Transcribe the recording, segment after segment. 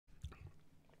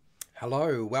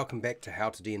Hello, welcome back to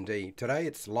HowtoDandD. Today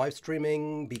it's live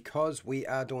streaming because we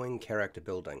are doing character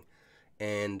building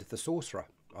and the Sorcerer.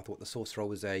 I thought the Sorcerer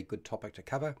was a good topic to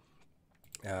cover,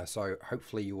 so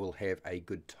hopefully you will have a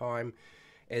good time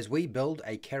as we build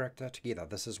a character together.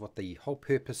 This is what the whole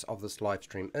purpose of this live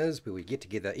stream is, where we get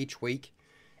together each week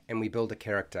and we build a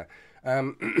character.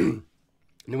 Now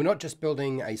we're not just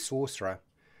building a Sorcerer,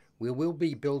 we will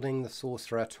be building the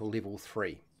Sorcerer to level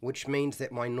 3. Which means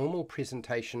that my normal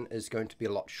presentation is going to be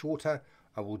a lot shorter.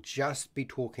 I will just be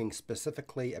talking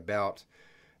specifically about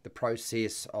the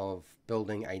process of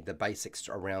building the basics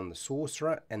around the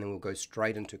Sorcerer, and then we'll go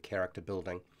straight into character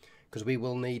building because we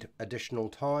will need additional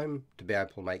time to be able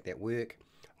to make that work.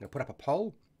 I'm going to put up a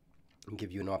poll and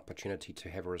give you an opportunity to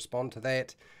have a respond to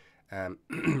that.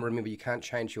 Remember, you can't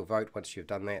change your vote once you've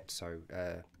done that, so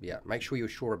yeah, make sure you're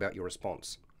sure about your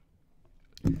response.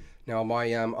 Now,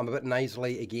 I'm a bit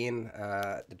nasally again.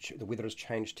 The weather has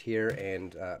changed here,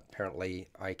 and apparently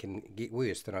I can get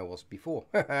worse than I was before.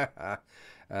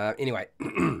 Anyway,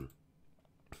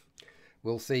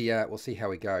 we'll see how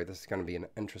we go. This is going to be an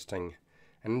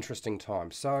interesting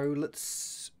time. So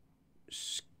let's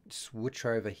switch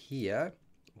over here,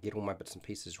 get all my bits and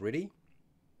pieces ready.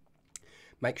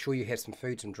 Make sure you have some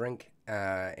food, some drink,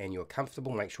 and you're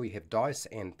comfortable. Make sure you have dice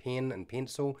and pen and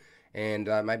pencil. And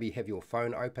maybe have your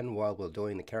phone open while we're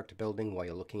doing the character building, while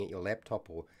you're looking at your laptop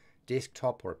or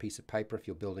desktop or a piece of paper if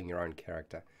you're building your own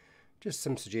character. Just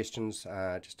some suggestions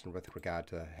just with regard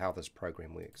to how this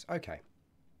program works. Okay,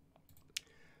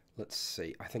 let's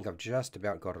see. I think I've just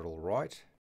about got it all right.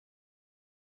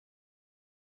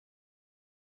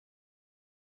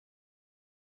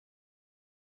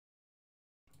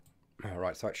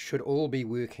 Alright, so it should all be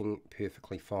working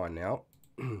perfectly fine now.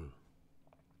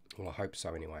 Well, I hope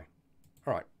so anyway.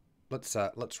 Alright,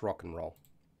 let's rock and roll.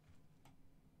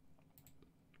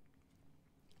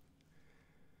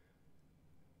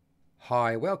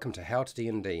 Hi, welcome to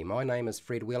HowtoDandD. My name is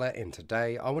Fred Weller, and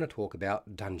today I want to talk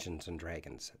about Dungeons and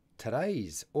Dragons.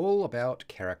 Today's all about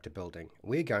character building.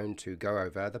 We're going to go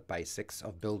over the basics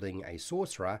of building a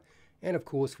Sorcerer, and of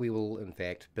course we will in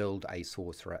fact build a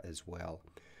Sorcerer as well.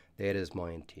 That is my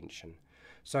intention.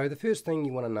 So the first thing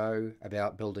you want to know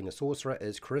about building a Sorcerer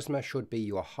is Charisma should be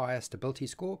your highest ability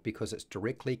score because it's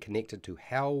directly connected to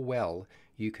how well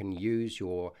you can use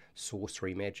your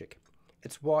sorcery magic.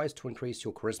 It's wise to increase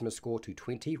your Charisma score to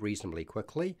 20 reasonably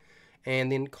quickly,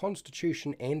 and then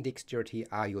Constitution and Dexterity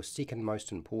are your second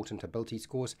most important ability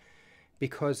scores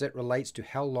because it relates to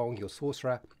how long your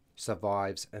Sorcerer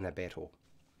survives in a battle.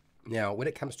 Now, when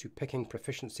it comes to picking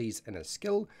proficiencies in a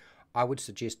skill, I would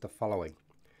suggest the following: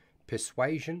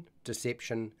 Persuasion,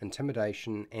 Deception,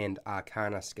 Intimidation, and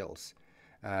Arcana skills.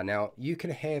 Now, you can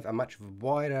have a much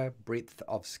wider breadth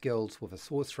of skills with a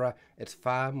Sorcerer. It's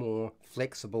far more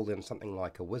flexible than something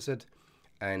like a Wizard.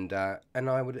 And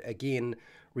I would again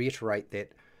reiterate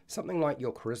that something like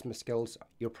your Charisma skills,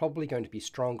 you're probably going to be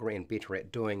stronger and better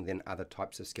at doing than other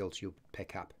types of skills you'll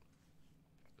pick up.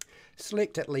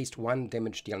 Select at least one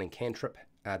damage dealing cantrip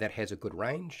that has a good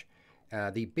range.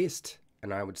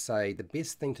 And I would say the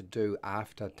best thing to do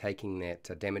after taking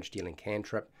that damage dealing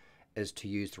cantrip is to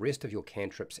use the rest of your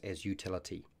cantrips as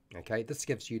utility. Okay, this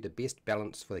gives you the best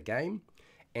balance for the game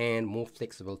and more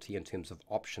flexibility in terms of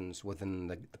options within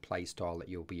the play style that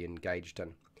you'll be engaged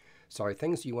in. So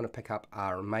things you want to pick up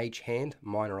are Mage Hand,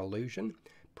 Minor Illusion,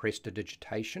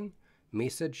 Prestidigitation,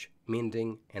 Message,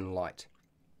 Mending, and Light.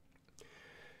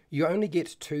 You only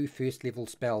get 2 first level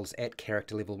spells at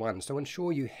character level 1, so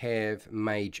ensure you have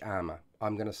Mage Armor.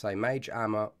 I'm going to say Mage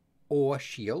Armor or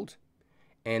Shield,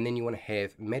 and then you want to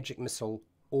have Magic Missile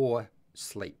or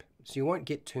Sleep. So you won't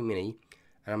get too many,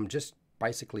 and I'm just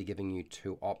basically giving you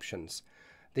 2 options.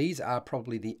 These are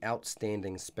probably the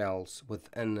outstanding spells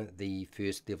within the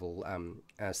first level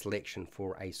selection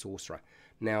for a Sorcerer.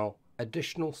 Now,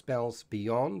 additional spells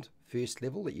beyond first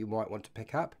level that you might want to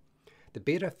pick up, the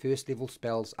better first level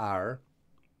spells are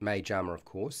Mage Armor, of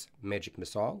course, Magic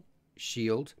Missile,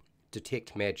 Shield,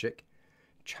 Detect Magic,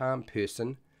 Charm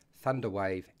Person, Thunder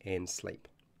Wave, and Sleep.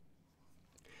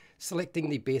 Selecting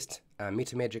the best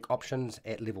meta magic options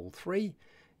at level 3,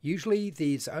 usually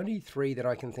there's only 3 that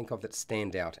I can think of that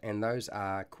stand out, and those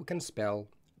are Quicken Spell,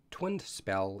 Twinned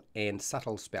Spell, and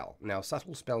Subtle Spell. Now,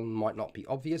 Subtle Spell might not be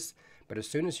obvious, but as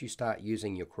soon as you start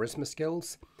using your Charisma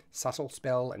skills, Subtle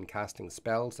Spell and casting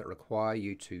spells that require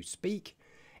you to speak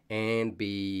and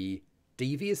be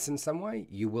devious in some way,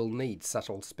 you will need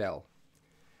Subtle Spell.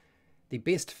 The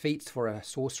best feats for a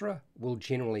Sorcerer will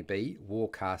generally be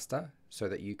Warcaster, so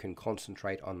that you can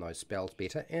concentrate on those spells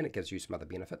better, and it gives you some other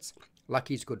benefits.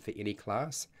 Lucky's good for any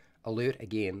class. Alert,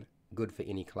 again, good for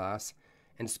any class.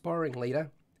 inspiring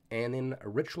leader, and then a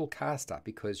ritual caster,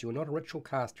 because you're not a ritual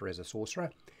caster as a sorcerer,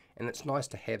 and it's nice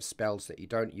to have spells that you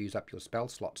don't use up your spell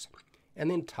slots. And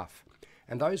then tough.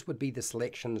 And those would be the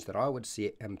selections that I would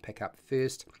set and pick up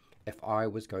first if I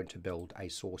was going to build a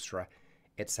sorcerer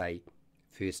at, say,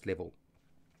 first level.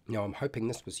 Now, I'm hoping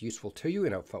this was useful to you,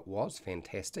 and if it was,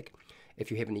 fantastic.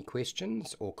 If you have any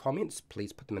questions or comments,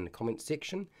 please put them in the comments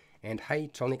section. And hey,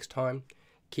 till next time,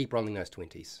 keep rolling those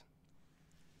 20s.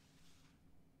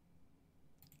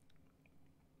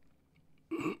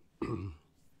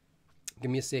 Give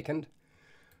me a second.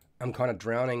 I'm kind of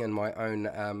drowning in my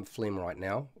own phlegm right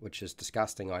now, which is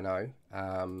disgusting, I know,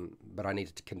 but I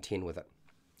needed to contend with it.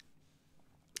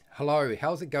 Hello,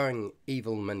 how's it going,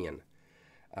 evil minion?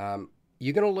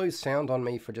 You're going to lose sound on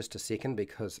me for just a second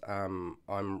because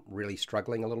I'm really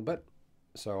struggling a little bit,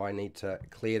 so I need to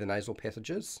clear the nasal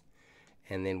passages,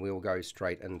 and then we'll go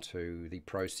straight into the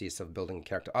process of building a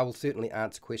character. I will certainly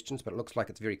answer questions, but it looks like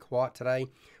it's very quiet today.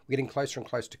 We're getting closer and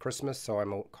closer to Christmas, so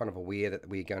I'm kind of aware that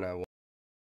we're going to...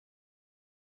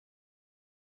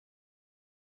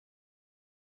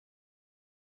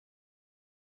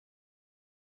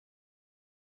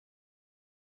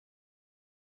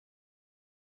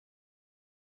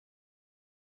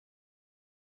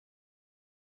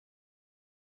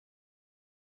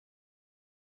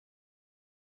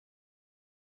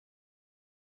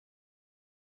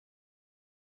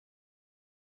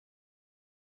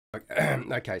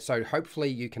 Okay, so hopefully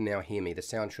you can now hear me. The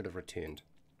sound should have returned.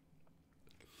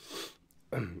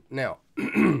 Now,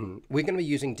 we're going to be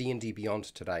using D&D Beyond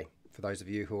today. For those of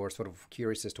you who are sort of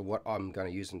curious as to what I'm going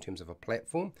to use in terms of a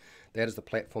platform, that is the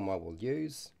platform I will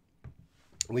use.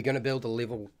 We're going to build a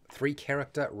level 3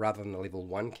 character rather than a level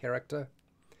 1 character.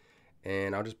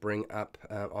 And I'll just bring up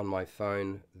on my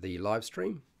phone the live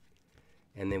stream,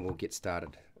 and then we'll get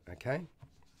started, okay?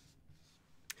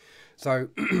 So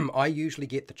I usually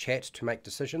get the chat to make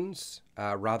decisions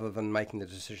rather than making the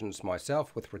decisions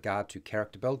myself with regard to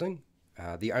character building.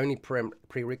 The only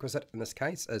prerequisite in this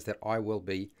case is that I will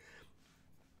be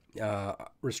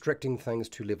restricting things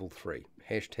to level 3.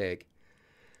 Hashtag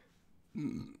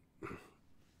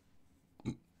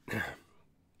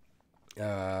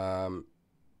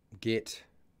get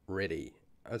ready.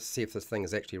 Let's see if this thing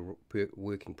is actually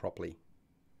working properly.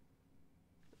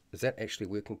 Is that actually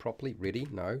working properly? Ready?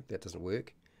 No, that doesn't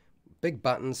work. Big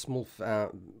buttons, small,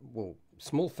 well,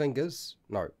 small fingers.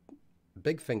 No,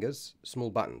 big fingers, small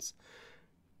buttons.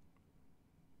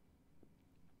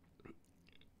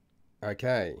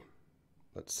 Okay,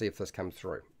 let's see if this comes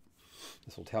through.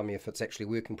 This will tell me if it's actually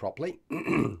working properly.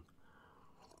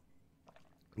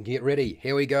 Get ready.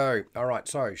 Here we go. All right,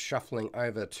 so shuffling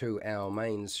over to our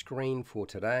main screen for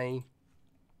today.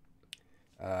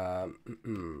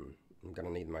 I'm going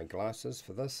to need my glasses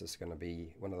for this. It's going to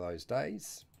be one of those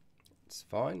days. It's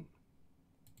fine.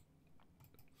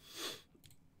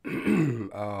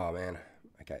 Oh, man.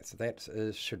 Okay, so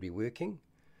that should be working.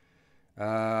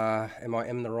 Am I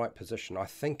in the right position? I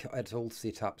think it's all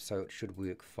set up, so it should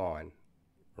work fine.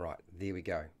 Right, there we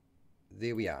go.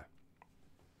 There we are.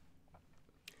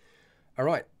 All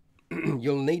right.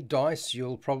 You'll need dice.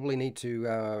 You'll probably need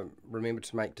to remember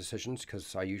to make decisions,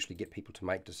 because I usually get people to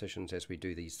make decisions as we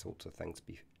do these sorts of things.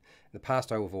 In the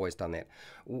past, I've always done that.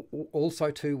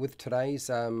 Also, too, with today's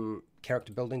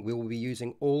character building, we will be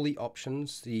using all the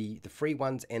options, the free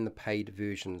ones and the paid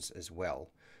versions as well.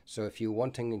 So if you're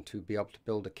wanting to be able to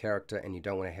build a character and you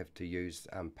don't want to have to use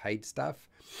paid stuff,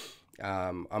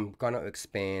 I'm going to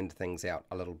expand things out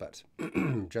a little bit,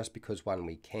 just because, one,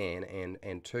 we can,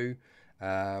 and two,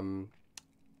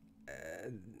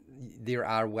 there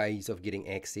are ways of getting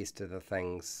access to the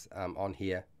things on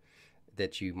here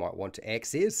that you might want to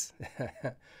access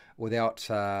without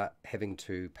having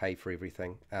to pay for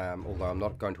everything, although I'm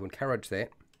not going to encourage that.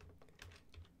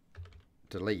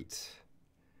 Delete.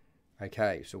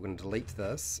 Okay, so we're going to delete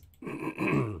this.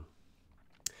 Hello,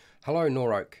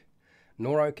 Noroak.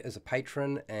 Noroak is a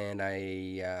patron and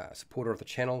a supporter of the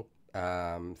channel.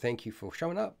 Thank you for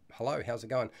showing up. Hello, how's it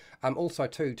going? Also,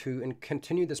 too, to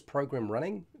continue this program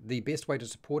running, the best way to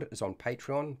support it is on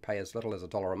Patreon. Pay as little as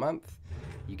 $1 a month.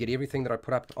 You get everything that I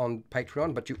put up on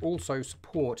Patreon, but you also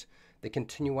support the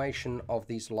continuation of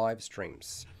these live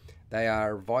streams. They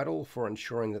are vital for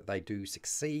ensuring that they do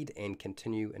succeed and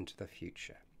continue into the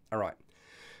future. All right.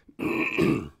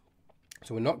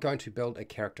 So we're not going to build a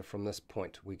character from this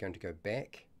point. We're going to go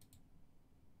back.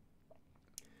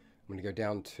 I'm going to go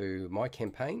down to my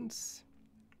campaigns,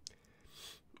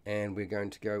 and we're going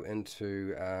to go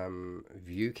into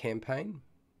view campaign,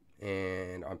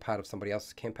 and I'm part of somebody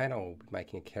else's campaign. I'll be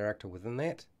making a character within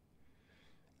that,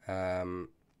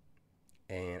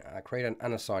 and create an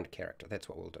unassigned character. That's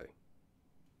what we'll do.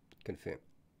 Confirm.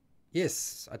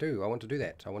 Yes, I do. I want to do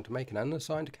that. I want to make an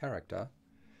unassigned character.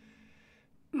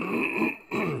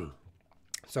 So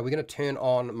we're going to turn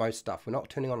on most stuff. We're not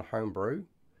turning on homebrew.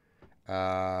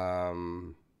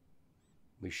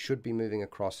 We should be moving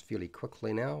across fairly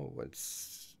quickly now.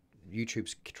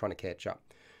 YouTube's trying to catch up.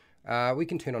 We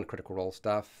can turn on Critical Role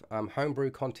stuff.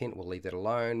 Homebrew content, we'll leave that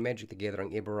alone. Magic the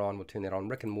Gathering, Eberron, we'll turn that on.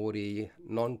 Rick and Morty,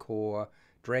 non-core.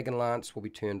 Dragonlance will be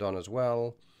turned on as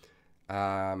well.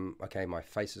 Okay, my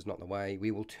face is not in the way.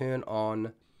 We will turn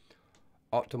on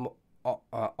optional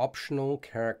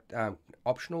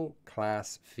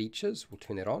class features. We'll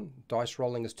turn that on. Dice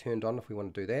rolling is turned on if we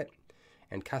want to do that.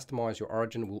 And customize your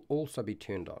origin will also be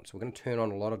turned on. So we're going to turn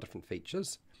on a lot of different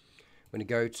features. We're going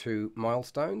to go to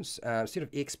milestones. Instead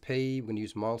of XP, we're going to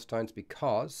use milestones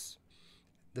because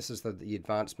this is the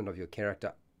advancement of your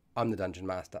character. I'm the Dungeon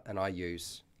Master and I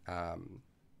use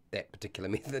that particular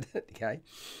method. Okay.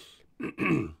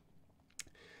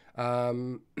 We're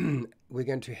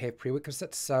going to have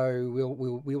prerequisites, so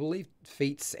we will leave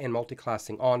feats and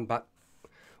multiclassing on, but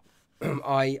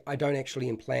I don't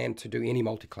actually plan to do any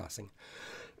multiclassing.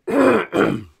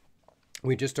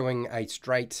 We're just doing a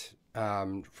straight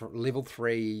level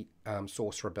 3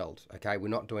 sorcerer build. Okay, we're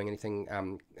not doing anything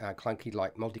clunky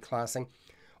like multiclassing.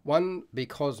 One,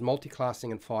 because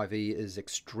multiclassing in 5e is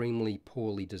extremely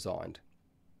poorly designed,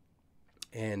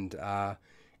 and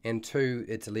two,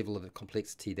 it's a level of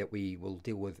complexity that we will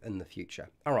deal with in the future.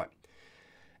 All right,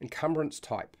 encumbrance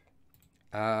type.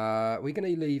 We're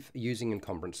going to leave using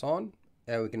encumbrance on.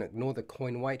 We're going to ignore the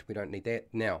coin weight. We don't need that.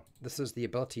 Now, this is the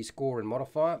ability score and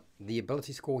modifier. The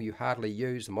ability score you hardly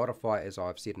use. The modifier, as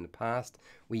I've said in the past,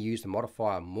 we use the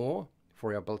modifier more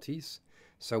for our abilities.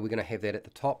 So we're going to have that at the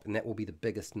top, and that will be the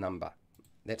biggest number.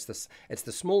 It's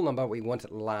the small number. We want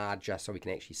it larger so we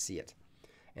can actually see it.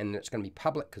 And it's going to be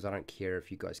public because I don't care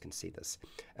if you guys can see this.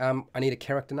 I need a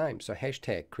character name. So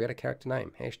hashtag, create a character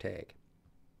name. Hashtag,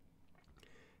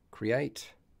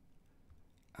 create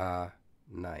a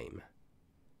name.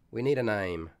 We need a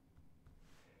name.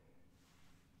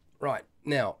 Right,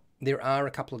 now, there are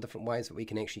a couple of different ways that we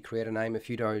can actually create a name if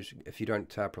you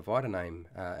don't provide a name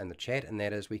in the chat, and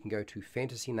that is we can go to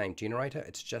Fantasy Name Generator.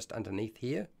 It's just underneath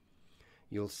here.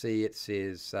 You'll see it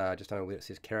says, just under where it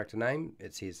says character name,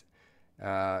 it says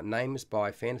names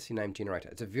by Fantasy Name Generator.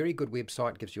 It's a very good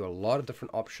website, gives you a lot of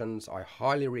different options. I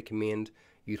highly recommend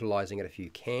utilizing it if you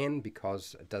can,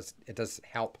 because it does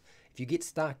help. If you get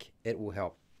stuck, it will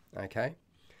help. Okay.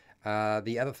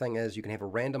 The other thing is you can have a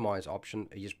randomize option.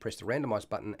 You just press the randomize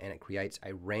button and it creates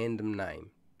a random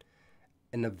name.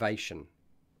 Innovation.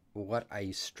 What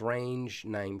a strange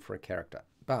name for a character.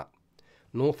 But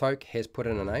North Oak has put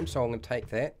in a name, so I'm going to take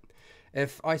that.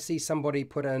 If I see somebody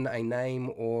put in a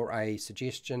name or a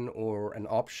suggestion or an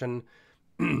option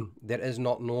that is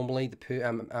not normally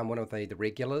one of the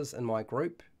regulars in my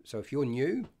group, so if you're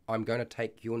new, I'm going to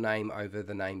take your name over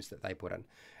the names that they put in.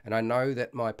 And I know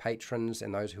that my patrons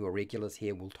and those who are regulars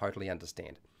here will totally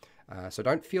understand. So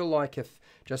don't feel like if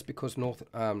just because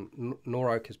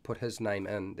Noroak has put his name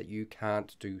in that you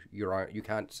can't do your own, you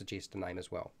can't suggest a name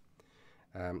as well.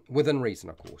 Within reason,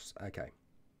 of course. Okay.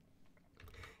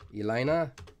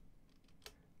 Elena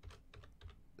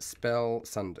Spell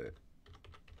Sunder.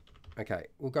 Okay,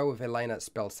 we'll go with Elena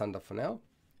Spell Sunder for now.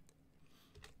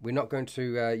 We're not going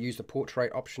to use the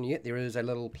portrait option yet. There is a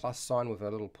little plus sign with a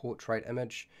little portrait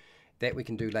image that we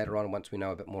can do later on once we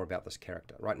know a bit more about this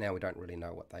character. Right now we don't really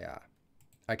know what they are.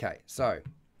 Okay, so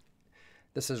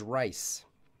this is race.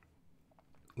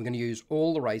 We're going to use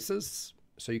all the races.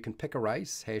 So you can pick a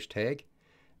race, hashtag,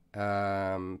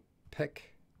 pick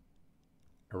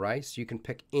a race. You can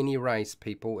pick any race,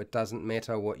 people. It doesn't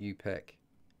matter what you pick.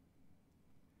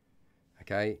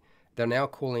 Okay, they're now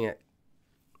calling it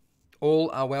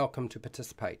all are welcome to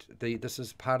participate. This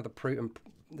is part of the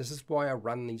this is why I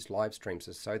run these live streams,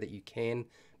 is so that you can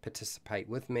participate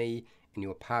with me and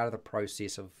you're part of the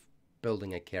process of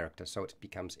building a character, so it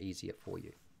becomes easier for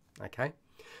you. Okay,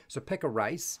 so pick a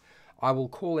race. I will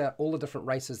call out all the different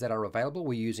races that are available.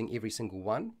 We're using every single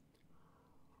one.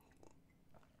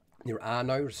 There are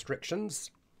no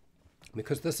restrictions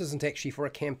because this isn't actually for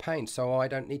a campaign, so I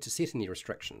don't need to set any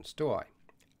restrictions, do I?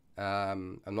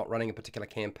 I'm not running a particular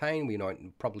campaign. We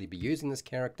might probably be using this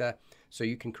character, so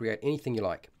you can create anything you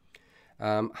like.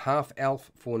 Half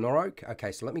elf for Noroak.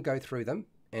 Okay, so let me go through them,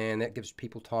 and that gives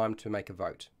people time to make a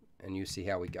vote, and you see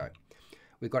how we go.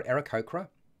 We've got Aarakocra,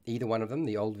 either one of them,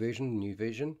 the old version, new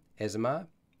version. Azamar,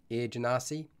 Air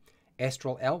Genasi,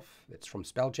 Astral Elf, it's from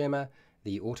Spelljammer,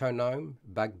 the Auto Gnome,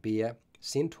 Bugbear,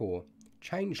 Centaur,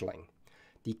 Changeling,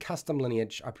 The custom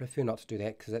lineage, I prefer not to do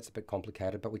that because that's a bit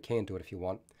complicated, but we can do it if you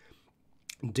want.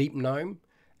 Deep Gnome,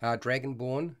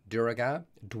 Dragonborn, Duragar,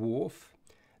 Dwarf,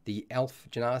 the Elf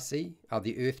Genasi,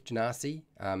 the Earth Genasi,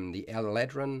 the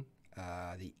Eladrin,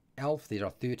 the Elf, there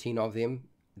are 13 of them,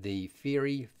 the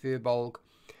Fairy, Furbolg,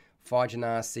 Fire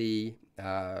Genasi,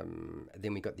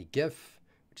 then we got the Gif,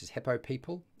 which is Hippo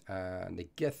people, the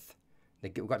Gith,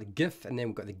 we've got the Gif, and then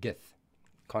we've got the Gith,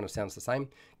 kind of sounds the same,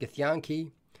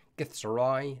 Githyanki,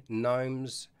 Githzerai,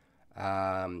 Gnomes,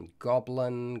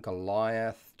 Goblin,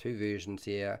 Goliath, two versions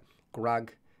here, Grug,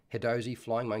 Hidozi,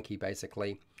 Flying Monkey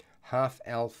basically, half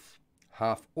Elf,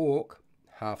 half Orc,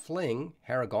 Halfling,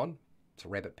 Haragon, it's a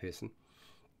rabbit person,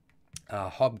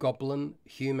 Hobgoblin,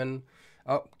 Human,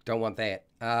 oh, don't want that,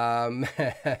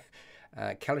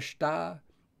 Kalishtar,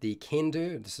 the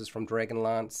Kendu, this is from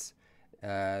Dragonlance,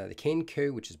 the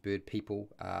Kenku, which is bird people,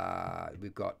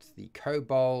 we've got the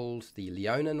Kobold, the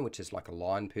Leonin, which is like a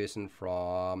lion person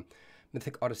from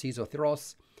Mythic Odysseys or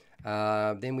Theros.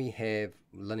 Then we have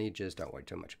lineages, don't worry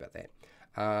too much about that.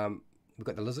 We've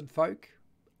got the lizard folk,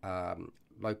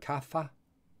 Lokatha,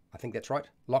 I think that's right,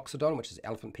 Loxodon, which is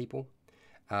elephant people,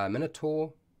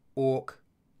 Minotaur, Orc,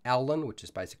 Owlin, which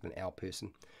is basically an owl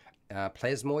person,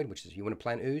 Plasmoid, which is, you want to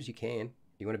play an ooze, you can.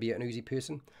 You want to be an oozy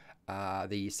person.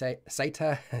 The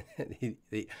Satyr,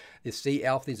 the Sea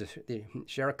Elf, there's the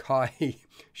Sharakai,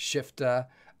 Shifter,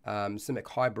 Simic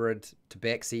Hybrid,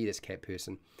 Tabaxi, this cat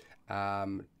person,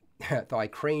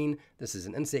 Thicreen, this is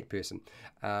an insect person,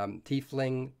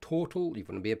 Tiefling, Tortle,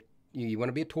 you want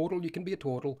to be a Tortle, you can be a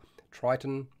Tortle,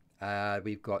 Triton,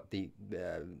 we've got the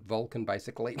Vulcan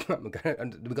basically,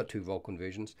 we've got two Vulcan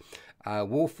versions,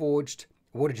 Warforged,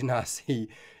 Water Genasi,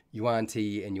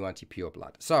 Yuan-Ti, and Yuan-Ti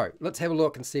Pureblood. So let's have a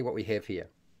look and see what we have here.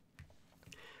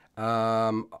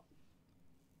 I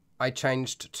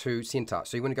changed to Centaur.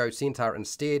 So you want to go Centaur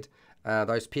instead.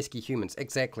 Those pesky humans.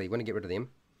 Exactly. You want to get rid of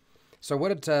them. So what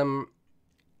did... So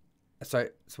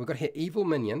we've got here Evil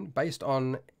Minion. Based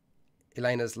on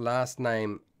Elena's last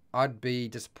name, I'd be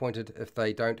disappointed if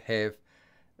they don't have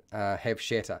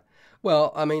Shatter.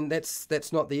 Well, I mean,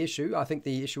 that's not the issue. I think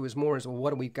the issue is more is, well,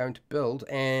 what are we going to build?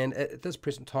 And at this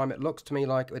present time, it looks to me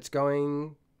like it's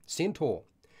going Centaur.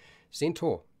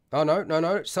 Centaur. Oh,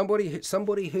 no. Somebody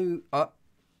who...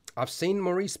 I've seen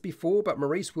Maurice before, but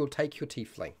Maurice will take your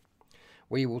Tiefling.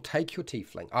 We will take your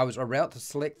Tiefling. I was about to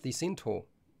select the Centaur.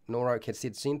 Norok had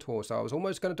said Centaur, so I was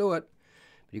almost going to do it.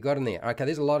 But you got in there. Okay,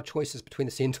 there's a lot of choices between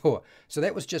the Centaur. So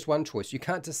that was just one choice. You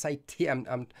can't just say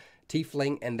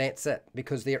Tiefling and that's it,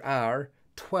 because there are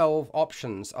 12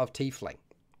 options of Tiefling.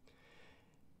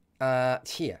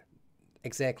 Here,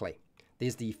 exactly.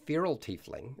 There's the Feral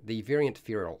Tiefling, the Variant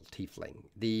Feral Tiefling,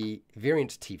 the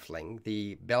Variant Tiefling,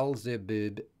 the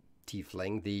Beelzebub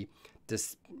Tiefling, the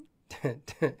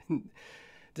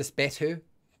Dispatu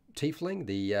Tiefling,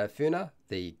 the Furna,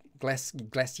 the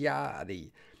Glacier, the...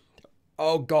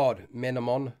 Oh God,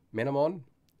 Menamon,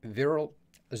 Viral,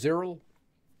 Ziril.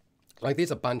 Like,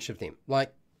 there's a bunch of them.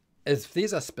 Like, if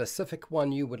there's a specific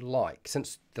one you would like,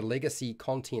 since the legacy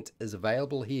content is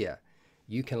available here,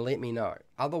 you can let me know.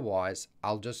 Otherwise,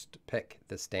 I'll just pick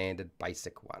the standard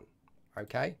basic one.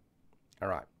 Okay? All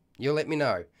right. You'll let me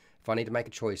know if I need to make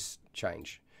a choice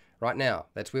change. Right now,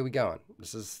 that's where we're going.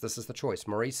 This is the choice.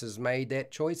 Maurice has made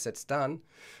that choice. It's done.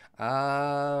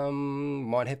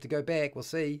 Might have to go back. We'll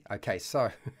see. Okay, so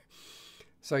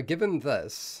given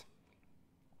this...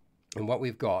 And what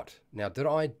we've got, now did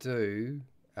I do,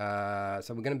 so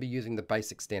we're going to be using the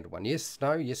basic standard one. Yes,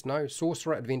 no,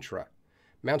 Sorcerer, Adventurer.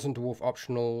 Mountain Dwarf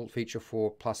optional feature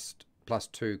for plus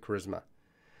 2 Charisma.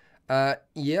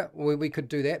 Yeah, we could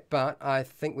do that, but I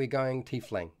think we're going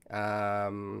Tiefling.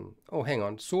 Oh, hang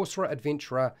on, Sorcerer,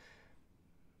 Adventurer.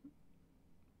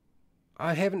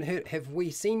 I haven't heard, have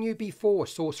we seen you before,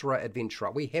 Sorcerer,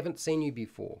 Adventurer? We haven't seen you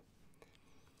before.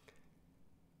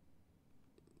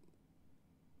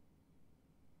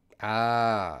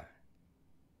 I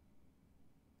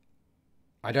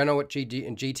don't know what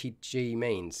GTG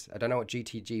means. I don't know what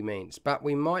GTG means, but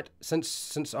we might,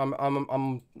 since I'm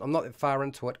not that far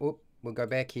into it. We'll go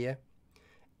back here,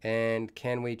 and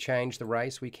can we change the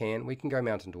race? We can go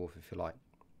Mountain Dwarf if you like.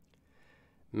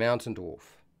 Mountain Dwarf.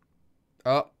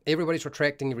 Oh, everybody's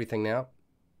retracting everything now.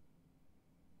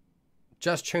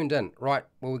 Just tuned in, right?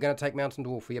 Well, we're going to take Mountain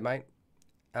Dwarf for you, mate.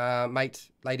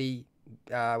 Mate, lady,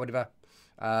 whatever.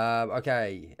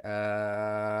 Okay,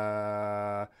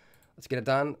 let's get it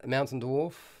done. Mountain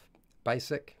Dwarf,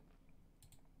 basic.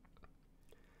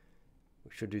 We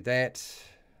should do that.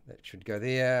 That should go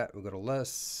there. We've got all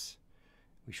this.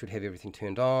 We should have everything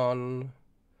turned on.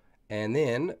 And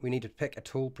then we need to pick a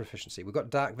tool proficiency. We've got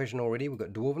dark vision already. We've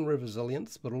got dwarven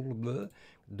resilience, blah, blah, blah,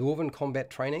 dwarven combat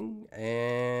training,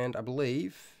 and I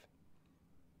believe...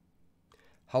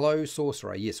 Hello,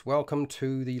 Sorcerer. Yes, welcome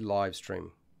to the live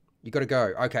stream. You got to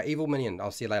go. Okay, evil minion. I'll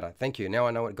see you later. Thank you. Now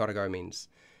I know what gotta go means.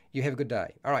 You have a good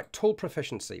day. All right, tool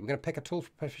proficiency. We're going to pick a tool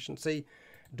proficiency.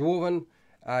 Dwarven,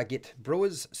 get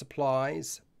brewer's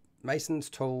supplies, mason's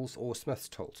tools, or smith's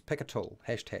tools. Pick a tool.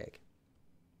 Hashtag.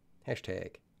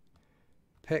 Hashtag.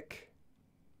 Pick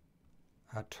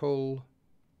a tool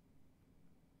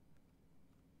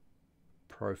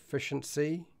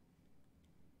proficiency.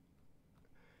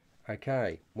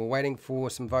 Okay, we're waiting for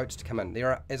some votes to come in. There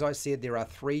are, as I said, there are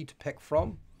 3 to pick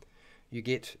from. You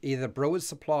get either brewer's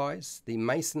supplies, the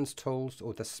mason's tools,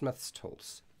 or the smith's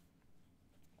tools.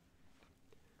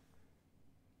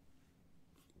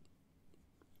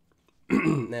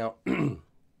 Now,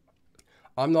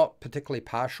 I'm not particularly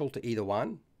partial to either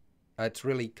one. It's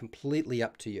really completely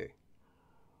up to you.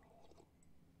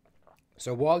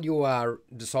 So while you are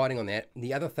deciding on that,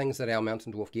 the other things that our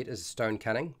mountain dwarf get is stone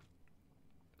cutting,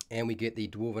 and we get the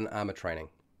dwarven armor training.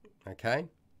 Okay,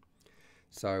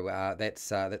 so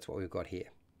that's what we've got here.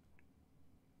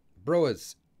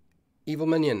 Brewers, evil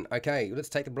minion. Okay, let's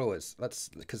take the brewers.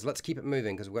 Let's keep it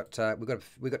moving because we've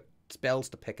got spells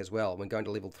to pick as well. We're going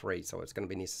to level 3, so it's going to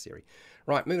be necessary.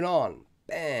 Right, moving on.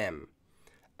 Bam.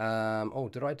 Oh,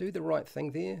 did I do the right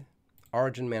thing there?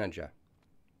 Origin manager.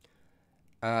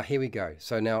 Here we go.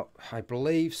 So now I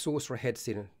believe Sorcerer had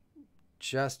said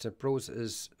just browse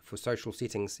is for social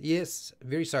settings. Yes,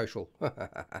 very social.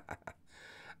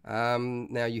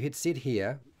 Now you had said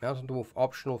here Mountain Dwarf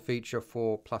optional feature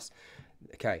for plus.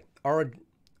 Okay,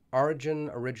 origin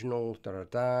original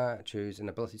choose an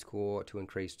ability score to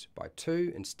increase by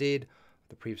 2 instead of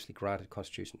the previously granted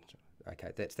constitution.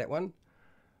 Okay, that's that one.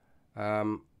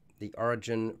 The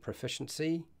origin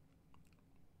proficiency.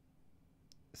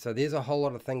 So there's a whole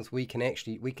lot of things we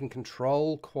can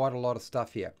control quite a lot of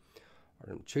stuff here.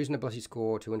 Choose an ability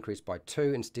score to increase by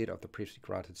 2 instead of the previously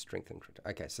granted strength increase.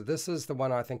 Okay, so this is the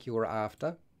one I think you were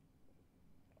after.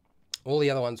 All the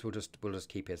other ones we'll just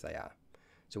keep as they are.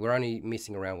 So we're only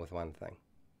messing around with one thing.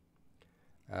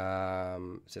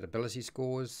 Set ability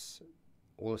scores.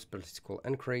 All ability score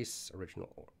increase.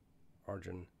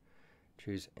 Origin.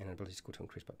 Choose an ability score to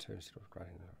increase by 2 instead of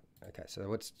granted. Okay, so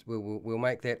we'll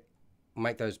make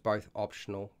those both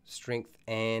optional. Strength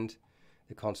and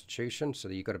the constitution, so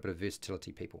that you've got a bit of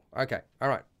versatility, people. Okay, all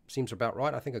right, seems about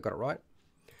right. I think I got it right.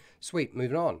 Sweet,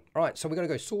 moving on. All right, so we're going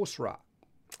to go sorcerer.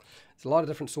 There's a lot of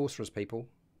different sorcerers, people.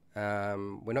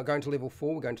 We're not going to level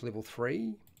 4, we're going to level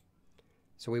 3.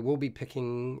 So we will be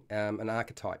picking an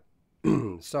archetype.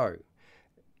 So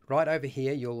right over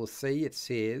here you'll see it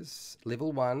says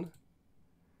level 1,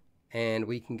 and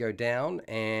we can go down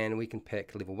and we can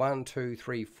pick level 1, 2,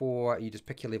 3, 4. You just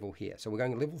pick your level here. So we're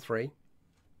going to level 3.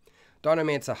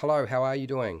 Dinomancer, hello, how are you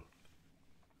doing?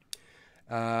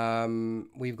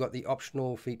 We've got the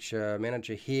optional feature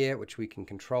manager here, which we can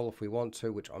control if we want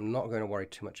to, which I'm not going to worry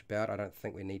too much about. I don't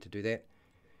think we need to do that.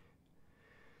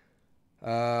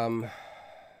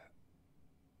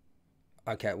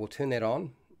 Okay, we'll turn that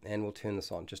on, and we'll turn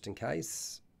this on just in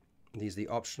case. These are the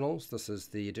optionals. This is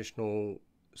the additional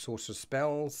sorcerer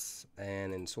spells,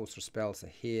 and then sorcerer spells are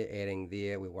here, adding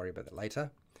there. We'll worry about that later.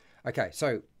 Okay,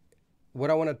 so what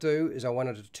I want to do is I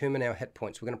want to determine our hit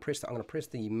points. I'm going to press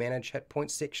the manage hit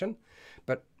points section,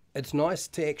 but it's nice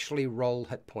to actually roll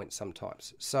hit points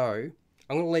sometimes. So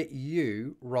I'm going to let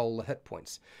you roll the hit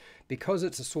points. Because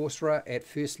it's a sorcerer at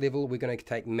first level, we're going to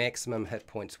take maximum hit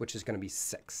points, which is going to be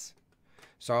 6.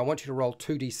 So I want you to roll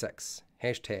 2d6.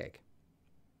 Hashtag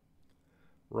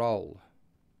roll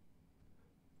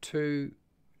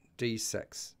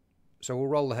 2d6. So we'll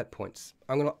roll the hit points.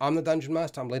 I'm the Dungeon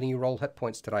Master. I'm letting you roll hit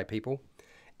points today, people.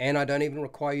 And I don't even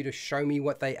require you to show me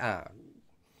what they are.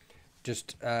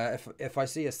 Just if I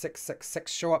see a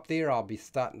 666 show up there, I'll be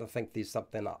starting to think there's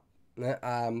something up.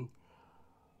 But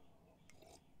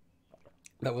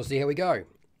we'll see how we go.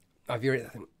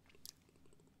 The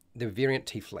variant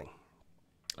tiefling.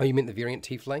 Oh, you meant the variant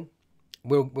tiefling?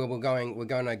 We're going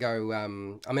to go. I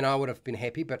mean, I would have been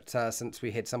happy, but since we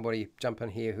had somebody jump in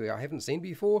here who I haven't seen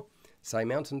before, say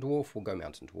mountain dwarf, we'll go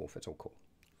mountain dwarf. It's all cool.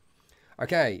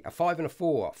 Okay, a 5 and a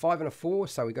 4. 5 and a 4,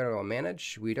 so we go to our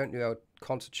manage. We don't do our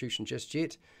constitution just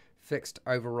yet. Fixed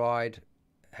override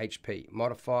HP.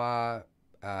 Modifier,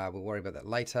 we'll worry about that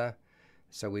later.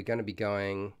 So we're going to be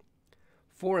going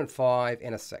 4 and 5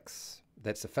 and a 6.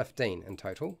 That's a 15 in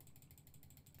total.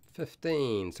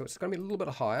 15, so it's going to be a little bit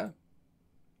higher.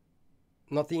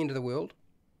 Not the end of the world.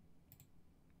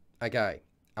 Okay,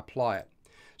 apply it.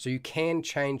 So you can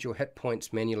change your hit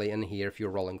points manually in here if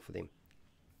you're rolling for them.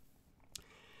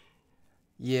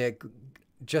 Yeah,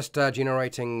 just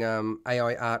generating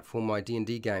AI art for my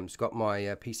D&D games. Got my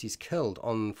PCs killed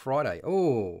on Friday.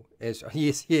 Oh,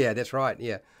 yes, yeah, that's right,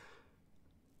 yeah.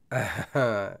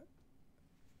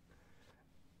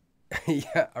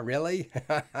 Yeah, really?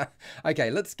 Okay,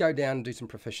 let's go down and do some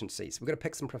proficiencies. We've got to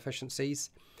pick some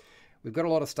proficiencies. We've got a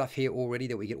lot of stuff here already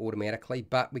that we get automatically,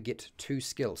 but we get 2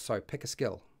 skills. So pick a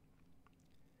skill.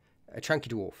 A chunky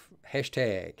dwarf.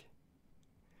 Hashtag.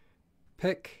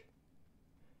 Pick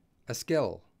a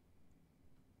skill.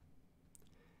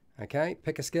 Okay,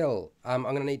 pick a skill. I'm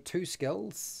going to need 2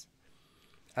 skills.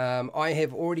 I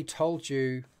have already told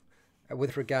you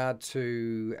with regard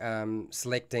to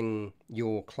selecting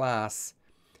your class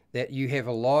that you have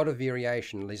a lot of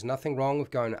variation. There's nothing wrong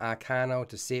with going Arcana or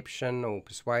Deception or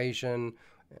Persuasion,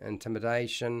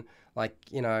 Intimidation. Like,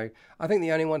 you know, I think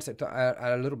the only ones that are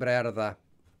a little bit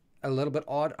a little bit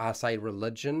odd, I say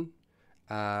Religion,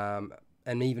 and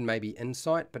even maybe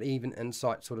Insight, but even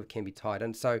Insight sort of can be tied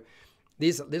in. So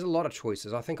there's a lot of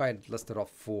choices. I think I had listed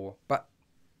off 4, but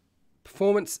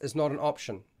Performance is not an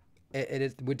option. It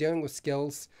is, we're dealing with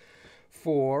skills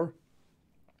for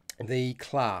the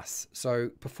class. So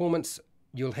performance,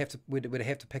 we'd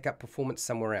have to pick up performance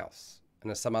somewhere else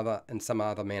in some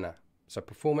other manner. So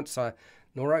performance,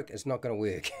 Norok, is not going to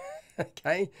work.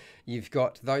 Okay, you've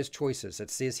got those choices.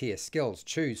 It says here, skills,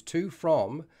 choose 2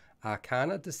 from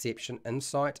Arcana, Deception,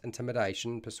 Insight,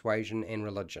 Intimidation, Persuasion, and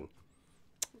Religion.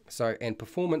 So, and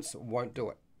performance won't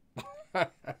do it.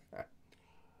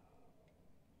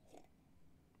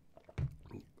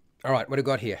 All right, what do we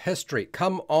got here? History.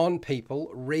 Come on, people.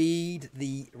 Read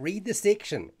the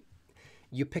section.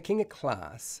 You're picking a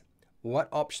class. What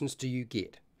options do you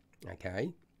get?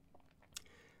 Okay.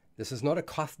 This is not a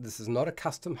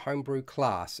custom homebrew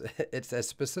class. It's a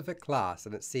specific class,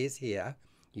 and it says here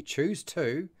you choose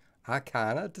 2: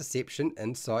 Arcana, Deception,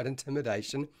 Insight,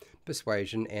 Intimidation,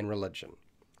 Persuasion, and Religion.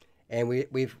 And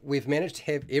we've managed to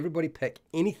have everybody pick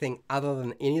anything other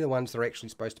than any of the ones they're actually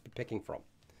supposed to be picking from.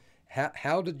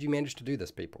 How did you manage to do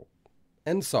this, people?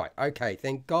 Insight. Okay,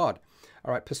 thank God.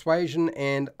 All right, Persuasion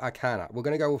and Arcana. We're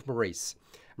going to go with Maurice.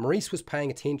 Maurice was paying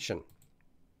attention.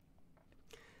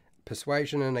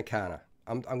 Persuasion and Arcana.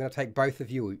 I'm going to take both of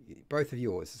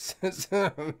yours.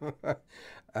 Persuasion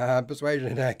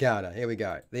and Arcana. Here we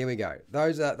go. There we go.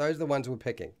 Those are the ones we're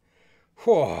picking.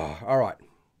 Whew. All right.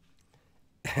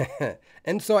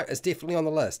 Insight is definitely on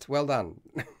the list. Well done.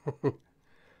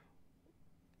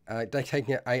 They're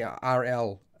taking it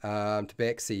ARL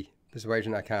Tabaxi,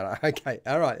 Persuasion Arcana. Okay,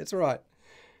 all right, it's all right.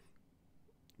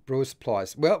 Brewer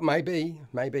Supplies. Well, maybe.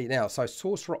 Now, so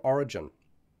Sorcerer Origin.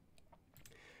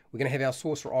 We're going to have our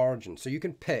Sorcerer Origin. So you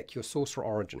can pick your Sorcerer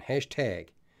Origin, hashtag.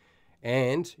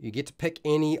 And you get to pick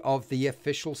any of the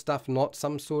official stuff, not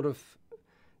some sort of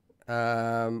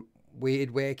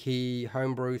weird, wacky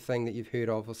homebrew thing that you've heard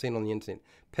of or seen on the internet.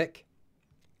 Pick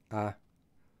a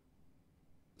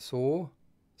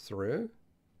Sorcerer's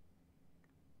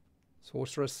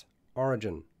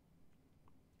Origin.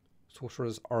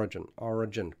 Sorcerer's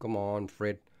Origin. Come on,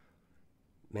 Fred.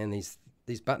 Man, these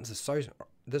buttons are so...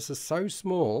 This is so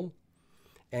small.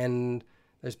 And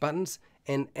those buttons...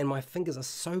 And my fingers are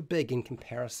so big in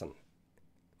comparison.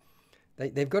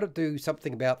 They've got to do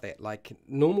something about that. Like,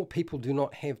 normal people do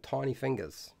not have tiny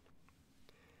fingers.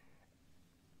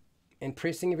 And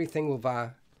pressing everything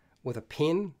with a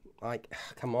pen... Like,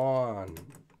 come on.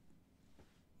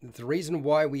 The reason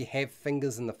why we have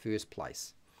fingers in the first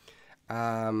place.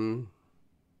 Tasha's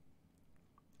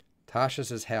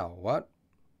is hell. What?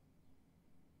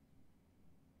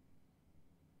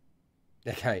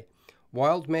 Okay.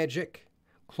 Wild Magic,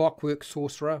 Clockwork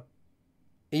Sorcerer,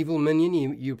 Evil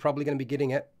Minion. You're probably going to be getting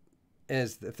it.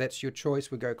 If that's your choice,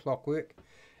 we go Clockwork.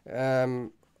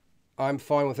 I'm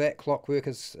fine with that. Clockwork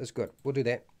is good. We'll do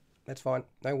that. That's fine.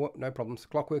 No problems.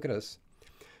 Clockwork it is.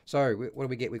 So, what do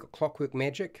we get? We've got Clockwork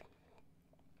Magic.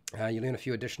 You learn a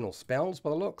few additional spells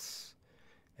by the looks.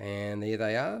 And there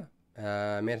they are.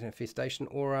 Manifestation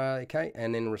Aura, okay.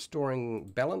 And then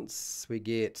Restoring Balance. We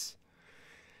get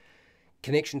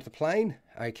Connection to the Plane,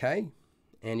 okay.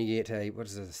 And you get a, what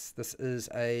is this? This is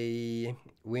a,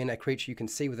 when a creature you can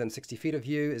see within 60 feet of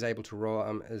you is able to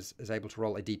roll is able to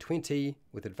roll a d20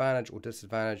 with advantage or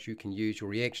disadvantage. You can use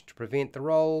your reaction to prevent the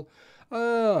roll.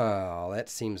 Oh, that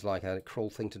seems like a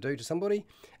cruel thing to do to somebody.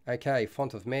 Okay,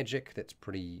 Font of Magic. That's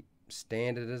pretty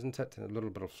standard, isn't it? A little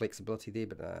bit of flexibility there,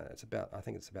 but it's about, I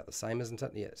think it's about the same, isn't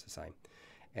it? Yeah, it's the same.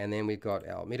 And then we've got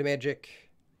our Meta Magic,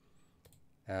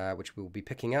 which we'll be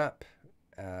picking up.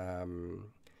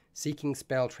 Seeking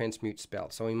spell, transmute spell.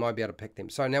 So we might be able to pick them.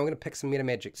 So now we're going to pick some meta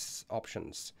magic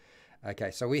options.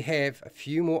 Okay, so we have a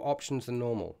few more options than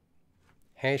normal.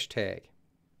 Hashtag.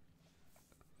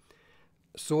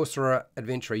 Sorcerer,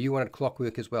 Adventurer. You wanted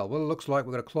Clockwork as well. Well, it looks like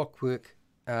we've got a Clockwork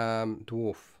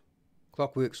Dwarf.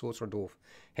 Clockwork, Sorcerer, Dwarf.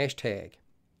 Hashtag.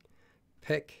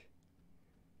 Pick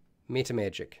meta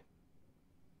magic.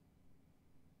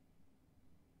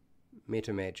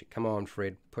 Meta magic. Come on,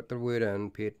 Fred. Put the word in.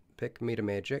 Pick meta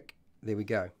magic. There we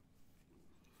go.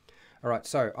 Alright,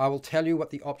 so I will tell you what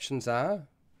the options are.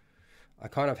 I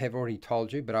kind of have already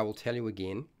told you, but I will tell you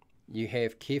again. You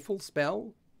have careful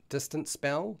spell, distant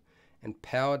spell,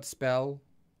 empowered spell,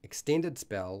 extended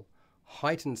spell,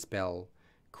 heightened spell,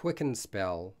 quickened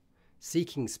spell,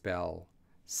 seeking spell,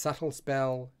 subtle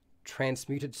spell,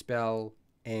 transmuted spell,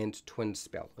 and twin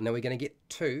spell. And now we're going to get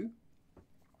 2.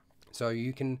 So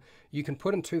you can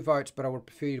put in 2 votes, but I would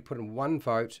prefer you to put in 1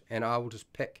 vote, and I will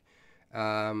just pick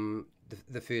the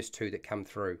first 2 that come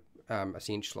through,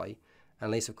 essentially.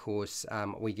 Unless, of course,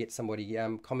 we get somebody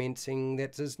commenting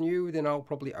that is new, then I'll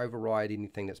probably override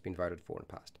anything that's been voted for in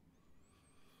the past.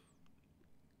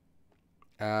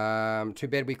 Too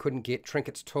bad we couldn't get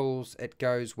Trinkets Tools. It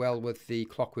goes well with the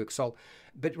Clockwork Soul.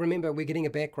 But remember, we're getting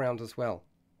a background as well.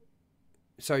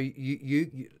 So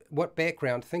what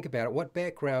background, think about it, what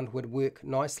background would work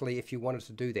nicely if you wanted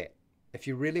to do that? If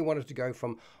you really wanted to go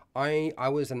from, I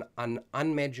was an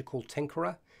unmagical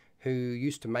tinkerer who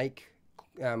used to make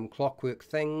clockwork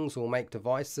things or make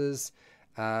devices,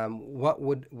 what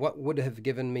would have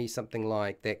given me something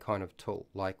like that kind of tool?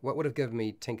 Like, what would have given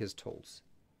me Tinker's Tools?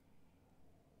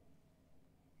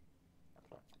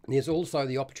 There's also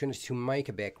the opportunity to make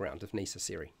a background if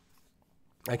necessary.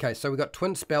 Okay, so we've got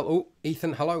twin spell. Oh,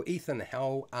 Ethan. Hello, Ethan.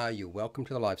 How are you? Welcome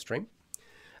to the live stream.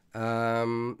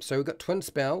 So we've got twin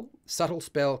spell, subtle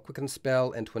spell, quicken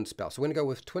spell, and twin spell. So we're going to go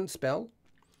with twin spell.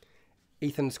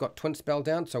 Ethan's got twin spell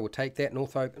down, so we'll take that.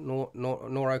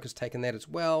 Noroak has taken that as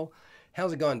well.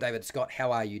 How's it going, David Scott?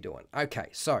 How are you doing? Okay,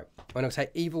 so I'm going to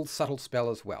take evil subtle spell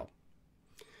as well.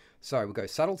 So we'll go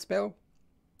subtle spell,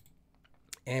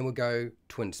 and we'll go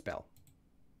twin spell.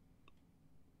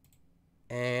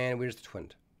 And where's the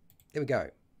twin? There we go.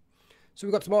 So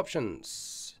we've got some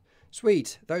options.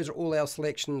 Sweet. Those are all our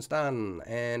selections done.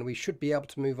 And we should be able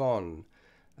to move on.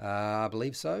 I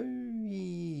believe so.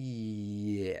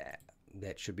 Yeah.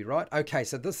 That should be right. Okay,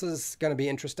 so this is going to be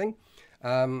interesting.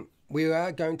 We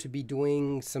are going to be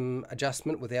doing some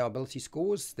adjustment with our ability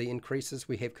scores. The increases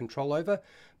we have control over.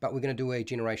 But we're going to do a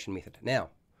generation method. Now,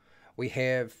 we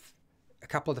have a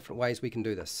couple of different ways we can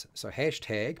do this. So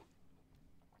hashtag...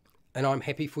 And I'm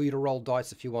happy for you to roll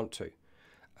dice if you want to.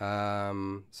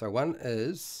 So one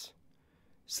is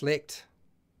select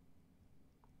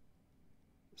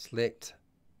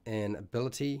an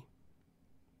ability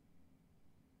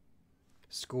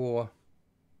score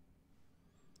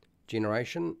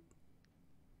generation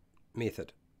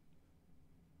method.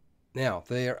 Now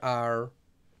there are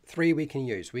 3 we can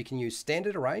use. We can use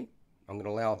standard array. I'm going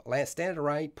to allow standard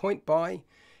array, point by,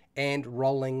 and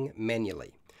rolling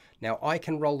manually. Now, I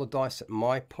can roll the dice at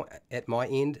my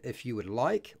end if you would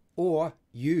like, or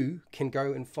you can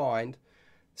go and find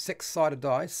 6-sided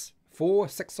dice, 4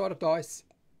 6-sided dice,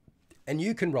 and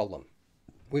you can roll them.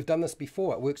 We've done this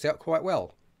before. It works out quite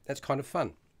well. That's kind of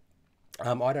fun.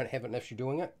 I don't have an issue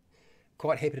doing it.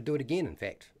 Quite happy to do it again, in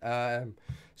fact.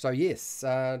 So, yes,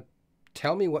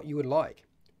 tell me what you would like.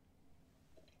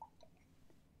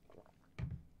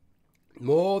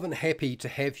 More than happy to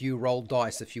have you roll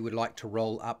dice if you would like to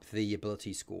roll up the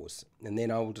ability scores. And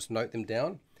then I will just note them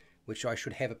down, which I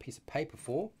should have a piece of paper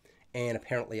for. And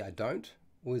apparently I don't.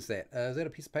 What is that? Is that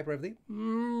a piece of paper over there?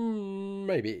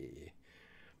 Maybe.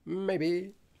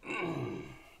 Maybe.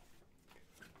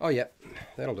 Oh, yeah.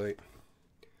 That'll do.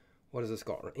 What has this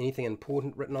got? Anything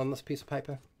important written on this piece of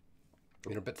paper?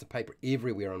 There are bits of paper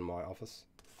everywhere in my office.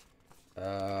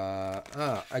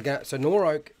 Again, so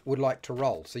Noroak would like to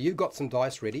roll. So you've got some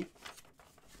dice ready.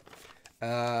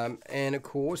 And of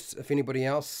course, if anybody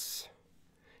else,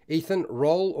 Ethan,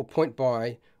 roll or point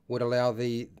by would allow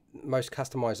the most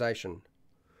customization.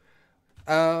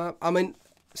 I mean,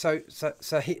 so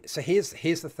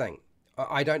here's the thing.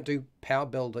 I don't do power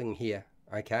building here,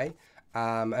 okay?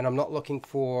 And I'm not looking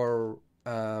for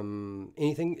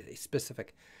anything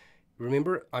specific.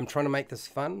 Remember, I'm trying to make this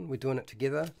fun. We're doing it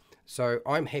together. So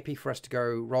I'm happy for us to go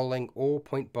rolling or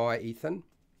point by, Ethan.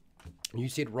 You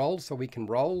said roll, so we can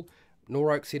roll.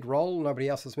 Noroak said roll. Nobody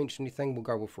else has mentioned anything. We'll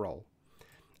go with roll.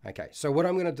 Okay, so what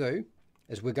I'm going to do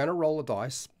is we're going to roll the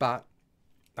dice, but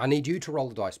I need you to roll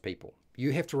the dice, people.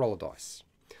 You have to roll the dice.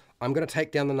 I'm going to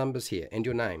take down the numbers here and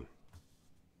your name.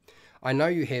 I know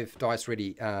you have dice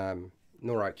ready,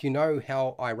 Norok. You know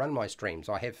how I run my streams.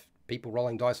 I have people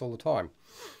rolling dice all the time.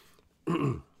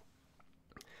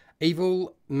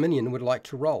 Evil Minion would like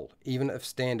to roll, even if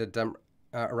standard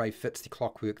array fits the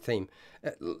clockwork theme.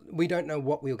 We don't know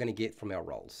what we're going to get from our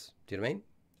rolls. Do you know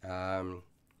what I mean?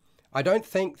 I don't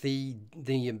think the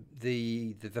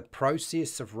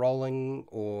process of rolling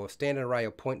or standard array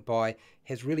or point by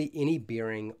has really any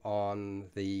bearing on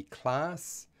the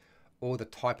class or the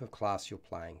type of class you're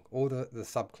playing or the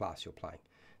subclass you're playing.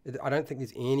 I don't think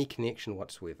there's any connection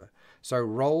whatsoever. So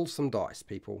roll some dice,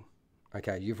 people.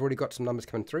 Okay, you've already got some numbers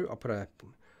coming through. I'll put a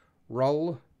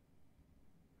roll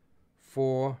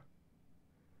for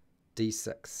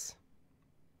D6.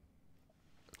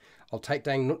 I'll take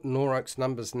down Norok's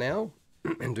numbers now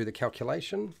and do the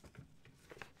calculation.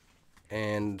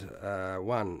 And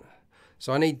 1.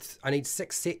 So I need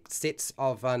 6 sets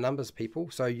of numbers, people.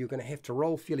 So you're going to have to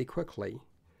roll fairly quickly.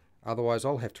 Otherwise,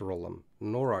 I'll have to roll them.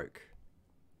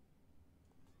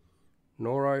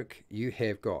 Norok, you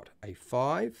have got a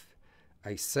 5,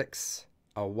 a 6,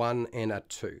 a 1, and a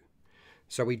 2.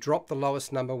 So we drop the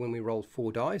lowest number when we roll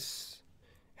 4 dice.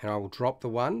 And I will drop the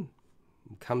 1.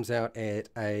 It comes out at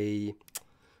a,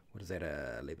 what is that,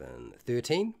 11,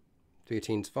 13.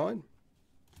 13's fine.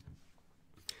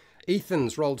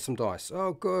 Ethan's rolled some dice.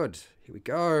 Oh, good. Here we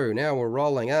go. Now we're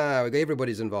rolling.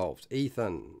 Everybody's involved.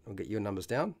 Ethan, I'll get your numbers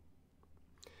down.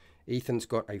 Ethan's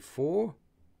got a 4,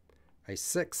 a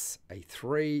 6, a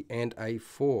 3, and a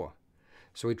 4.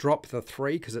 So we drop the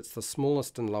 3 because it's the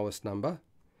smallest and lowest number.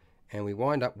 And we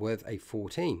wind up with a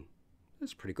 14.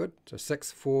 That's pretty good. So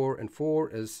 6, 4, and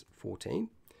 4 is 14.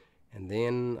 And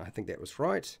then, I think that was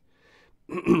right.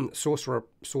 Sorcerer,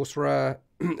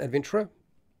 Adventurer.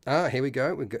 Here we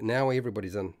go. Now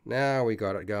everybody's in. Now we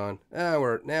got it going. Now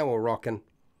we're rocking.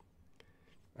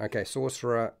 Okay,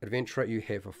 Sorcerer, Adventurer, you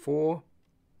have a 4,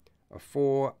 a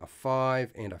 4, a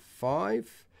 5, and a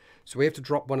 5. So we have to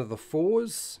drop one of the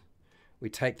 4s. We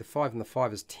take the 5, and the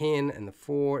 5 is 10, and the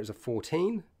 4 is a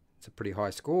 14. It's a pretty high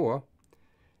score.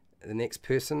 The next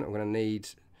person, I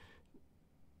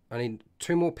need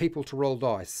 2 more people to roll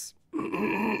dice.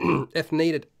 If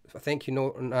needed. Thank you,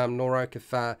 Norok,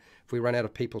 if we run out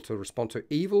of people to respond to.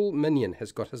 Evil Minion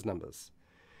has got his numbers.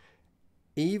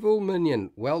 Evil Minion,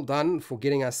 well done for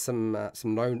getting us some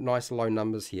nice low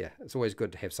numbers here. It's always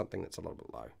good to have something that's a little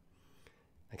bit low.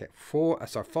 Okay,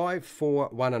 5, 4,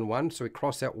 1, and 1. So we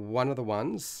cross out one of the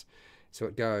ones. So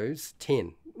it goes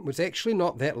 10. It was actually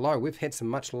not that low. We've had some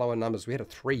much lower numbers. We had a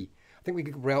 3. I think we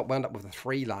wound up with a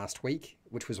 3 last week,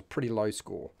 which was a pretty low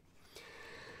score.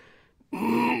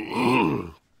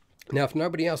 Now, if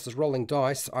nobody else is rolling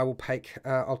dice, I'll take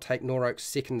Norok's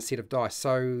second set of dice.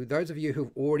 So those of you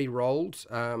who've already rolled,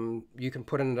 you can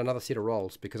put in another set of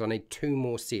rolls because I need 2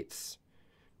 more sets.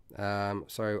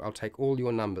 So I'll take all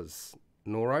your numbers.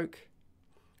 Norok,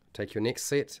 take your next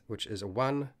set, which is a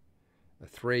 1, a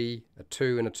 3, a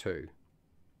 2, and a 2.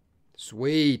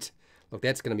 Sweet. Look,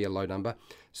 that's going to be a low number.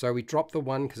 So we drop the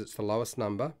 1 because it's the lowest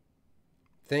number.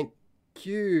 Thank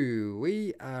you.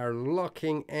 We are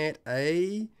looking at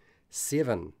a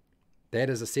 7. That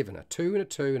is a 7. A 2 and a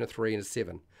 2 and a 3 and a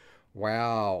 7.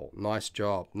 Wow. Nice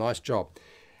job. Nice job.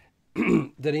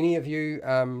 Did any of you,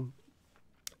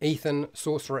 Ethan,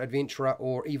 Sorcerer, Adventurer,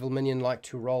 or Evil Minion, like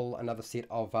to roll another set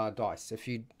of dice? If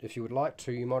you would like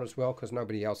to, you might as well because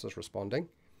nobody else is responding.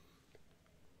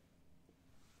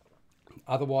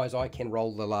 Otherwise, I can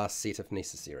roll the last set if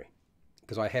necessary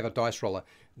because I have a dice roller.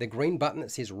 The green button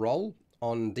that says roll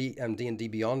on D&D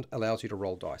Beyond allows you to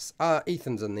roll dice.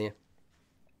 Ethan's in there.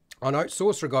 Oh no,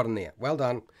 Sorcerer got in there. Well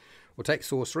done. We'll take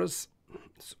Sorcerers.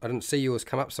 I didn't see yours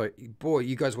come up, so boy,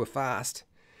 you guys were fast.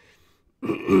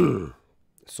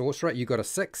 Sorcerer, you got a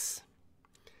 6,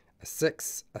 a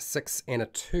 6, a 6, and a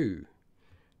 2.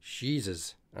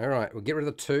 Jesus. All right, we'll get rid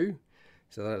of the 2.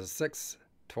 So that is a 6,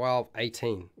 12,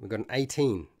 18. We've got an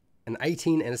 18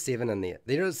 and a 7 in there.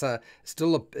 There is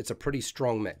it's a pretty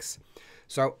strong mix.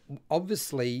 So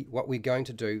obviously what we're going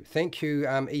to do, thank you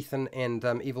Ethan and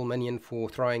Evil Minion for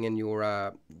throwing in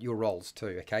your rolls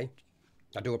too, okay?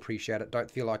 I do appreciate it. Don't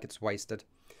feel like it's wasted.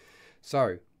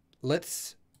 So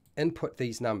let's input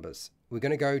these numbers. We're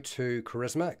going to go to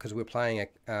Charisma because we're playing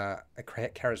a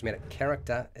charismatic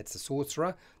character. It's a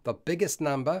sorcerer. The biggest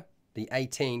number, the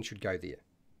 18, should go there.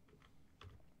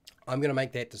 I'm going to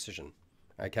make that decision,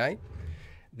 okay?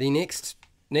 The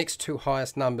next 2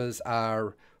 highest numbers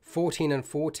are 14 and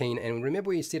 14, and remember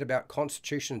we said about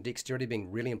Constitution and Dexterity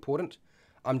being really important?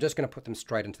 I'm just going to put them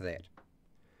straight into that.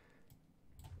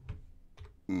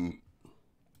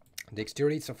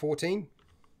 Dexterity's a 14,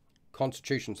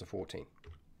 Constitution's a 14.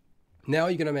 Now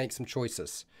you're going to make some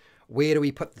choices. Where do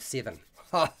we put the 7?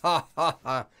 Ha ha ha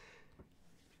ha.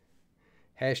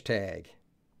 Hashtag.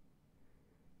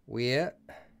 Where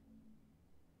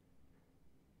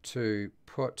to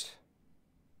put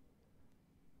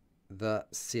the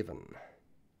 7?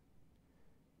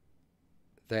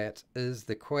 That is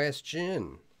the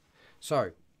question.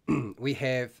 So, we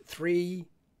have 3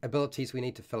 abilities we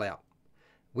need to fill out.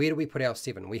 Where do we put our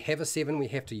 7? We have a 7 we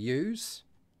have to use.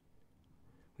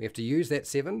 We have to use that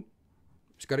 7.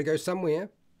 It's got to go somewhere.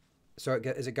 So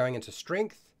is it going into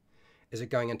strength? Is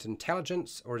it going into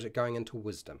intelligence? Or is it going into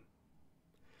wisdom?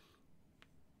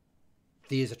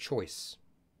 There's a choice.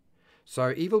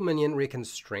 So evil minion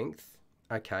reckons strength.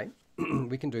 Okay,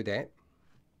 we can do that.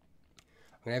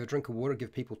 I'm going to have a drink of water,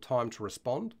 give people time to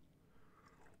respond.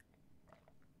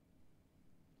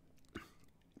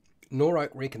 Noroak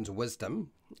reckons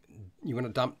wisdom. You want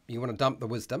to dump the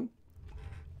wisdom.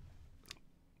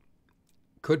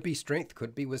 Could be strength,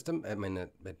 could be wisdom. I mean,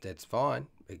 that's fine.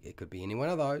 It could be any one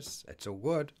of those. It's all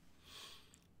good.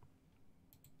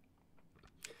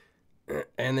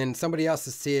 And then somebody else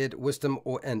has said wisdom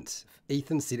or int.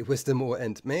 Ethan said wisdom or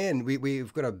int. Man,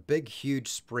 we've got a big, huge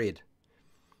spread.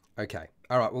 Okay.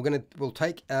 All right. We'll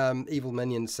take evil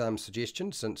minion's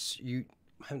suggestion, since you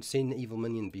haven't seen the evil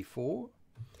minion before.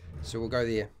 So we'll go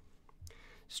there.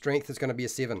 Strength is going to be a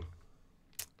 7.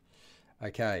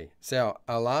 Okay, so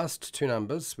our last 2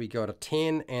 numbers, we got a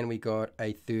 10 and we got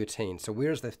a 13. So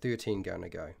where is the 13 going to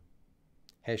go?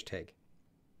 Hashtag.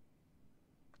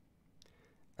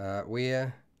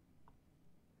 Where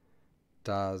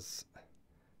does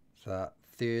the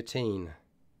 13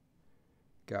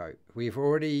 go? We've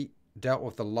already dealt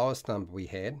with the lowest number we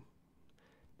had.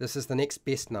 This is the next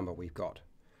best number we've got.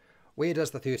 Where does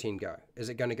the 13 go? Is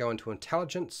it going to go into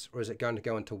intelligence, or is it going to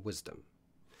go into wisdom?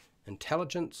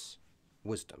 Intelligence,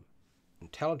 wisdom.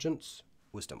 Intelligence,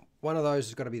 wisdom. One of those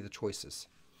has got to be the choices.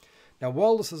 Now,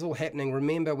 while this is all happening,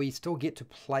 remember we still get to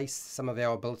place some of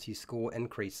our ability score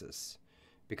increases,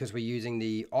 because we're using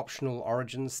the optional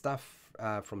origin stuff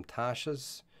from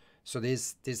Tasha's. So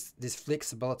there's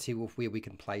flexibility with where we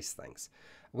can place things.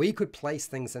 We could place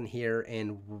things in here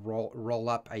and roll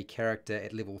up a character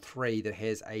at level 3 that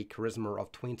has a charisma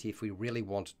of 20 if we really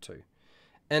wanted to.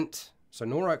 Int. So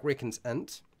Noroak reckons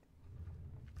int,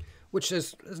 which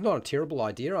is not a terrible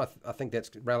idea. I think that's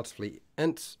relatively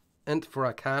int for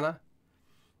Arcana.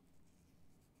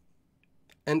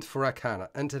 Int for Arcana.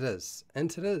 Int it is.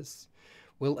 Int it is.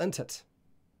 We'll int it.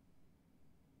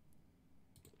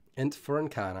 Int for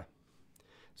Arcana.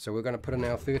 So we're going to put in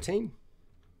our 13.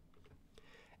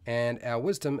 And our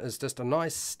wisdom is just a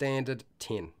nice standard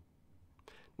 10.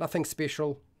 Nothing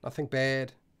special, nothing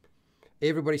bad.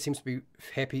 Everybody seems to be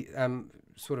happy,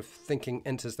 sort of thinking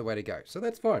int is the way to go. So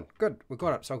that's fine. Good, we've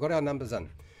got it. So I've got our numbers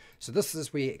in. So this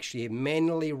is where we actually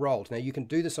manually rolled. Now you can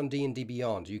do this on D&D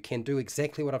Beyond. You can do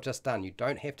exactly what I've just done. You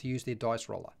don't have to use their dice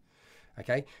roller.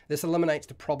 Okay, this eliminates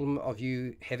the problem of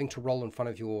you having to roll in front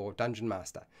of your dungeon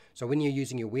master. So when you're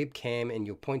using your webcam and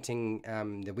you're pointing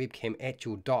the webcam at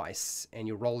your dice and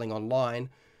you're rolling online,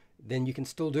 then you can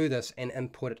still do this and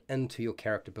input it into your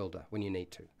character builder when you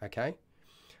need to. Okay,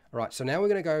 all right, so now we're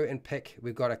going to go and pick.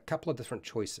 We've got a couple of different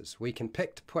choices. We can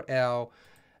pick to put our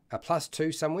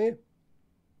 +2 somewhere.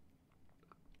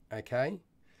 Okay,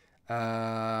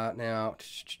 now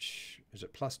is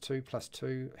it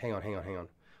 +2? Hang on.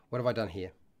 What have I done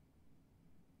here?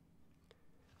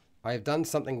 I have done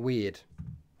something weird.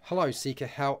 Hello, Seeker.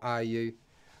 How are you?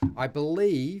 I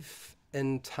believe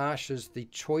in Tasha's, the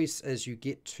choice is you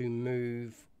get to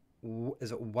move.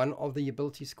 Is it one of the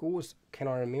ability scores? Can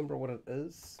I remember what it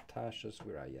is? Tasha's,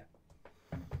 where are you?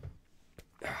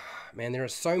 Man, there are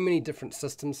so many different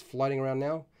systems floating around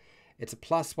now. It's a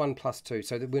 +1, +2.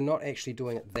 So that we're not actually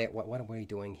doing it that way. What are we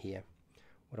doing here?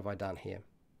 What have I done here?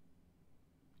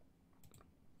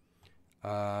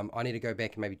 I need to go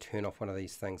back and maybe turn off one of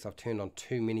these things. I've turned on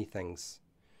too many things.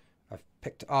 I've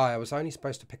picked... Oh, I was only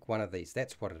supposed to pick one of these.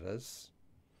 That's what it is.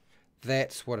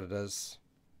 That's what it is.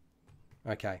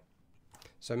 Okay.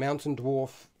 So Mountain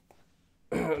Dwarf.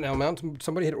 Now,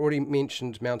 somebody had already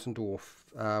mentioned Mountain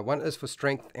Dwarf. One is for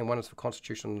strength and one is for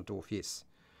constitution on the dwarf, yes.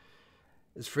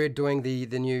 Is Fred doing the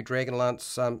new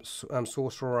Dragonlance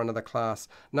Sorcerer or another class?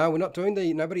 No, we're not doing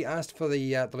the... Nobody asked for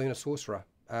the Lunar Sorcerer.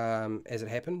 As it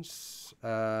happens.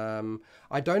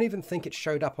 I don't even think it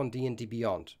showed up on D&D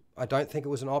Beyond. I don't think it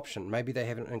was an option. Maybe they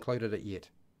haven't included it yet.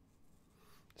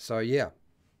 So yeah,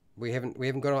 we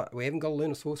haven't got a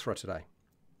Lunar Sorcerer today.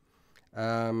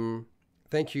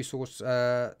 Thank you,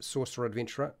 Sorcerer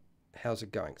Adventurer. How's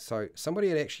it going? So somebody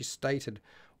had actually stated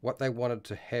what they wanted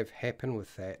to have happen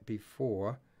with that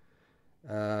before,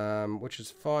 which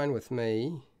is fine with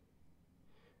me.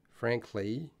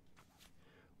 frankly,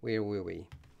 where were we?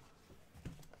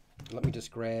 Let me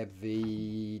just grab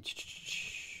the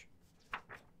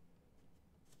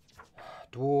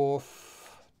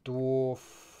dwarf,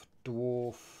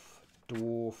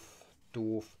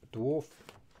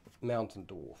 mountain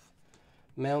dwarf.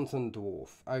 Mountain dwarf.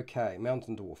 Okay,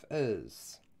 mountain dwarf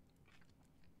is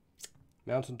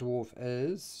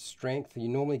strength. You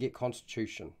normally get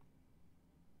constitution.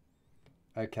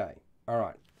 Okay,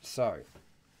 alright, so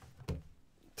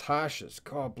Tasha's,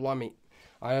 God blimey.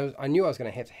 I knew I was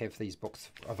going to have these books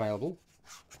available.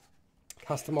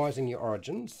 Customizing your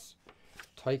origins.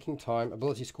 Taking time.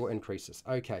 Ability score increases.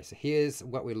 Okay, so here's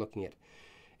what we're looking at.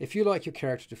 If you like your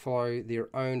character to follow their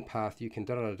own path, you can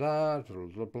blah, blah,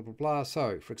 blah, blah.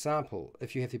 So, for example,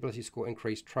 if you have the ability score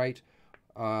increase trait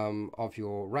of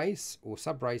your race or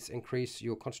sub-race, increase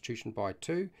your constitution by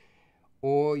 2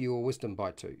 or your wisdom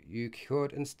by 2. You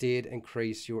could instead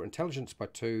increase your intelligence by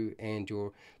 2 and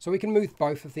your... So we can move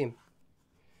both of them,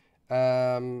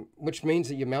 which means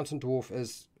that your mountain dwarf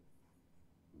is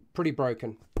pretty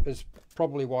broken. Is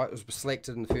probably why it was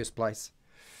selected in the first place.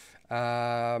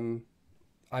 I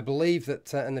believe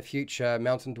that in the future,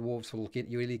 mountain dwarves will get,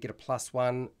 you either get a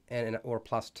 +1 or a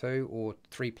 +2 or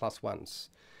 3 +1s.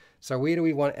 So where do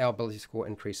we want our ability score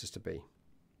increases to be?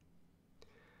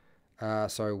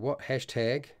 So what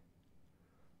hashtag,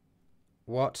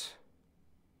 what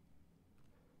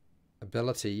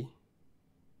ability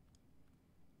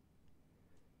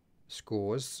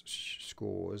scores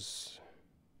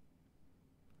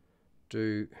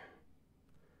do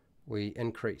we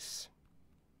increase?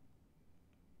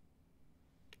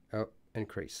 Oh,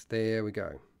 increase. There we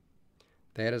go.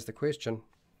 That is the question.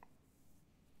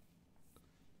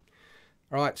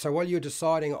 All right, so while you're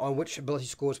deciding on which ability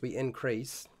scores we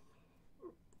increase,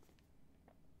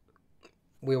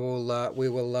 we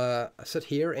will sit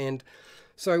here, and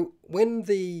so when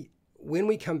we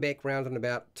come back round in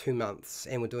about 2 months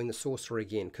and we're doing the Sorcerer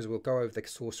again, because we'll go over the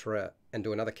Sorcerer and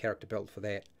do another character build for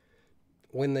that.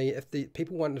 If the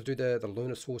people want to do the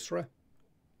Lunar Sorcerer,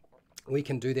 we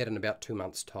can do that in about 2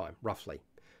 months' time, roughly.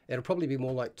 It'll probably be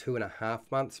more like 2.5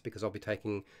 months because I'll be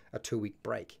taking a 2-week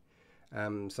break.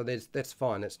 So that's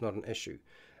fine. That's not an issue.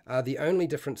 The only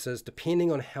difference is,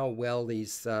 depending on how well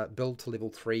these build to level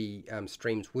 3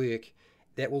 streams work,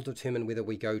 that will determine whether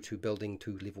we go to building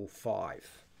to level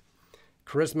 5.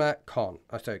 Charisma, con.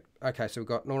 Okay, so we've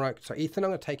got, all right, so Ethan,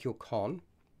 I'm going to take your con.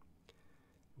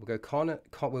 We'll go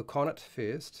we'll con it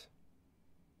first.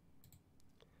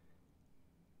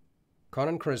 Con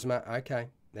and charisma, okay,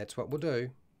 that's what we'll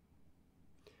do.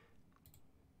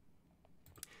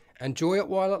 Enjoy it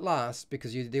while it lasts,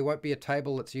 because there won't be a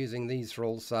table that's using these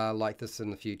rules like this in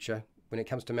the future. When it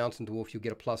comes to Mountain Dwarf, you'll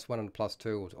get a +1 and a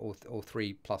 +2 or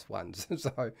 3 +1s.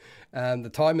 So the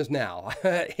time is now.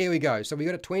 Here we go. So we've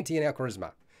got a 20 in our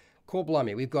charisma. Core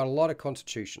blimey, we've got a lot of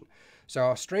constitution. So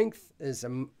our strength is a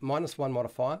 -1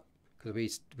 modifier, because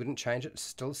we didn't change it. It's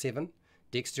still a 7.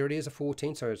 Dexterity is a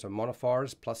 14, so it's a modifier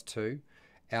is +2.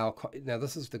 Now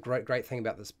this is the great thing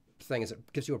about this thing, is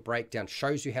it gives you a breakdown,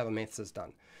 shows you how the maths is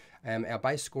done. Our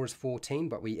base score is 14,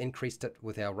 but we increased it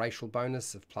with our racial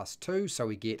bonus of +2, so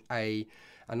we get a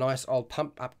nice old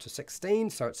pump up to 16,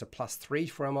 so it's a +3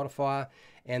 for our modifier.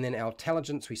 And then our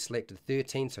intelligence, we selected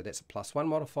 13, so that's a +1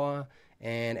 modifier.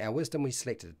 And our wisdom, we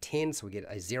selected a 10, so we get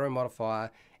a 0 modifier.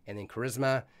 And then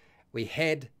charisma, we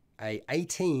had a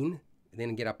 18,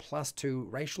 then get a +2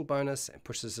 racial bonus, and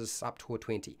pushes us up to a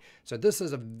 20. So this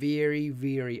is a very,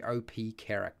 very OP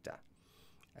character.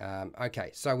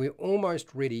 Okay, so we're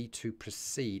almost ready to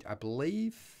proceed. I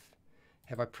believe,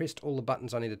 have I pressed all the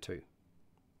buttons I needed to?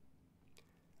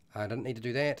 I didn't need to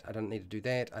do that. I didn't need to do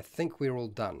that. I think we're all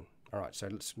done. All right, so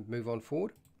let's move on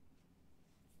forward.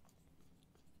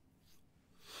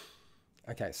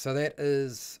 Okay, so that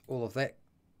is all of that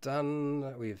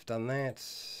done. We've done that.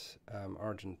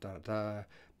 Origin,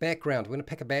 Background. We're going to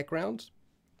pick a background.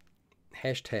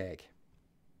 Hashtag.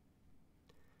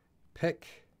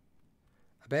 Pick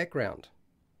a background.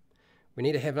 We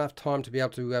need to have enough time to be able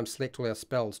to select all our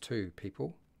spells too,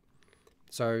 people.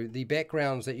 So the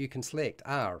backgrounds that you can select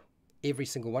are every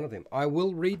single one of them. I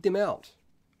will read them out.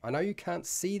 I know you can't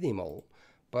see them all,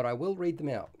 but I will read them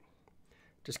out.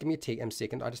 Just give me a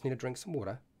second. I just need to drink some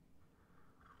water.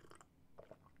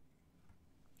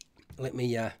 Let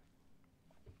me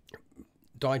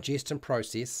digest and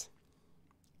process.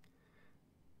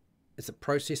 Is it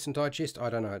process and digest? I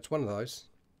don't know. It's one of those.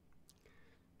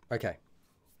 Okay.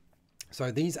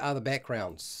 So these are the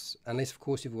backgrounds, unless, of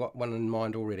course, you've got one in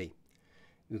mind already.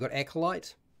 We've got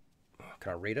Acolyte. Oh,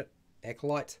 can I read it?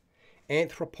 Acolyte.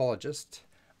 Anthropologist.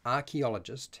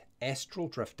 Archaeologist. Astral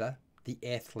Drifter. the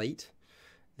athlete,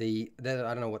 I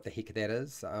don't know what the heck that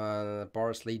is,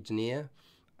 Boris Legionnaire,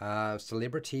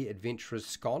 celebrity, adventurers,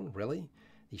 scone, really,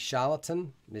 the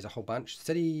charlatan, there's a whole bunch,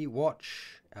 City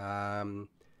Watch,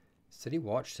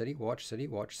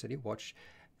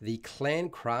 the clan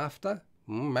crafter,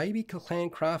 maybe clan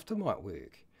crafter might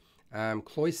work,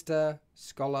 cloister,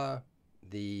 scholar,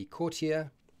 the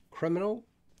courtier, criminal,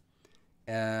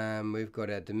 we've got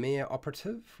a demure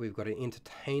operative, we've got an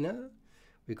entertainer,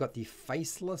 we've got the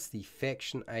faceless, the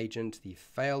faction agent, the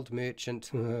failed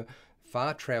merchant,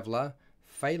 far traveller,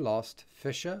 fey lost,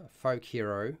 fisher, folk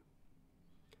hero,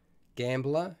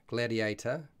 gambler,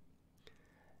 gladiator,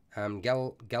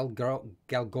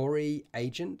 Galgori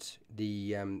agent,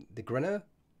 the grinner,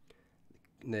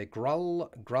 the Grull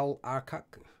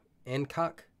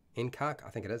Ankak, I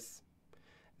think it is,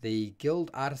 the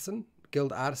guild artisan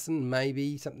may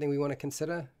be something we want to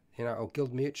consider, or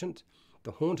guild merchant,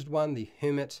 the haunted one, the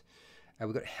hermit,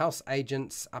 we've got house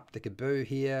agents up the caboo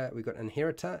here, we've got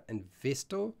inheritor,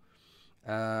 investor,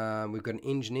 we've got an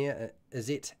engineer,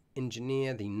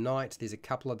 engineer, the knight, there's a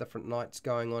couple of different knights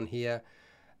going on here,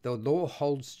 the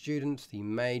lawhold student, the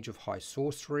mage of high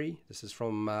sorcery, this is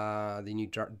from the new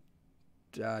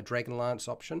Dragonlance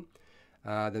option,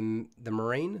 the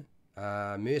marine,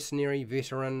 mercenary,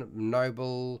 veteran,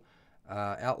 noble,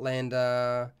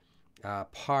 outlander,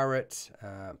 pirate,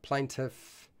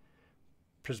 plaintiff,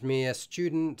 prismere,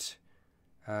 student,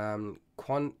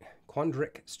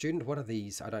 quandric student. What are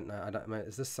these? I don't know.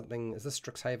 Is this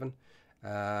Strixhaven?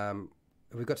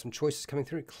 We've got some choices coming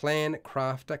through. Clan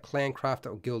crafter,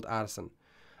 or guild artisan.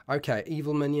 Okay,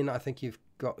 evil minion. I think you've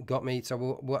got me.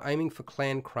 So we're aiming for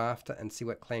clan crafter and see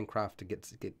what clan crafter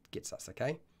gets us.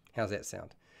 Okay, how's that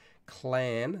sound?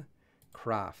 Clan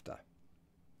crafter.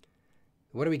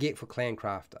 What do we get for clan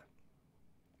crafter?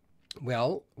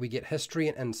 Well, we get history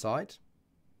and insight.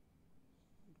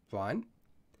 Fine.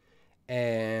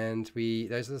 And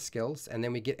those are the skills, and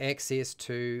then we get access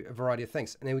to a variety of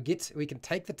things. And then we can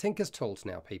take the Tinker's tools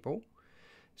now, people.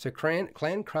 So clan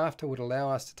crafter would allow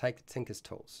us to take the Tinker's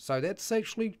tools. So that's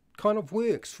actually kind of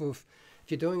works for if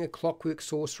you're doing a clockwork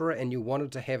sorcerer and you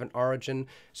wanted to have an origin.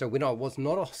 So when I was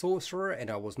not a sorcerer and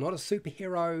I was not a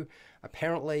superhero,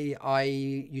 apparently I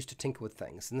used to tinker with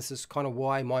things. And this is kind of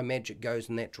why my magic goes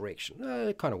in that direction.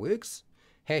 It kind of works.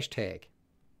 Hashtag.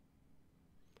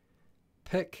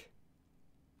 Pick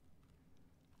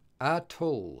a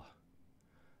tool.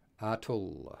 A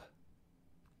tool.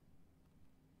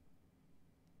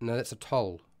 No, that's a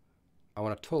toll. I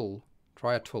want a tool.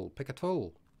 Try a tool. Pick a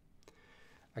tool.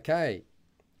 Okay.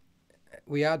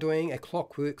 We are doing a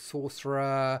clockwork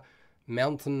sorcerer,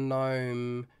 mountain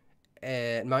gnome,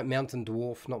 mountain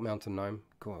dwarf, not mountain gnome.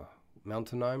 God,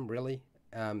 mountain gnome, really?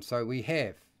 So we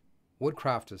have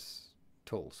woodcrafters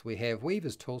tools. We have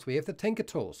weaver's tools. We have the tinker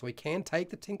tools. So we can take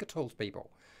the tinker tools, people.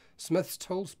 Smith's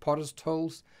tools, potter's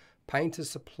tools, painter's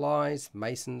supplies,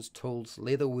 mason's tools,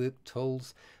 leatherwork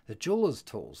tools, the jeweler's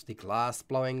tools, the glass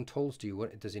blowing tools.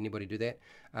 Does anybody do that?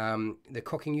 The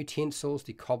cooking utensils,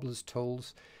 the cobbler's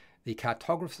tools, the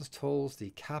cartographer's tools,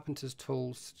 the carpenter's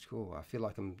tools. Oh, I feel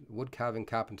like wood carving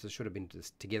carpenters should have been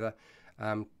just together.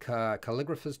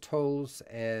 Calligrapher's tools,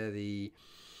 the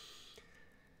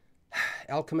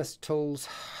alchemist tools.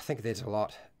 I think there's a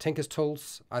lot. Tinker's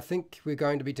tools. I think we're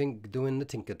going to be doing the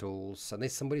tinker tools.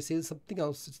 Unless somebody says something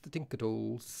else, it's the tinker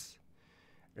tools.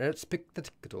 Let's pick the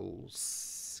tinker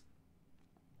tools.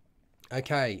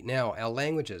 Okay, now our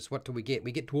languages. What do we get?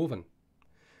 We get Dwarven.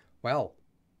 Well,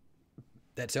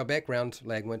 that's our background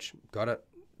language. Got it.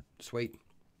 Sweet.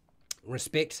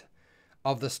 Respect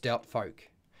of the stout folk.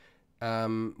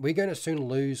 We're going to soon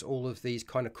lose all of these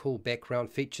kind of cool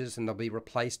background features, and they'll be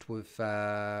replaced with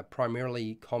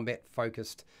primarily combat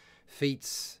focused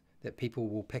feats that people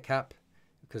will pick up,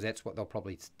 because that's what they'll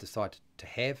probably decide to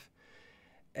have.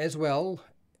 As well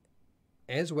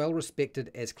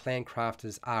respected as clan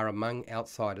crafters are among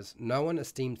outsiders, no one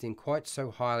esteems them quite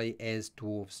so highly as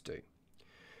dwarves do.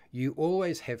 You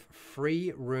always have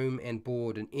free room and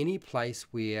board in any place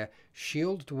where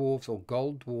shield dwarves or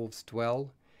gold dwarves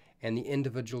dwell, and the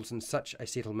individuals in such a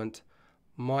settlement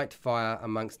might vie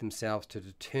amongst themselves to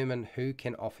determine who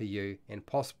can offer you, and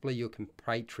possibly your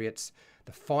compatriots,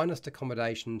 the finest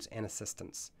accommodations and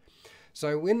assistance.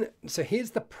 So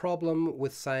here's the problem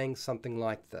with saying something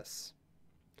like this.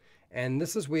 And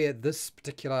this is where this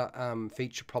particular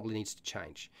feature probably needs to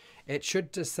change. It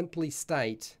should just simply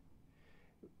state,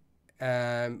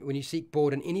 when you seek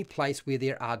board in any place where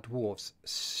there are dwarves,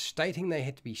 stating they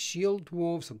had to be shield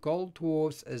dwarves or gold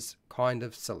dwarves is kind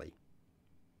of silly.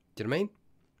 Do you know what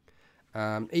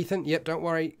I mean? Ethan, yep, don't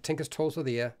worry, Tinker's tools are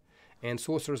there. And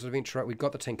Sorcerer's Adventurer, we've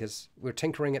got the Tinkers. We're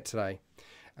tinkering it today.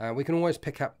 We can always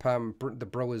pick up the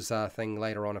Brewers thing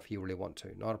later on if you really want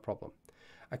to. Not a problem.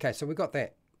 Okay, so we've got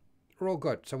that. We're all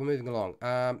good, so we're moving along.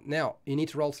 Now, you need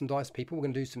to roll some dice, people. We're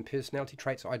going to do some personality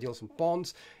traits, ideals, and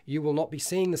bonds. You will not be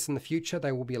seeing this in the future.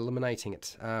 They will be eliminating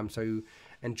it. So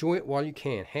enjoy it while you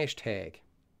can. Hashtag.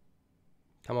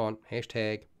 Come on,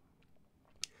 hashtag.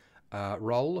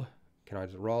 Roll. Can I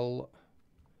just roll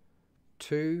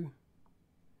 2d8?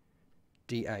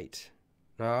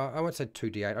 No, I won't say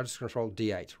 2d8. I'm just going to roll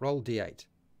d8. Roll d8.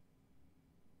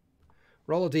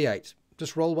 Roll a d8.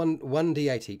 Just roll one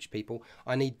d8 each, people.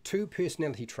 I need 2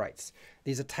 personality traits.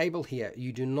 There's a table here.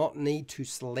 You do not need to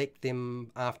select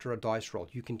them after a dice roll.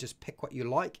 You can just pick what you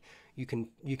like. You can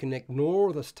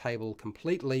ignore this table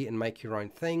completely and make your own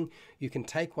thing. You can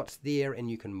take what's there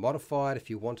and you can modify it if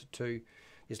you wanted to.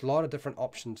 There's a lot of different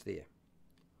options there.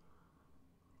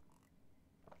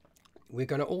 We're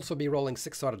going to also be rolling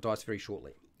 6-sided dice very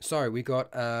shortly. So we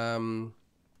got Noroak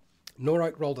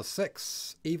rolled a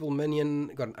 6, Evil Minion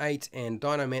got an 8, and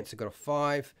Dinomancer got a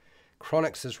 5.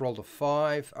 Chronix has rolled a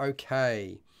 5.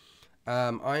 Okay.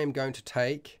 I am going to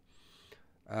take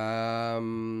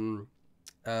Evil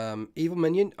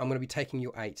Minion. I'm going to be taking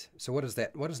your 8. So what is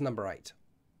that? What is number 8?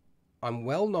 I'm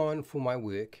well known for my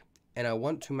work, and I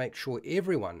want to make sure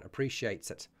everyone appreciates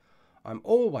it. I'm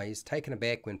always taken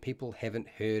aback when people haven't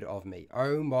heard of me.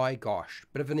 Oh my gosh.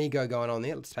 Bit of an ego going on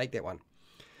there. Let's take that one.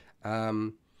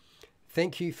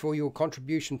 Thank you for your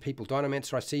contribution, people.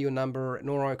 Dinomancer, I see your number.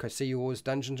 Noroak, I see yours.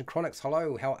 Dungeons and Chronics,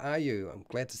 hello. How are you? I'm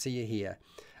glad to see you here.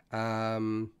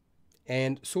 And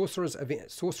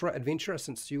Sorcerer Adventurer,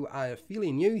 since you are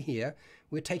fairly new here,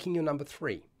 we're taking your number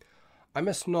 3. I'm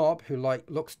a snob who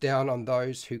looks down on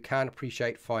those who can't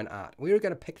appreciate fine art. We're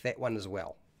going to pick that one as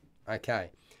well. Okay.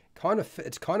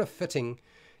 It's kind of fitting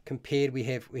compared. We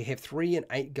have 3 and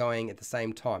 8 going at the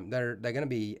same time. They're going to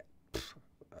be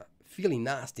fairly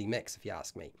nasty mix, if you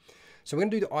ask me. So we're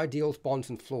going to do the ideals, bonds,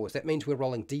 and flaws. That means we're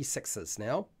rolling d6s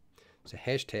now. So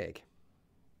hashtag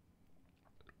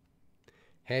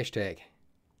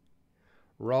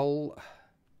roll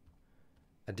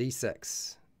a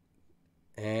d6,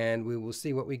 and we will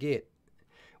see what we get.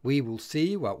 We will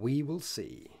see what we will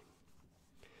see.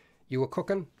 You were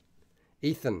cooking,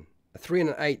 Ethan. A 3 and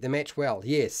an 8, they match well.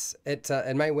 Yes, it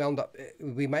may well end up.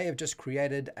 We may have just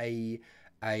created a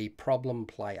problem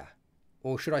player.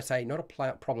 Or should I say, not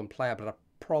a problem player, but a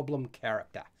problem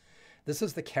character. This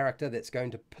is the character that's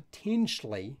going to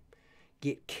potentially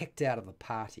get kicked out of the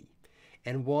party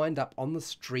and wind up on the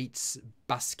streets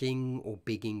busking or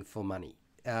begging for money.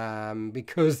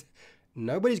 Because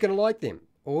nobody's going to like them,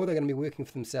 or they're going to be working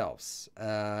for themselves.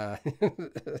 So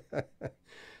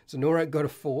Nora got a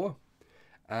 4.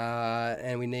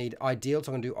 And we need ideals.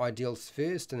 I'm going to do ideals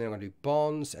first, and then I'm going to do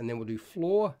bonds, and then we'll do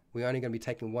flaw. We're only going to be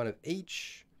taking 1 of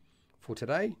each for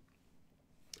today.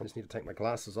 I just need to take my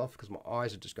glasses off because my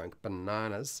eyes are just going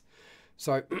bananas.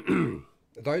 So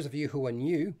those of you who are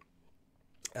new,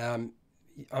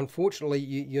 unfortunately,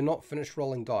 you're not finished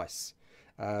rolling dice.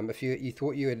 If you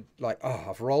thought you had, like, oh,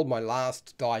 I've rolled my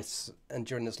last dice and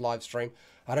during this live stream,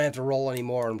 I don't have to roll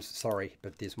anymore. I'm sorry,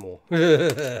 but there's more.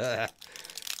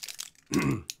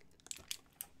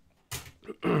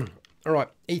 All right,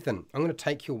 Ethan, I'm going to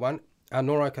take your 1.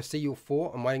 Noroak, I see your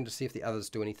 4. I'm waiting to see if the others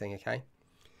do anything, okay?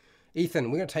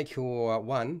 Ethan, we're going to take your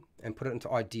 1 and put it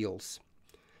into ideals.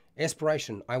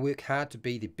 Aspiration, I work hard to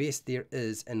be the best there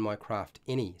is in my craft,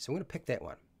 any. So I'm going to pick that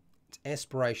one. It's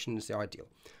aspiration is the ideal.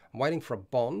 I'm waiting for a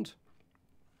bond.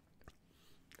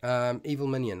 Evil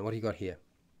Minion, what do you got here?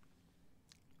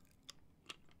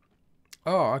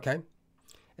 Oh, okay.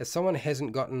 If someone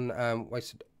hasn't gotten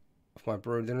wasted off my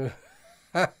brew, then...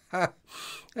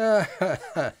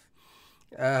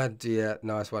 Ah, dear.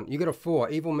 Nice one. You got a 4.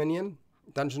 Evil Minion.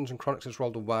 Dungeons and Chronics has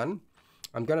rolled a 1.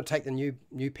 I'm going to take the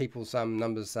new people's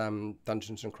numbers,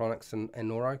 Dungeons and Chronics and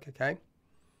Noroak, okay?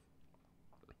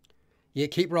 Yeah,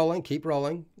 keep rolling, keep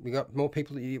rolling. We got more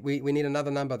people. We need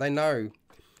another number. They know.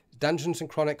 Dungeons and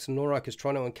Chronics and Noroak is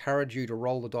trying to encourage you to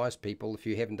roll the dice, people, if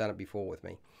you haven't done it before with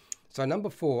me. So number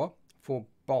 4 for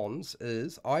bonds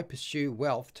is I pursue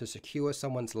wealth to secure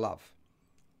someone's love.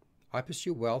 I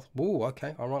pursue wealth. Ooh,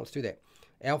 okay. All right, let's do that.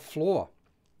 Our flaw.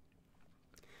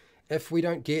 If we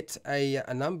don't get a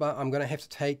number, I'm going to have to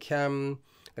take the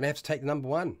number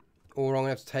 1, or I'm going to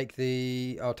have to take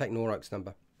I'll take Noroak's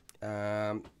number.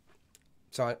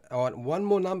 So I want 1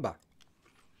 more number.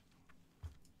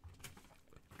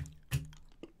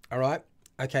 All right.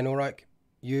 Okay, Noroak,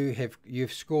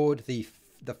 you've scored the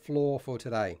flaw for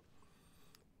today.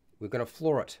 We're going to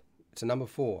floor it. It's a number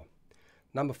 4.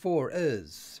 Number 4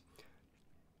 is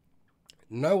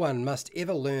No one must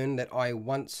ever learn that I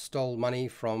once stole money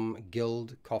from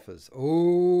guild coffers.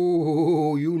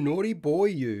 Oh, you naughty boy,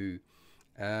 you.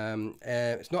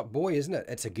 It's not boy, isn't it?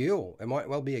 It's a girl. It might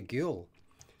well be a girl.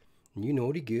 You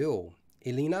naughty girl.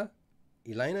 Elena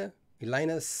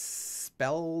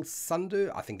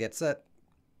Spellsunder. I think that's it.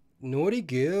 Naughty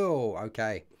girl.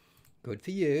 Okay. Good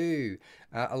for you.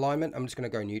 Alignment. I'm just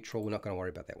going to go neutral. We're not going to worry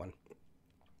about that one.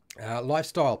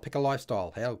 Lifestyle. Pick a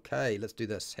lifestyle. Okay, let's do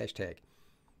this. Hashtag.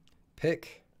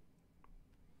 Pick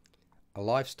a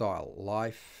lifestyle.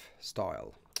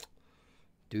 Lifestyle.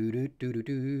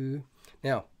 Do.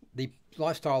 Now, the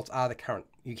lifestyles are the current.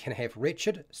 You can have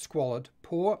wretched, squalid,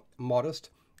 poor,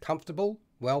 modest, comfortable,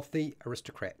 wealthy,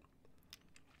 aristocrat.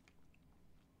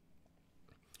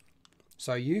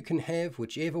 So you can have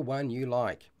whichever one you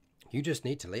like. You just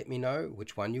need to let me know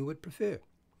which one you would prefer.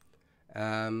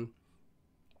 And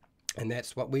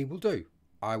that's what we will do.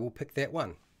 I will pick that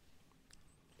one.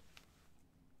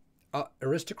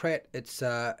 Aristocrat, it's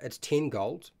 10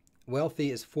 gold.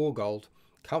 Wealthy is 4 gold.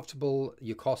 Comfortable,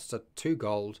 your costs are 2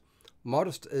 gold.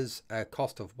 Modest is a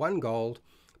cost of 1 gold.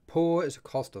 Poor is a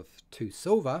cost of 2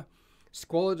 silver.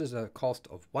 Squalid is a cost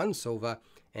of 1 silver.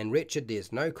 And wretched,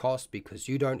 there's no cost because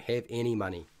you don't have any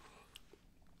money.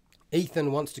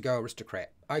 Ethan wants to go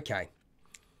aristocrat. Okay.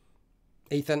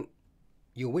 Ethan,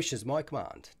 your wish is my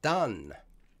command. Done.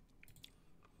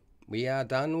 We are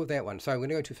done with that one. So we're going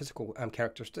to go to physical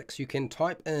characteristics. You can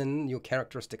type in your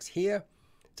characteristics here.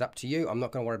 It's up to you. I'm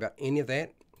not going to worry about any of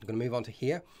that. I'm going to move on to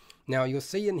here. Now you'll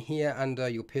see in here under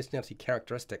your personality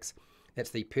characteristics, that's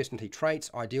the personality traits,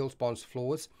 ideals, bonds,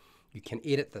 flaws. You can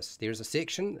edit this. There's a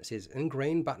section that says in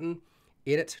green button,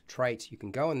 edit traits. You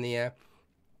can go in there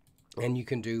and you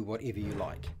can do whatever you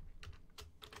like.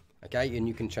 Okay, and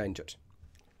you can change it.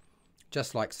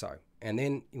 Just like so. And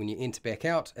then when you enter back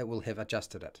out, it will have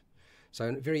adjusted it.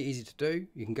 So very easy to do.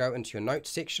 You can go into your notes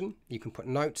section. You can put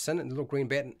notes in. And the little green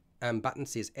button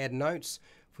says add notes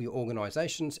for your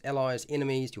organizations, allies,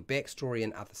 enemies, your backstory,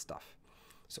 and other stuff.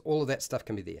 So all of that stuff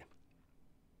can be there.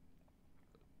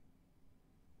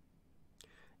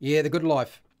 Yeah, the good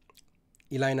life.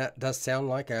 Elena does sound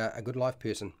like a good life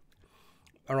person.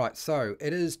 All right, so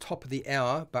it is top of the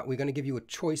hour, but we're going to give you a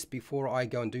choice before I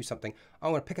go and do something. I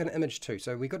want to pick an image too.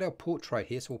 So we've got our portrait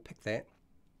here, so we'll pick that.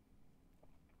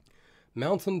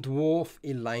 Mountain Dwarf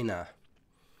Elena.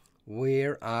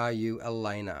 Where are you,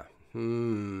 Elena?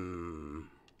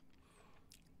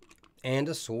 And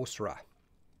a sorcerer.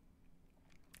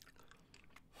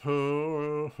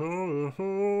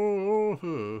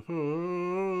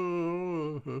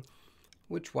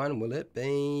 Which one will it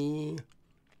be?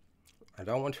 I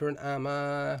don't want her in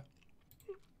armor.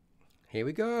 Here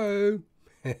we go.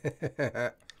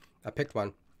 I picked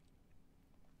one.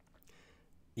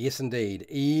 Yes, indeed.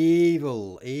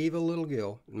 Evil. Evil little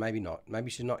girl. Maybe not. Maybe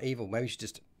she's not evil. Maybe she's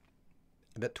just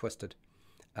a bit twisted.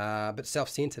 A bit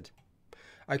self-centered.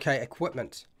 Okay,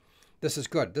 equipment. This is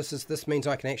good. This means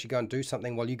I can actually go and do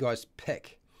something while you guys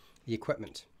pick the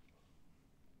equipment.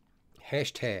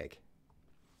 Hashtag.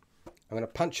 I'm going to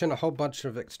punch in a whole bunch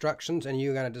of instructions and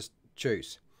you're going to just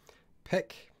choose.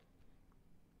 Pick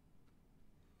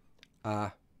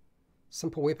a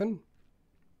simple weapon.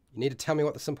 You need to tell me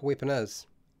what the simple weapon is.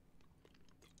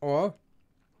 Or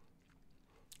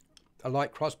a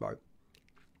light crossbow.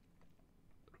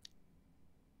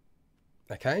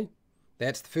 Okay,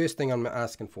 that's the first thing I'm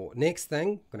asking for. Next thing,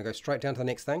 I'm going to go straight down to the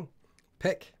next thing.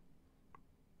 Pick.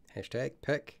 Hashtag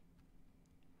pick.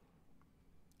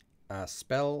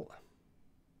 Spell.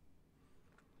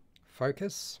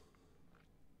 Focus.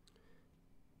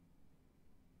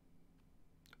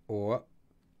 Or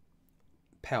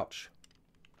pouch.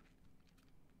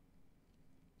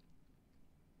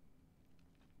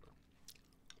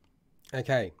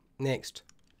 Okay, next.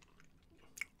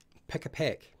 Pick a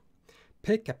pack.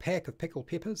 Pick a pack of pickled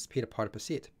peppers. Peter Piper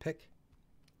percent. Pick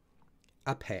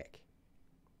a pack.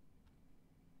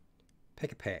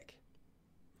 Pick a pack.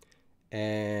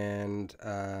 And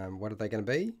what are they going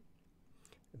to be?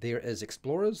 There is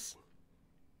explorers.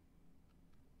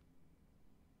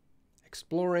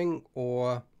 Exploring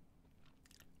or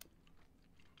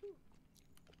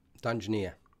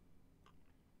dungeoneer.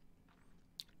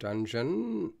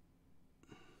 Dungeon.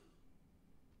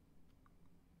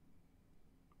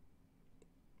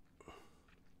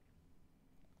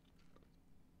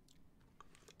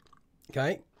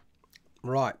 Okay,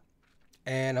 right.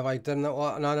 And have I done that?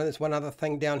 Well, no, there's one other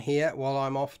thing down here while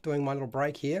I'm off doing my little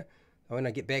break here. When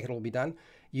I get back, it'll be done.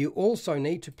 You also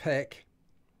need to pick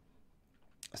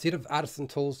a set of artisan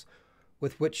tools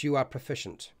with which you are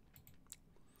proficient.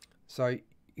 So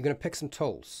you're going to pick some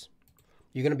tools.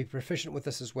 You're going to be proficient with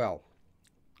this as well.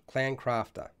 Clan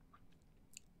Crafter.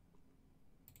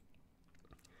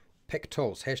 Pick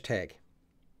tools. Hashtag.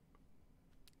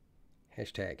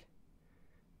 Hashtag.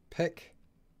 Pick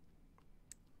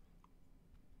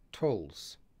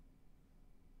tools.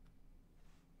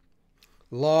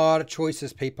 Lot of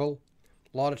choices, people.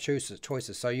 Lot of choices.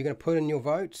 So you're going to put in your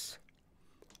votes.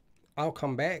 I'll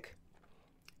come back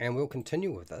and we'll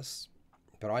continue with this.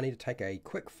 But I need to take a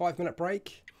quick 5-minute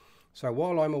break. So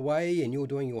while I'm away and you're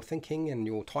doing your thinking and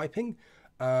your typing,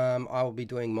 I'll be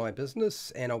doing my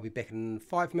business and I'll be back in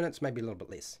 5 minutes, maybe a little bit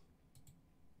less.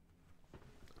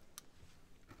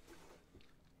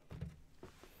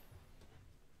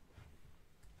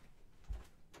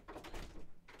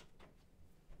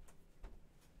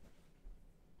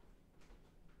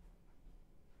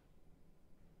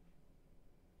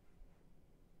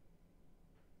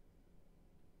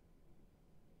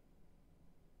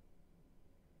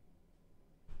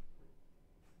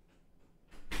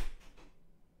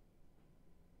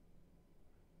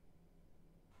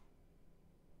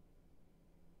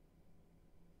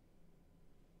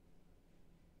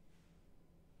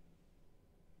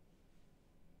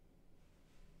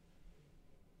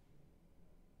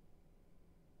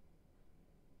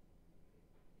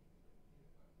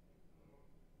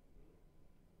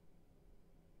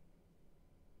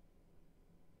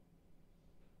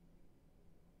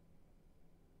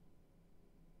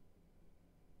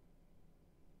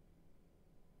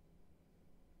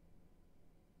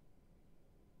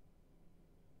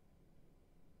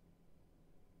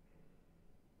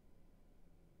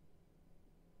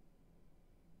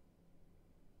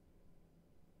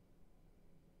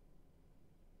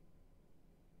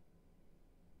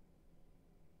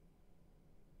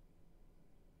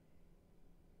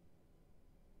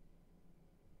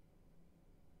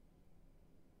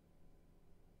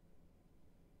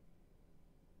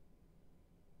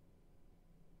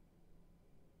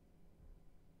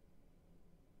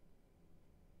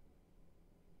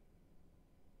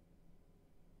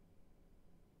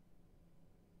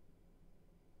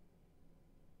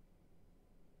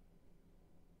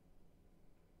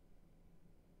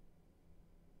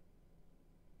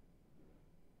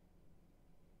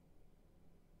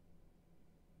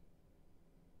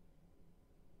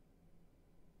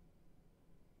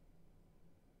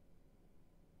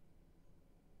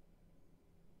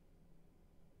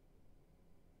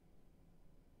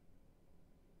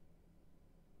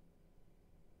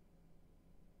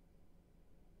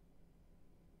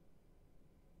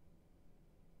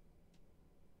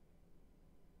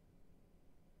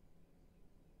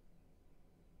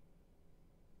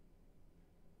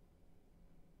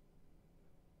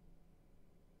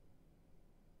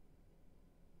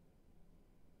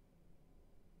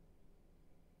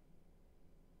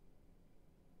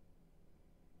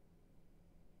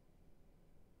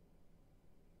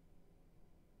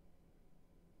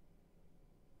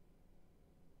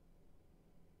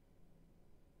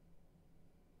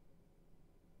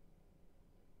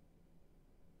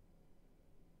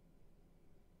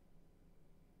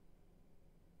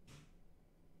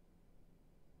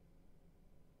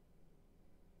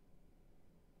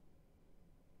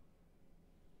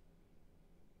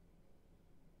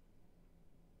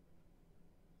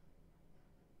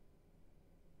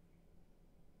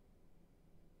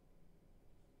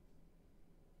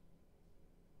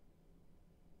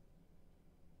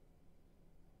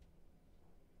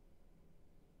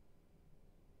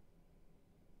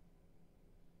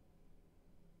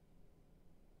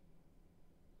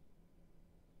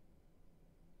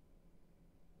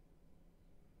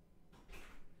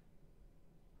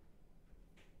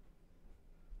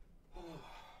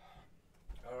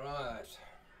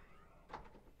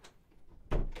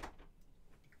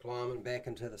 Climbing back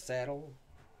into the saddle.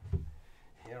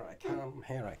 Here I come,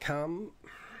 here I come.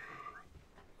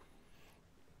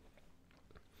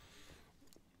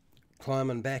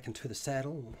 Climbing back into the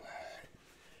saddle.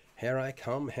 Here I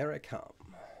come, here I come.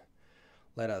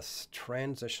 Let us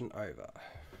transition over.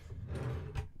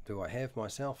 Do I have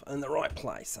myself in the right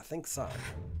place? I think so.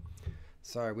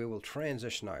 So we will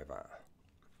transition over.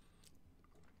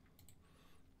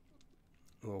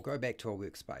 We'll go back to our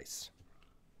workspace.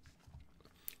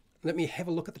 Let me have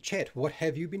a look at the chat. What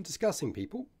have you been discussing,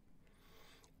 people?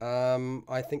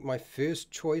 I think my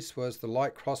first choice was the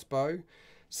light crossbow,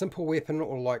 simple weapon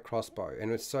or light crossbow.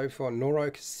 And it's so far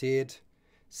Norok said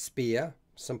spear,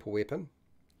 simple weapon.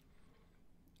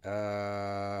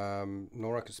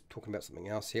 Norok is talking about something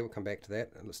else here. We'll come back to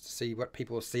that. And let's see what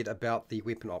people have said about the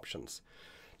weapon options.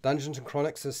 Dungeons and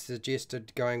Chronics has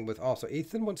suggested going with, so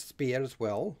Ethan wants spear as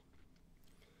well.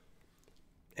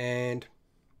 And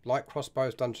light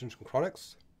crossbows, Dungeons and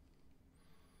Chronics.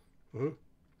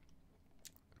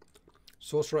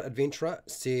 Sorcerer Adventurer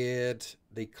said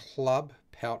the club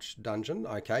pouch dungeon.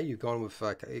 Okay, you've gone with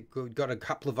got a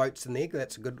couple of votes in there.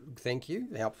 That's a good. Thank you,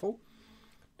 helpful.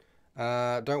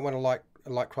 Don't want to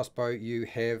light crossbow. You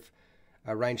have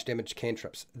range damage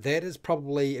cantrips. That is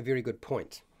probably a very good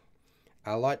point.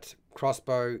 A light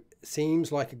crossbow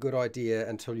seems like a good idea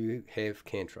until you have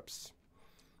cantrips.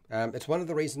 It's one of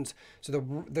the reasons. So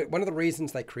one of the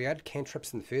reasons they created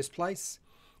cantrips in the first place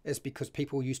is because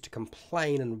people used to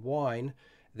complain and whine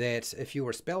that if you were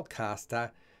a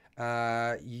spellcaster,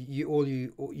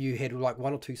 you had like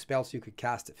 1 or 2 spells you could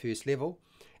cast at first level,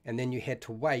 and then you had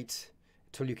to wait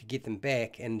till you could get them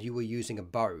back, and you were using a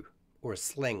bow or a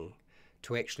sling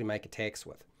to actually make attacks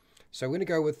with. So we're going to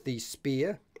go with the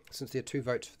spear, since there are 2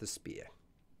 votes for the spear.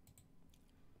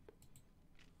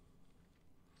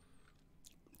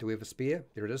 Do we have a spear?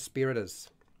 There it is. Spear it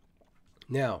is.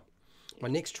 Now, my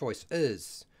next choice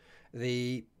is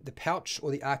the pouch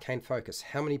or the arcane focus.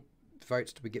 How many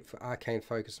votes do we get for arcane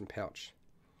focus and pouch?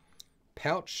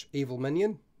 Pouch, evil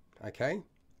minion. Okay.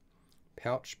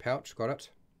 Pouch, got it.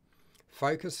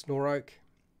 Focus, Noroak,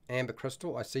 amber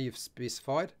crystal. I see you've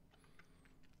specified.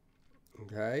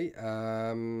 Okay.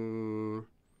 I'm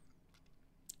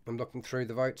looking through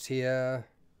the votes here.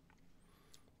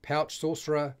 Pouch,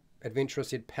 sorcerer, adventurer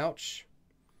said pouch.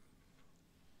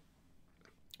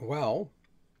 Well,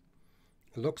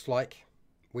 it looks like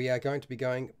we are going to be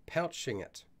going pouching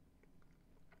it.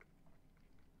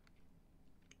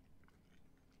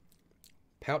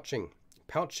 Pouching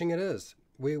it is.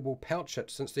 We will pouch it,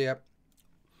 since the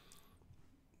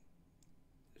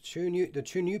two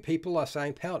new people are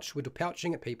saying pouch. We're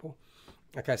pouching it, people.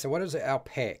 Okay, so what is our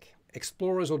pack?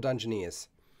 Explorers or Dungeoneers?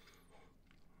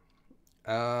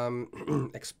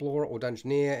 Explorer or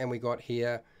Dungeoneer, and we got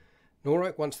here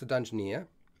Noroak wants the Dungeoneer.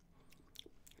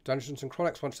 Dungeons and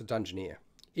Chronics wants the Dungeoneer.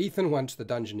 Ethan wants the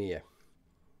Dungeoneer.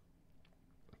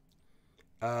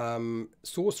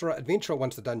 Sorcerer Adventurer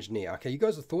wants the Dungeoneer. Okay, you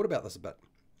guys have thought about this a bit.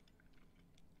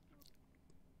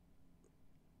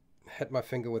 Hit my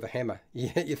finger with a hammer.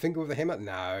 Yeah, your finger with a hammer?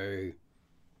 No.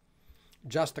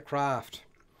 Just a craft.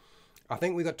 I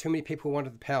think we got too many people who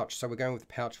wanted the pouch, so we're going with the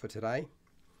pouch for today.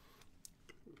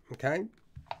 Okay.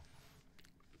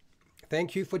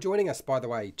 Thank you for joining us, by the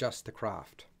way, Just the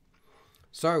Craft.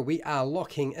 So we are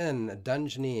locking in a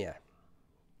Dungeoneer.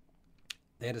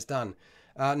 That is done.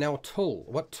 Now a tool.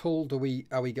 What tool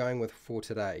are we going with for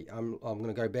today? I'm going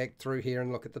to go back through here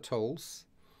and look at the tools.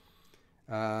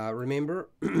 Remember,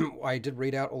 I did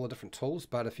read out all the different tools,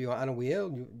 but if you are unaware,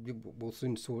 we'll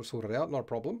soon sort it out. Not a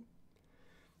problem.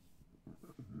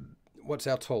 What's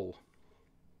our tool?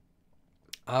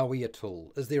 Are we a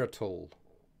tool? Is there a tool?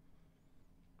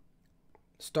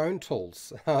 Stone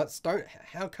tools. Stone.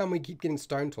 How come we keep getting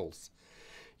stone tools?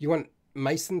 You want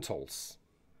mason tools.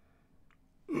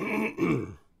 We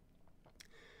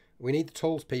need the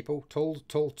tools, people. Tools.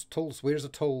 Where's a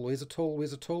tool? Where's a tool?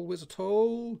 Where's a tool? Where's a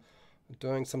tool? I'm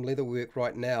doing some leather work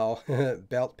right now.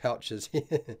 Belt pouches.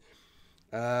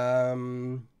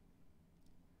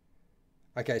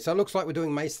 Okay, so it looks like we're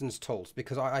doing mason's tools,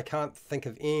 because I can't think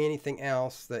of anything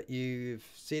else that you've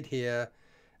said here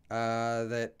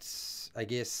that I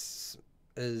guess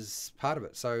is part of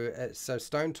it. So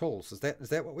stone tools. Is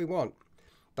that what we want?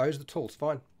 Those are the tools.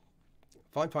 Fine.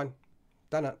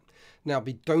 Done it. Now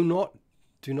do not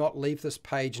leave this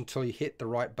page until you hit the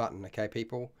right button, okay,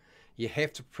 people? You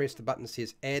have to press the button that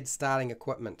says add starting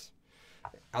equipment.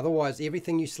 Otherwise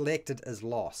everything you selected is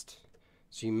lost.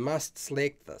 So you must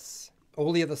select this.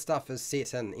 All the other stuff is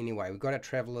set in anyway. We've got our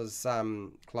traveler's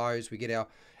clothes, we get our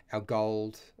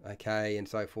gold, okay, and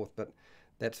so forth, but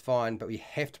that's fine, but we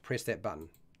have to press that button.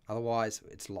 Otherwise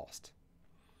it's lost.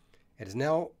 It is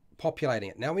now populating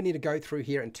it. Now we need to go through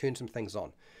here and turn some things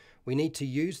on. We need to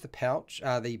use the pouch,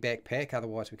 the backpack,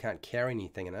 otherwise we can't carry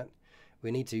anything in it. We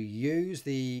need to use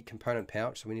the component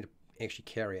pouch, so we need to actually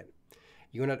carry it.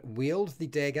 You want to wield the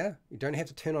dagger. You don't have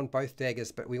to turn on both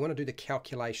daggers, but we want to do the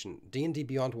calculation. D&D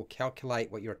Beyond will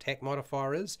calculate what your attack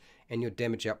modifier is and your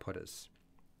damage output is.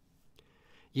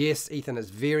 Yes, Ethan, it's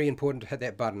very important to hit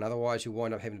that button, otherwise you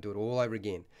wind up having to do it all over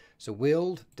again. So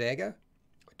wield dagger,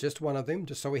 just one of them,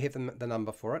 just so we have the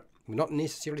number for it. We're not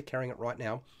necessarily carrying it right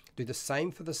now. Do the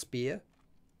same for the spear.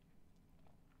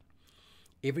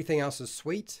 Everything else is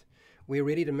sweet. We're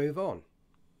ready to move on.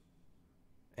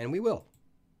 And we will.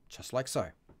 Just like so.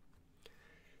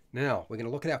 Now, we're going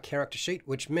to look at our character sheet,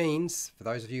 which means, for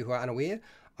those of you who are unaware,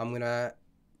 I'm going to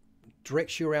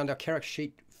direct you around our character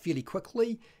sheet fairly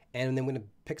quickly, and then we're going to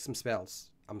pick some spells.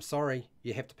 I'm sorry,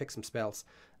 you have to pick some spells.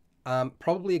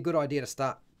 Probably a good idea to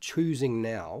start choosing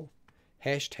now.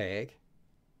 Hashtag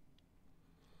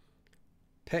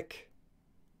pick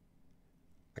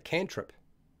a cantrip.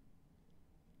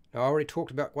 Now, I already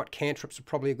talked about what cantrips are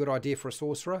probably a good idea for a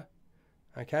sorcerer.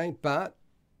 Okay, but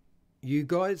you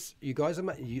guys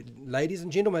ladies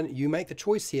and gentlemen, you make the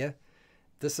choice here.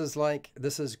 This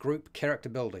is group character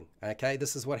building. Okay,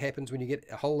 this is what happens when you get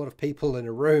a whole lot of people in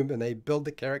a room and they build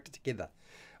the character together.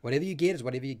 Whatever you get is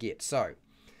whatever you get. So,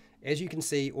 as you can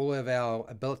see, all of our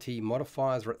ability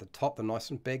modifiers are at the top. They're nice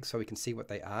and big so we can see what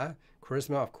they are.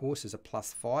 Charisma, of course, is a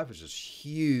 +5, which is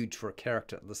huge for a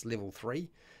character at this level 3.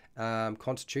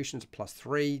 Constitution is a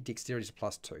 +3, Dexterity is a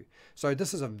 +2. So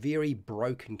this is a very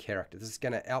broken character. This is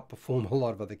going to outperform a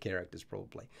lot of other characters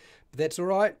probably. But that's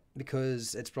alright,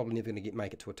 because it's probably never going to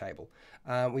make it to a table.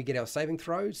 We get our saving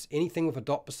throws. Anything with a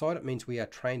dot beside it means we are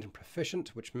trained and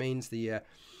proficient, which means the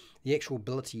actual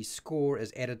ability score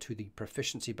is added to the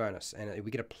proficiency bonus, and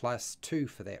we get a +2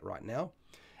 for that right now.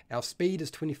 Our speed is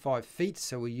 25 feet,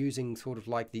 so we're using sort of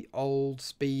like the old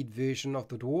speed version of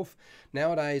the dwarf.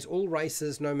 Nowadays, all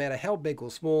races, no matter how big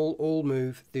or small, all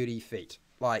move 30 feet.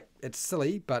 Like, it's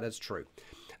silly, but it's true.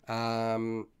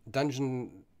 Dinomancer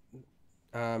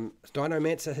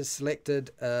has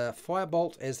selected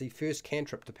Firebolt as the first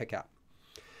cantrip to pick up.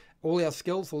 All our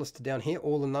skills are listed down here.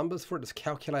 All the numbers for it is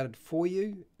calculated for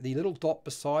you. The little dot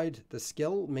beside the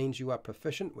skill means you are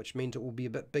proficient, which means it will be a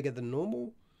bit bigger than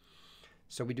normal.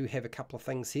 So we do have a couple of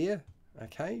things here,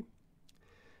 okay?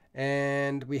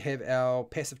 And we have our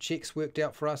passive checks worked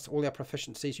out for us, all our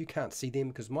proficiencies. You can't see them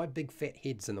because my big fat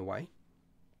head's in the way.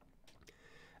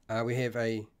 We have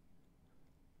a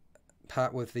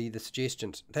part with the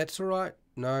suggestions. That's all right,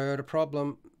 no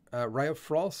problem. Ray of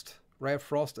Frost. Ray of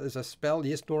Frost is a spell.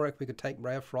 Yes, Norak, we could take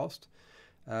Ray of Frost.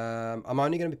 I'm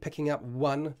only going to be picking up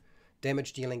one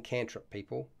damage-dealing cantrip,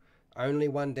 people. Only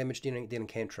one damage-dealing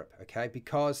cantrip, okay?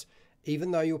 Because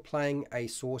even though you're playing a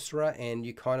sorcerer and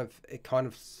it kind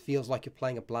of feels like you're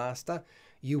playing a blaster,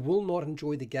 you will not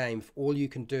enjoy the game if all you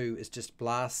can do is just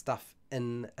blast stuff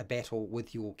in a battle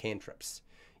with your cantrips.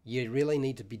 You really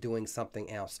need to be doing something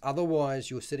else.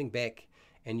 Otherwise, you're sitting back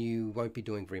and you won't be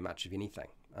doing very much of anything,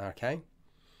 okay?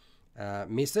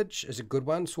 Message is a good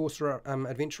one, Sorcerer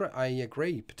Adventurer. I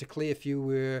agree, particularly if you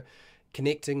were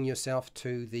connecting yourself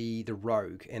to the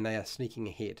rogue and they are sneaking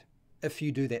ahead. If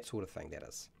you do that sort of thing, that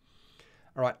is.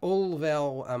 Alright, all of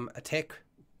our attack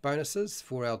bonuses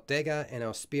for our dagger and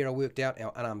our spear are worked out.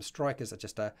 Our unarmed strike is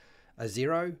just a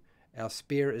 0. Our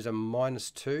spear is a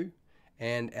 -2.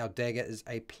 And our dagger is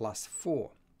a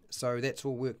 +4. So that's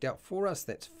all worked out for us.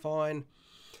 That's fine.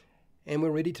 And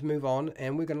we're ready to move on.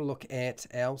 And we're going to look at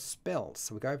our spells.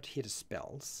 So we go over here to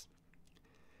spells.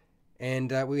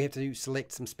 And we have to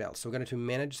select some spells. So we're going to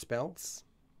manage spells.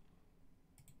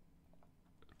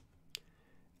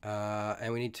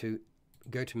 And we need to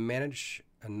go to manage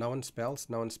known spells.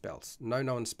 Known spells. No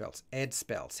known spells. Add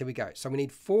spells. Here we go. So we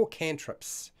need 4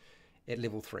 cantrips at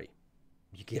level 3.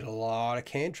 You get a lot of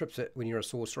cantrips when you're a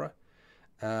sorcerer.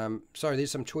 So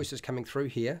there's some choices coming through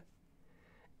here.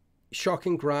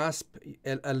 Shocking Grasp,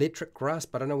 Electric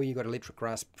Grasp. I don't know where you got Electric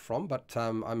Grasp from, but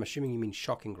I'm assuming you mean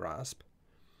Shocking Grasp.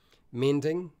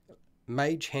 Mending,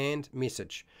 Mage Hand,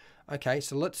 Message. Okay,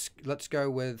 so let's go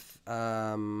with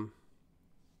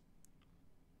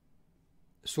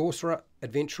Sorcerer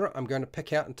Adventurer. I'm going to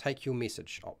pick out and take your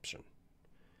Message option.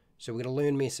 So we're going to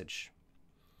learn Message.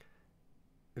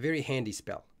 A very handy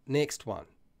spell. Next one.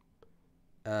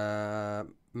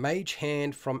 Mage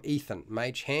Hand from Ethan.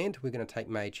 Mage Hand. We're going to take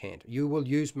Mage Hand. You will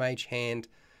use Mage Hand.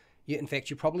 In fact,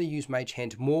 you probably use Mage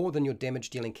Hand more than your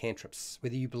damage-dealing cantrips.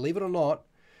 Whether you believe it or not,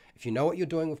 if you know what you're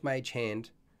doing with Mage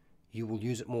Hand, you will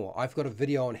use it more. I've got a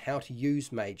video on how to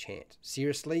use Mage Hand.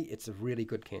 Seriously, it's a really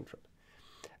good cantrip.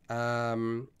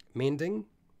 Mending.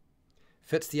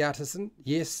 Fits the Artisan.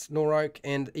 Yes, Noroak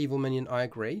and Evil Minion, I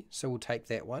agree. So we'll take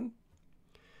that one.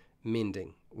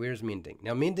 Mending. Where's Mending?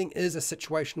 Now, Mending is a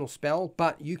situational spell,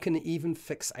 but you can even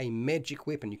fix a magic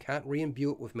weapon. You can't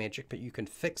re-imbue it with magic, but you can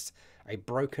fix a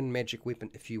broken magic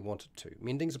weapon if you wanted to.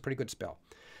 Mending's a pretty good spell.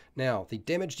 Now, the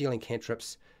damage-dealing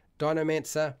cantrips.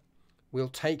 Dinomancer, we'll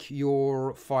take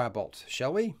your Firebolt,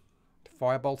 shall we?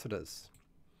 Firebolt it is.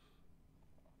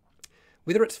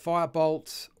 Whether it's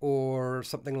Firebolt or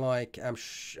something like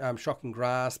Shocking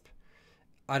Grasp,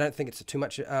 I don't think it's too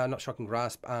much, not Shocking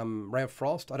Grasp, Ray of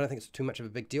Frost. I don't think it's too much of a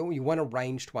big deal. You want a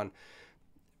ranged one.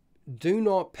 Do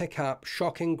not pick up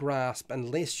Shocking Grasp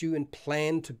unless you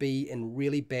plan to be in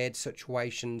really bad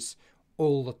situations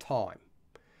all the time.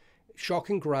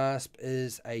 Shocking Grasp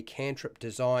is a cantrip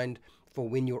designed for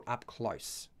when you're up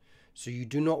close. So you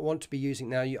do not want to be using...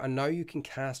 Now, I know you can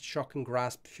cast Shocking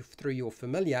Grasp through your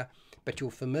familiar, but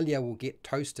your familiar will get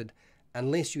toasted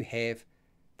unless you have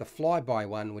the flyby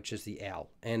one, which is the owl,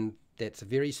 and that's a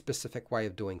very specific way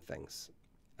of doing things.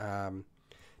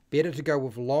 Better to go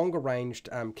with longer ranged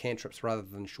cantrips rather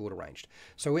than shorter ranged.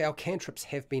 So our cantrips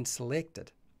have been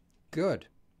selected. Good.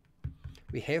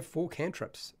 We have 4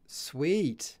 cantrips.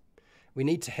 Sweet. We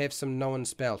need to have some known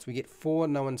spells. We get 4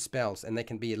 known spells, and they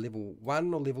can be a level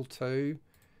 1 or level 2.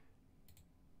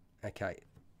 Okay.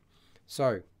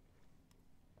 So,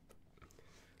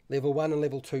 level 1 and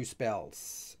level 2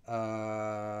 spells.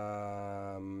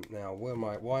 Now, where am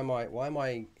I? Why am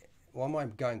I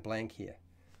going blank here?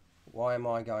 Why am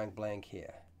I going blank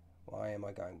here? Why am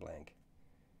I going blank?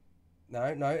 No,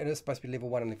 it is supposed to be level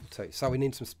 1 and level 2. So we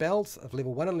need some spells of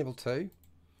level 1 and level 2.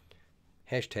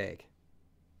 Hashtag.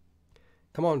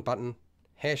 Come on, button.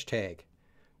 Hashtag.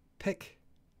 Pick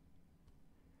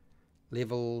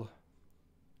level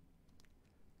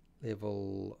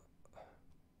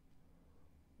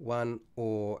 1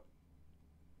 or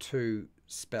 2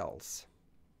 spells.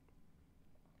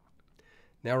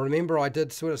 Now remember, I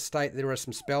did sort of state there are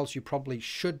some spells you probably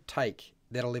should take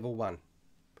that are level 1.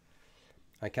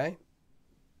 Okay?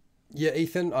 Yeah,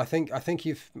 Ethan, I think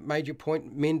you've made your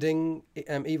point. Mending,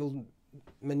 Evil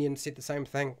Minion said the same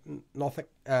thing.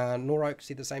 Noroak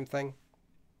said the same thing.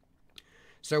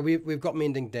 So we've got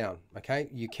mending down. Okay,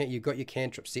 you've got your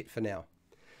cantrip set for now.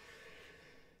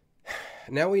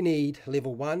 Now we need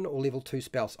level 1 or level 2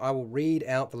 spells. I will read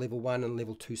out the level 1 and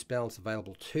level 2 spells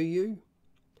available to you.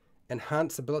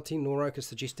 Enhance ability. Noroak is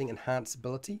suggesting enhance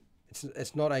ability.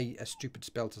 It's not a stupid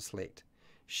spell to select.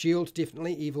 Shield,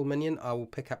 definitely. Evil Minion, I will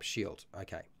pick up shield.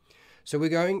 Okay. So we're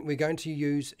going to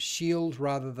use shield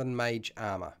rather than mage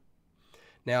armor.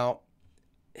 Now,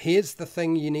 here's the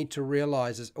thing you need to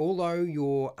realize is although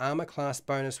your armor class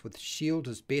bonus with shield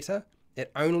is better,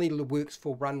 it only works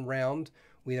for 1 round,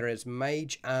 whereas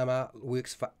mage armor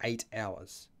works for 8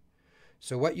 hours.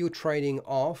 So what you're trading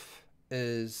off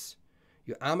is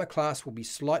your armor class will be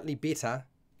slightly better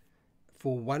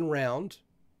for 1 round,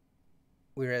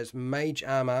 whereas mage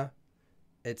armor,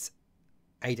 it's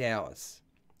 8 hours.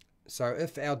 So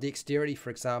if our dexterity,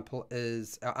 for example,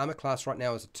 is our armor class right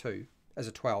now is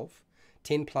a 12,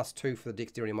 10 plus 2 for the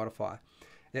dexterity modifier.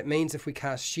 That means if we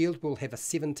cast shield, we'll have a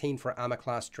 17 for armor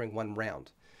class during 1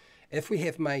 round. If we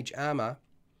have mage armor,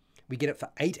 we get it for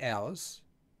 8 hours.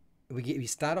 We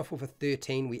start off with a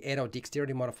 13. We add our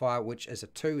dexterity modifier, which is a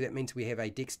 2. That means we have a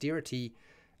dexterity.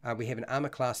 We have an armor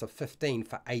class of 15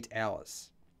 for 8 hours.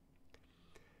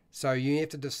 So you have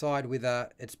to decide whether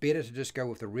it's better to just go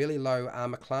with a really low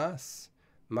armor class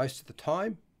most of the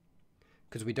time,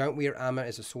 because we don't wear armor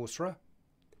as a sorcerer,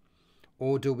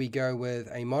 or do we go with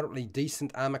a moderately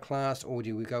decent armor class, or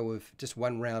do we go with just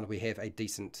 1 round we have a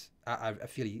decent, a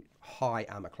fairly high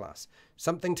armor class?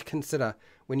 Something to consider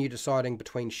when you're deciding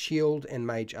between shield and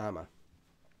mage armor.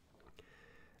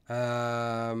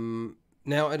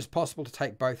 Now it is possible to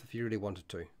take both if you really wanted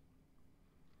to.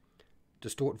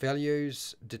 Distort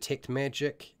values, detect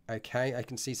magic. Okay, I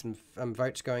can see some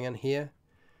votes going in here.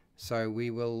 So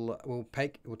we'll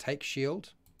take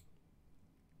shield.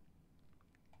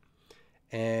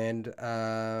 And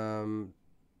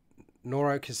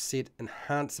Noroak has said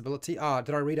enhance ability.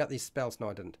 Did I read out these spells? No,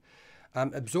 I didn't.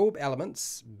 Absorb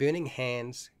elements, burning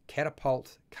hands,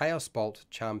 catapult, chaos bolt,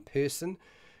 charm person,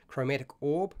 chromatic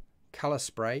orb, color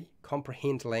spray,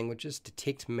 comprehend languages,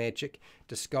 detect magic,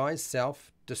 disguise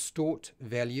self, distort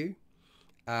value,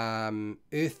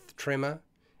 earth tremor,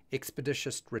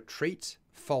 expeditious retreat,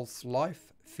 false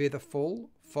life, feather fall,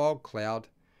 fog cloud,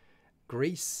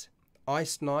 grease,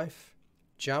 ice knife,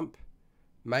 jump,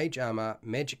 mage armor,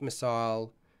 magic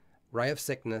missile, ray of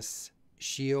sickness,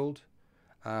 shield,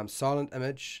 silent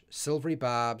image, silvery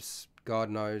barbs, God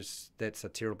knows that's a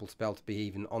terrible spell to be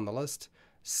even on the list,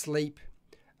 sleep,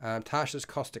 Tasha's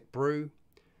caustic brew,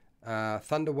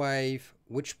 thunder wave,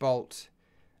 witch bolt,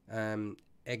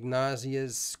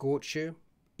 Agnasia's scorcher,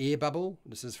 air bubble,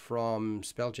 this is from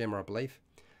Spelljammer I believe,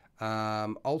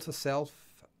 alter self,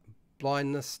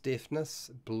 blindness,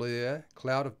 deafness, blur,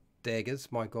 cloud of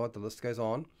daggers, my god, the list goes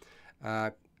on,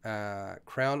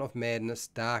 crown of madness,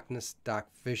 darkness, dark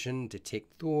vision,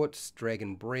 detect thoughts,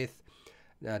 dragon breath,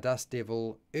 dust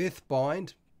devil,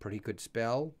 earthbind, pretty good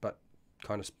spell but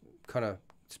kind of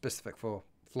specific for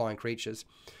flying creatures,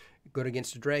 good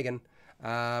against a dragon.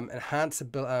 Enhance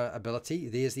ability,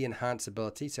 there's the enhance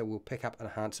ability, so we'll pick up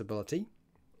enhance ability.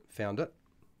 Found it.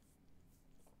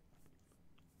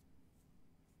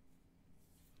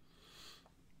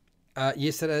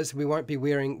 Yes, it is. We won't be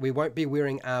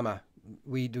wearing armor.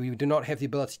 We do not have the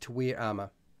ability to wear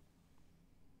armor.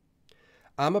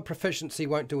 Armor proficiency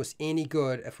won't do us any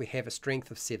good if we have a strength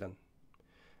of 7.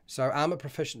 So armor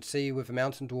proficiency with a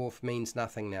mountain dwarf means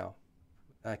nothing now.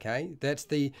 Okay, that's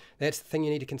the thing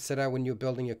you need to consider when you're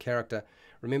building your character.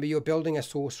 Remember, you're building a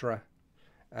sorcerer,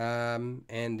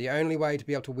 and the only way to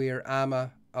be able to wear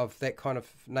armor of that kind of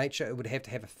nature, it would have to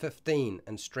have a 15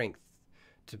 in strength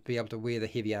to be able to wear the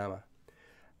heavy armor.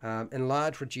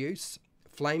 Enlarge, reduce,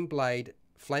 flame blade,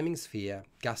 flaming sphere,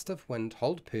 gust of wind,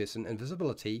 hold person,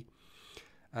 invisibility,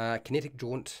 kinetic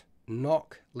jaunt,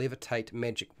 knock, levitate,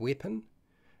 magic weapon,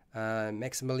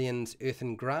 Maximilian's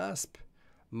earthen grasp,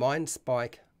 mind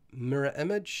spike, mirror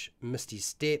image, misty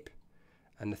step,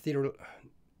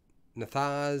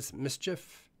 Nathar's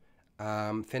mischief,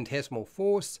 phantasmal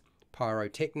force,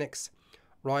 pyrotechnics,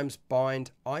 rhymes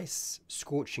bind, ice,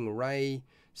 scorching ray,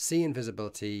 sea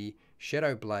invisibility,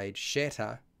 shadow blade,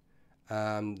 shatter,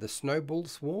 the snowball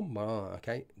swarm,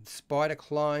 okay, spider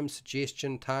climb,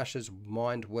 suggestion, Tasha's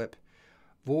mind whip,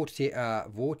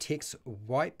 vortex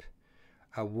wipe,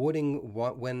 warding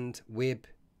wind, web,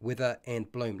 wither,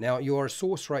 and bloom. Now, you're a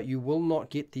sorcerer. You will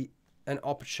not get an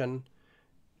option.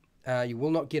 You will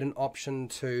not get an option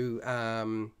to.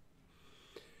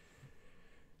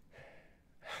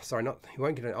 You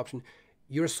won't get an option.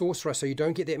 You're a sorcerer, so you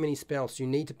don't get that many spells. You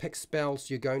need to pick spells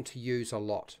you're going to use a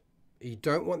lot. You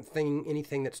don't want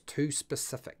anything that's too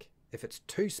specific. If it's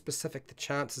too specific, the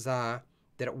chances are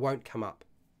that it won't come up.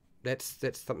 That's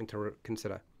something to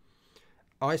consider.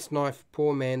 Ice knife,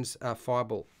 poor man's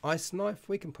fireball. Ice knife,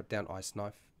 we can put down ice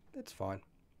knife. That's fine.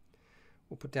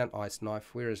 We'll put down ice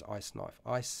knife. Where is ice knife?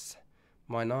 Ice,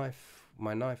 my knife,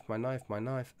 my knife, my knife, my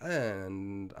knife.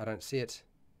 And I don't see it.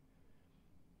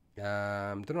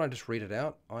 Didn't I just read it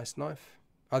out? Ice knife.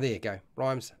 Oh, there you go.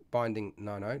 Rhymes, binding.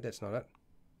 No, that's not it.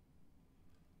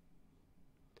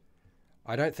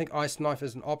 I don't think ice knife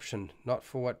is an option. Not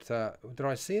for what... did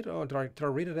I see it or did I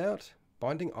read it out?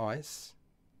 Binding ice.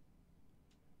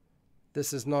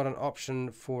 This is not an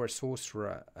option for a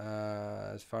sorcerer,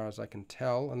 as far as I can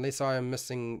tell. Unless I am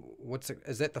missing...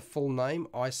 Is that the full name?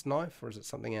 Ice knife? Or is it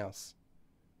something else?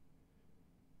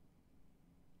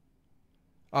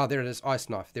 Oh, there it is. Ice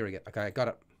knife. There we go. Okay, I got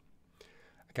it.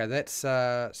 Okay, that's...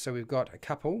 so we've got a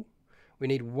couple. We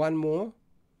need one more.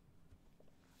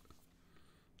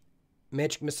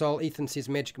 Magic missile. Ethan says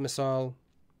magic missile.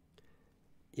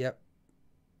 Yep.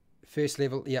 First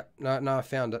level. Yep. No, I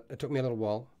found it. It took me a little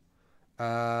while.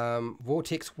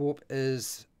 Vortex warp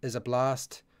is a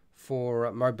blast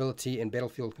for mobility and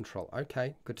battlefield control.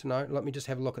 Okay, good to know. Let me just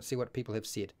have a look and see what people have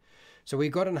said. So we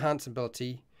got enhanced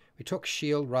ability. We took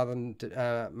shield rather than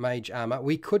mage armor.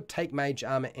 We could take mage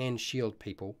armor and shield,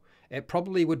 people. It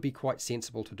probably would be quite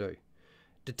sensible to do.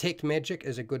 Detect magic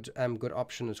is a good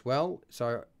option as well.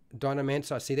 So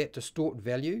Dynamancer, I see that. Distort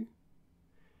value.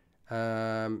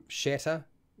 Shatter,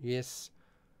 yes.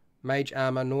 Mage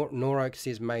armor, Noroak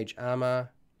says mage armor.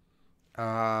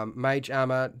 Mage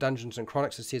armor, Dungeons and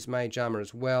Chronics, it says mage armor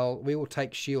as well. We will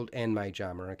take shield and mage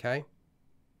armor, okay?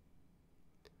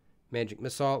 Magic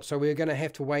missile. So we're going to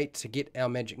have to wait to get our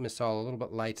magic missile a little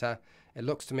bit later. It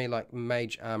looks to me like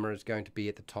mage armor is going to be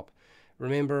at the top.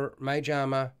 Remember, mage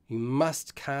armor, you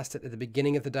must cast it at the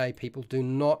beginning of the day, people. Do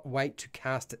not wait to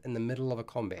cast it in the middle of a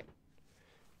combat.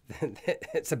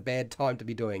 It's a bad time to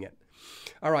be doing it.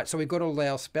 All right, so we've got all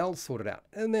our spells sorted out.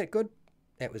 Isn't that good?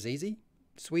 That was easy.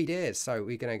 Sweet as. So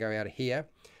we're going to go out of here.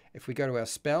 If we go to our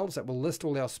spells, it will list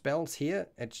all our spells here.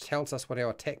 It tells us what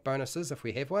our attack bonus is if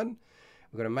we have one.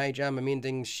 We've got a mage armor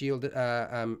mending shield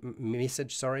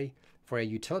message, for our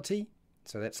utility.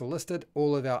 So that's all listed.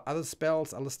 All of our other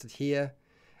spells are listed here.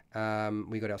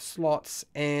 We've got our slots,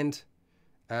 and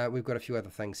we've got a few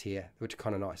other things here, which are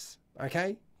kind of nice.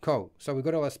 Okay, cool. So we've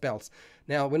got all our spells.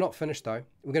 Now, we're not finished, though.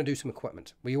 We're going to do some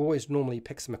equipment. We always normally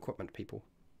pick some equipment, people.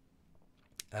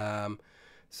 So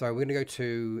we're going to go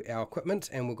to our equipment,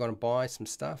 and we're going to buy some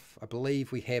stuff. I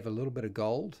believe we have a little bit of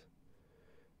gold.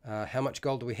 How much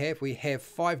gold do we have? We have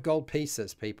 5 gold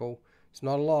pieces, people. It's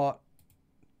not a lot.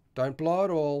 Don't blow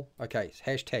it all. Okay,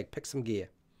 hashtag pick some gear.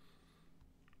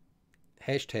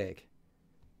 Hashtag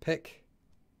pick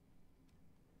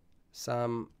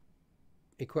some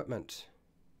equipment.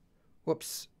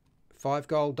 Whoops. 5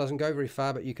 gold doesn't go very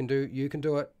far, but you can do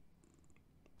it.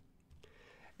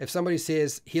 If somebody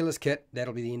says healer's kit,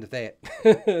 that'll be the end of that.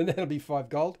 That'll be 5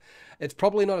 gold. It's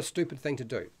probably not a stupid thing to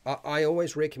do. I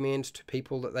always recommend to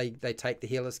people that they take the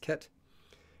healer's kit.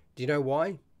 Do you know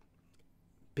why?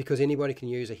 Because anybody can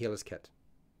use a healer's kit.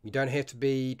 You don't have to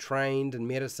be trained in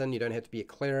medicine. You don't have to be a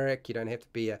cleric. You don't have to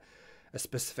be a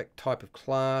specific type of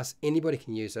class. Anybody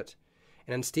can use it.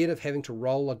 And instead of having to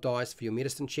roll a dice for your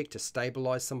medicine check to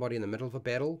stabilize somebody in the middle of a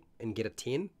battle and get a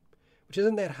 10, which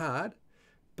isn't that hard,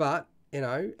 but You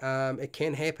know, it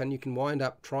can happen. You can wind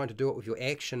up trying to do it with your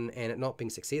action and it not being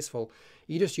successful.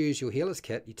 You just use your healer's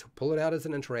kit, you pull it out as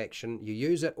an interaction, you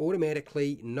use it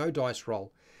automatically, no dice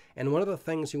roll. And one of the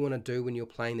things you want to do when you're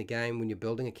playing the game, when you're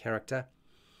building a character,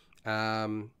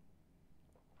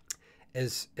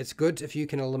 is it's good if you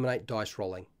can eliminate dice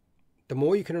rolling. The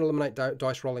more you can eliminate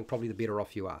dice rolling, probably the better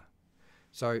off you are.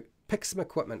 So pick some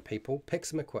equipment, people. Pick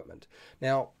some equipment.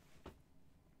 Now,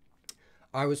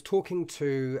 I was talking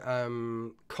to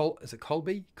is it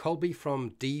Colby? Colby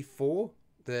from D4.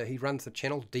 He runs the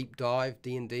channel Deep Dive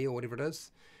D&D or whatever it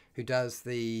is, who does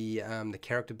the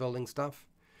character building stuff,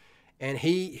 and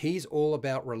he's all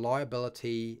about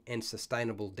reliability and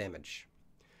sustainable damage,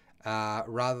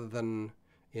 rather than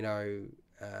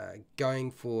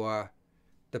going for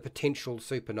the potential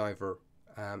supernova.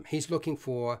 He's looking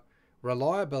for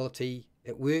reliability.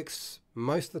 It works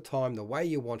most of the time the way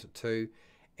you want it to,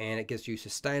 and it gives you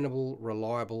sustainable,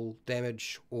 reliable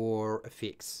damage or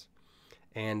effects.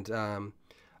 And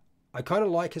I kind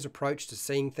of like his approach to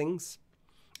seeing things.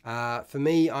 For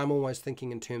me, I'm always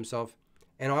thinking in terms of,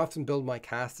 and I often build my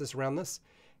casters around this,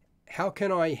 how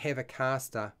can I have a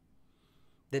caster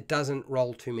that doesn't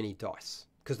roll too many dice?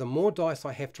 Because the more dice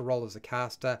I have to roll as a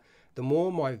caster, the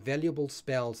more my valuable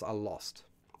spells are lost.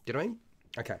 Do you know what I mean?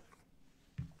 Okay.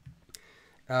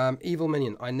 Evil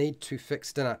Minion, I need to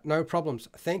fix dinner. No problems.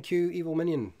 Thank you, Evil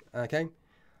Minion. Okay.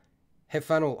 Have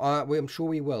fun all. I'm sure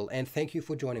we will. And thank you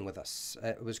for joining with us.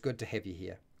 It was good to have you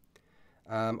here.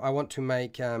 I want to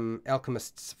make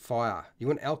Alchemist's Fire. You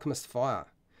want Alchemist's Fire?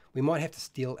 We might have to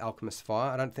steal Alchemist's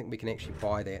Fire. I don't think we can actually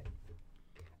buy that.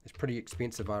 It's pretty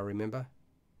expensive, I remember.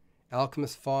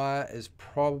 Alchemist's Fire is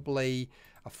probably...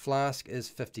 A flask is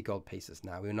 50 gold pieces.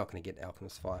 No, we're not going to get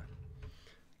Alchemist's Fire.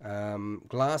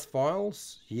 Glass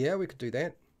vials. Yeah, we could do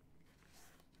that.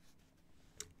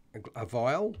 A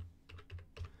vial.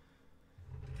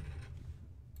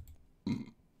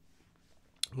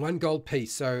 One gold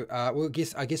piece. So I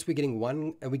guess we're getting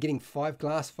one. Are we getting 5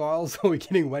 glass vials or are we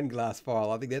getting 1 glass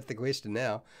vial? I think that's the question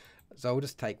now. So we'll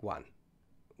just take one.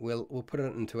 We'll put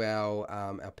it into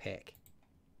our pack.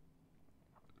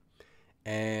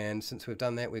 And since we've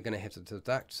done that, we're going to have to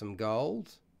deduct some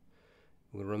gold.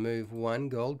 We'll remove 1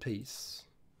 gold piece.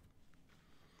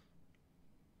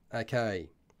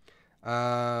 Okay.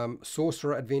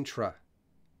 Sorcerer Adventurer.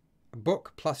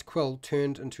 Book plus quill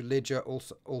turned into ledger,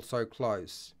 also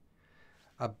close.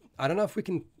 I don't know if we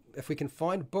can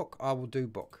find book. I will do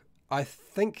book. I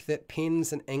think that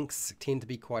pens and inks tend to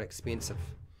be quite expensive,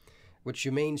 which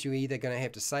means you're either going to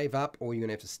have to save up or you're going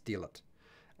to have to steal it.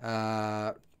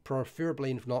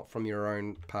 Preferably not from your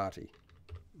own party.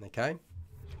 Okay.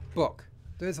 Book.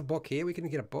 There's a book here. We can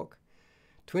get a book.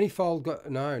 20-fold.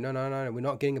 No. We're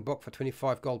not getting a book for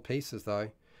 25 gold pieces though.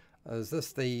 Is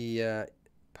this the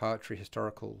poetry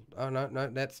historical? Oh no,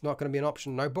 that's not going to be an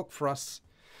option. No book for us.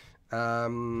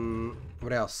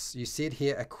 What else? You said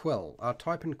here a quill. I'll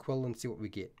type in quill and see what we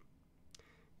get.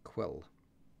 Quill.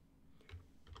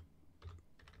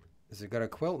 Has it got a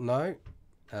quill? No.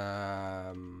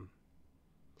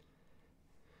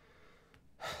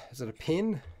 Is it a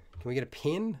pen? Can we get a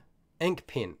pen? Ink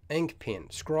pen. Ink pen.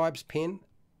 Scribe's pen.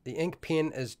 The ink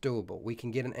pen is doable. We can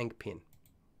get an ink pen.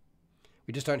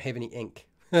 We just don't have any ink.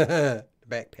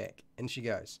 Backpack. In she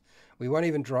goes. We won't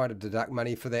even try to deduct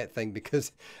money for that thing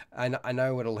because I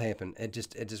know what'll happen. It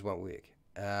just won't work.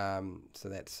 So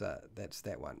that's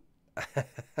that one.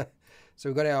 So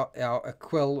we've got our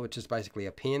quill, which is basically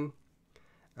a pen.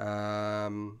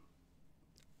 The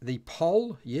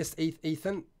pole, yes,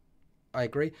 Ethan, I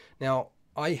agree. Now,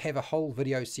 I have a whole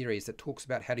video series that talks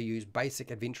about how to use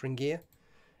basic adventuring gear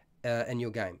in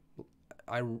your game.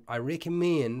 I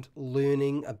recommend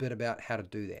learning a bit about how to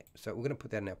do that. So we're going to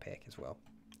put that in our pack as well.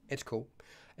 It's cool.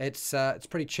 It's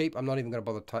pretty cheap. I'm not even going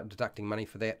to bother deducting money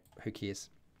for that. Who cares?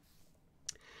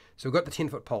 So we've got the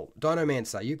 10-foot pole.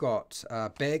 Dinomancer, you got a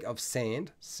bag of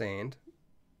sand. Sand.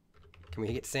 Can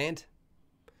we get sand?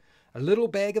 A little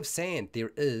bag of sand.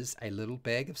 There is a little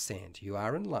bag of sand. You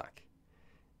are in luck.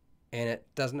 And it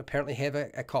doesn't apparently have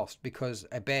a cost because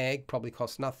a bag probably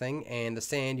costs nothing and the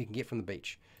sand you can get from the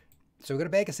beach. So we've got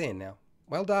a bag of sand now.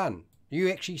 Well done. You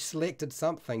actually selected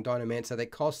something, Dinomancer,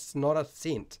 that costs not a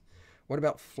cent. What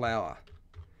about flour?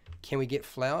 Can we get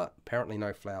flour? Apparently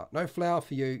no flour. No flour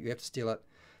for you. You have to steal it.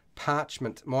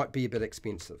 Parchment might be a bit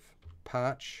expensive.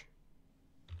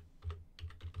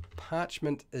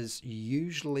 Parchment is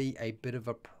usually a bit of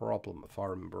a problem, if I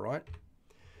remember right.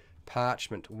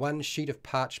 Parchment. 1 sheet of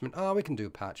parchment. Oh, we can do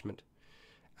parchment.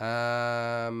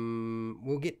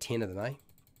 We'll get 10 of them, eh?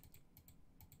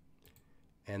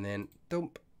 And then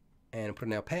dump. And put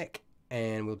in our pack.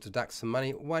 And we'll deduct some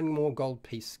money. One more gold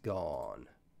piece gone.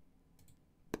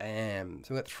 Bam.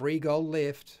 So we've got 3 gold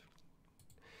left.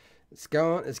 It's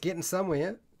going. It's getting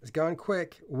somewhere. It's going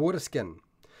quick. Water skin.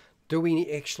 Do we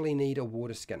actually need a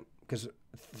water skin? Because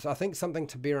I think something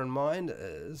to bear in mind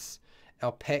is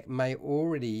our pack may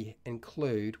already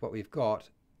include what we've got,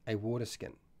 a water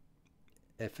skin.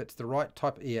 If it's the right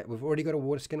type, yeah, we've already got a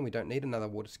water skin. We don't need another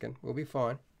water skin. We'll be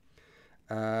fine.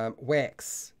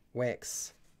 Wax.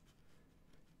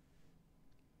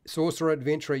 Sorcerer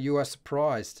Adventurer, you are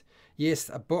surprised.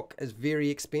 Yes, a book is very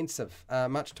expensive,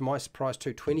 much to my surprise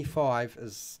too. 25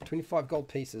 gold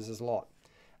pieces is a lot.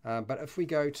 But if we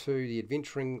go to the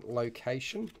adventuring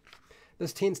location,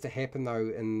 this tends to happen though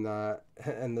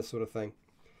in this sort of thing.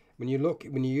 When you're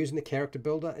using the character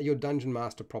builder, your dungeon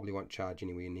master probably won't charge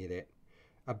anywhere near that.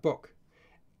 A book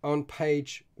on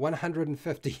page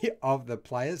 150 of the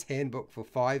player's handbook for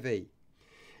 5e.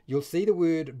 You'll see the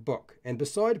word book, and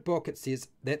beside book it says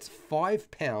that's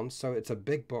 £5, so it's a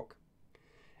big book,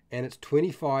 and it's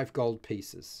 25 gold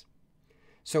pieces.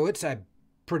 So it's a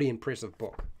pretty impressive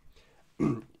book.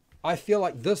 I feel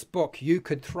like this book you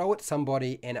could throw at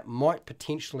somebody and it might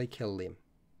potentially kill them.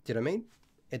 Do you know what I mean?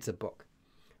 It's a book.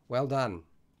 Well done.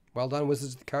 Well done,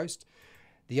 Wizards of the Coast.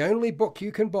 The only book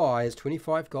you can buy is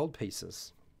 25 gold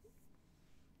pieces.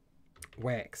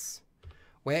 Wax.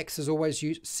 Wax is always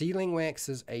used. Sealing wax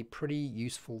is a pretty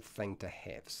useful thing to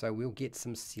have. So we'll get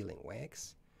some sealing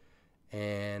wax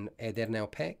and add that in our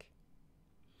pack.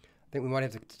 I think we might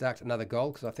have to deduct another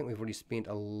gold because I think we've already spent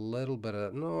a little bit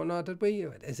of... No, did we?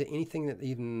 Is there anything that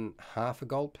even half a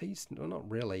gold piece? No, not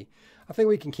really. I think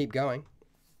we can keep going.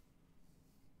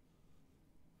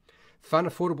 Fun,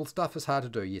 affordable stuff is hard to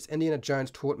do. Yes, Indiana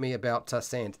Jones taught me about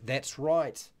sand. That's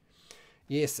right.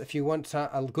 Yes, if you want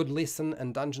a good lesson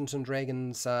in Dungeons and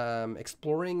Dragons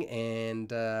exploring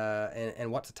and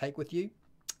what to take with you,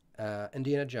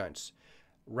 Indiana Jones.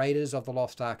 Raiders of the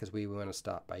Lost Ark is where we want to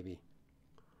start, baby.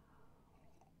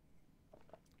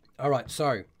 All right,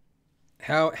 so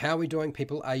how are we doing,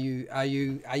 people? Are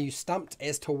you stumped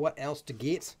as to what else to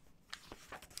get?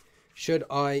 Should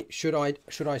I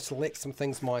select some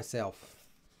things myself?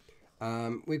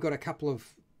 We've got a couple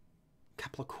of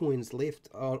coins left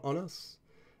on us.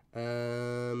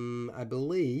 I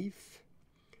believe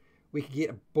we could get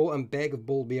a bag of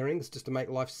ball bearings just to make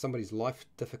somebody's life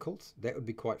difficult. That would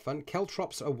be quite fun.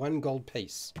 Caltrops are 1 gold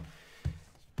piece.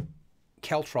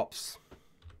 Caltrops.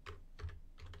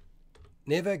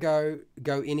 Never go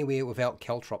anywhere without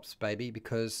caltrops, baby,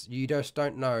 because you just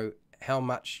don't know how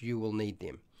much you will need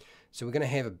them. So we're going to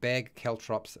have a bag of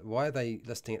caltrops. Why are they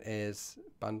listing it as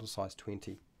bundle size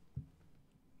 20?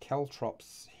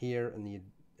 Caltrops here in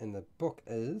the book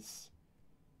is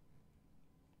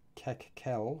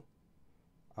cal.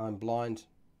 I'm blind.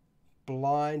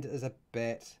 Blind as a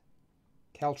bat.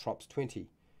 Caltrops 20.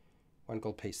 1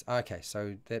 gold piece. Okay,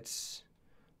 so that's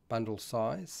bundle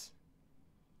size.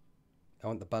 I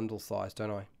want the bundle size,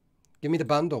 don't I? Give me the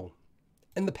bundle.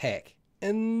 In the pack.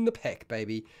 In the pack,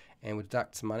 baby. And we'll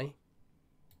deduct some money.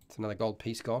 It's another gold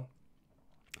piece gone.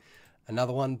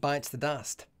 Another one bites the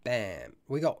dust. Bam.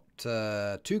 We got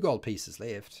 2 gold pieces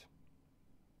left.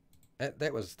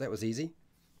 That was easy.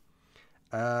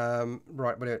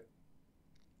 Right,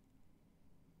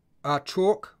 what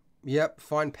chalk. Yep,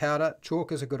 fine powder.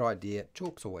 Chalk is a good idea.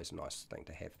 Chalk's always a nice thing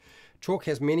to have. Chalk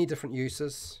has many different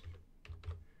uses.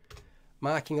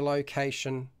 Marking a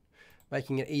location,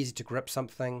 making it easy to grip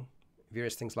something,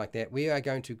 various things like that. We are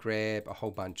going to grab a whole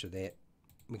bunch of that.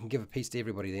 We can give a piece to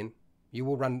everybody then. You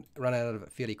will run out of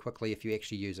it fairly quickly if you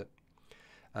actually use it.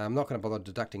 I'm not going to bother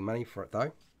deducting money for it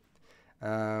though.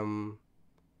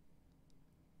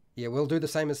 Yeah, we'll do the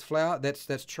same as flour.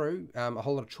 That's true. A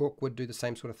whole lot of chalk would do the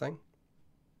same sort of thing.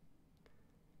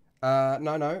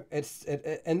 No. It's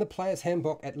in the player's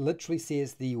handbook. It literally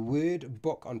says the word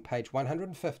book on page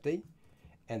 150,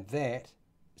 and that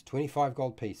is 25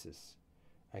 gold pieces.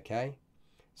 Okay,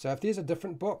 so if there's a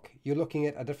different book, you're looking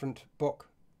at a different book.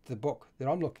 The book that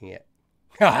I'm looking at.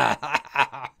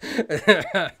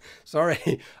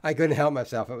 Sorry, I couldn't help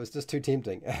myself. It was just too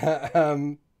tempting.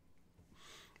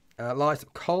 Light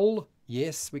coal.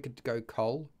 Yes, we could go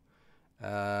coal.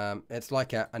 It's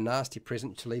like a nasty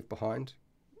present to leave behind.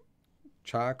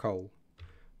 Charcoal.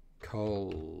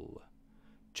 Coal.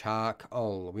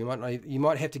 Charcoal. You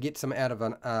might have to get some out of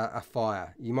a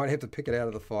fire. You might have to pick it out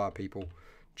of the fire, people.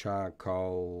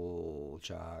 Charcoal.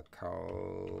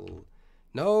 Charcoal.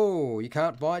 No, you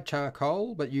can't buy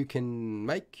charcoal, but you can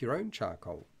make your own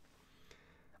charcoal.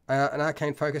 An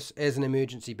arcane focus as an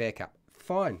emergency backup.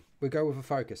 Fine, we go with a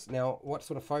focus. Now, what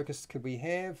sort of focus could we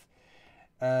have?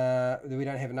 We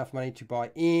don't have enough money to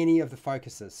buy any of the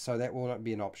focuses, so that will not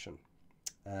be an option.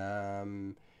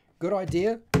 Good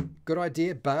idea,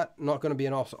 but not going to be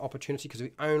an opportunity because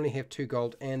we only have 2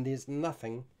 gold, and there's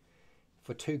nothing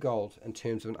for 2 gold in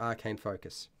terms of an arcane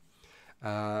focus.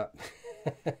 I'm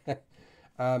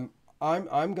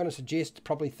going to suggest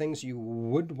probably things you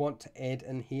would want to add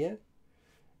in here.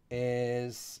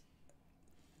 Is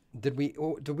did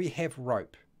we have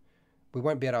rope? We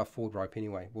won't be able to afford rope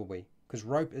anyway, will we? Because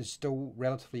rope is still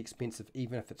relatively expensive,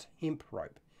 even if it's hemp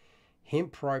rope.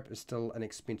 Hemp rope is still an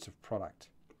expensive product.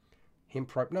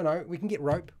 Hemp rope, no, we can get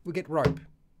rope. We get rope.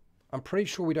 I'm pretty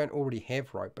sure we don't already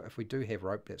have rope, but if we do have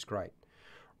rope, that's great.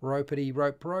 Ropety,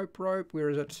 rope, where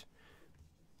is it?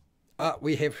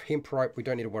 We have hemp rope. We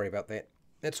don't need to worry about that.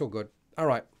 That's all good. All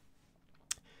right.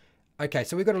 Okay,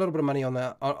 so we've got a little bit of money on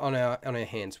our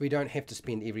hands. We don't have to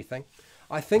spend everything.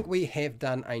 I think we have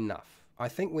done enough. I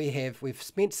think we've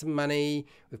spent some money.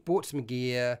 We've bought some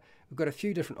gear. We've got a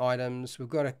few different items. We've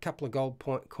got a couple of gold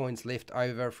coins left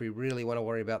over if we really want to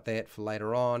worry about that for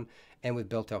later on. And we've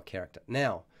built our character.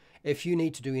 Now, if you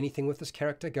need to do anything with this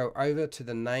character, go over to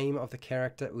the name of the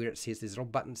character where it says, there's a little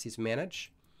button that says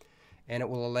manage. And it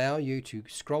will allow you to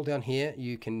scroll down here.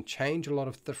 You can change a lot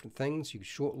of different things. You can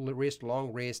short rest,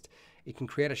 long rest. You can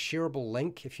create a shareable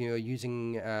link if you're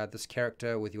using this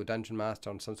character with your Dungeon Master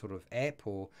on some sort of app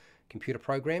or computer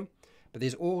program. But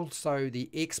there's also the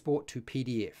export to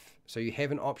PDF. So you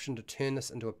have an option to turn this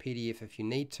into a PDF if you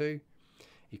need to.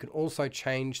 You can also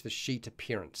change the sheet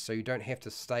appearance. So you don't have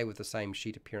to stay with the same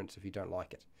sheet appearance if you don't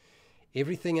like it.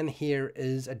 Everything in here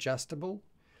is adjustable.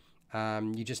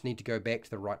 You just need to go back to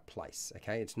the right place.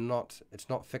 Okay, it's not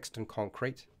fixed in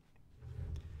concrete.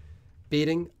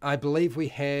 Bedding, I believe we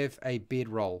have a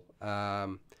bedroll. I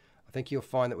think you'll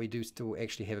find that we do still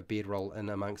actually have a bedroll in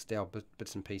amongst our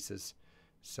bits and pieces.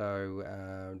 So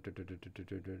yeah,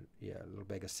 a little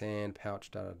bag of sand,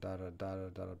 pouch,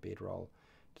 bedroll.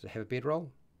 Does it have a bedroll?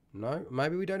 No,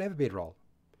 maybe we don't have a bedroll.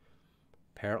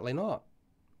 Apparently not.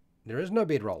 There is no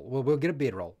bedroll. Well, we'll get a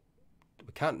bedroll.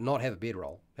 We can't not have a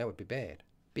bedroll. That would be bad.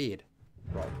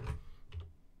 Bedroll.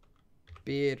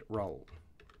 Bedroll.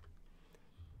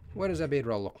 What does our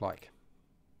bedroll look like?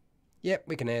 Yep,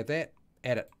 we can add that.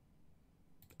 Add it.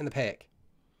 In the pack.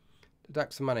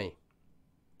 Deduct some money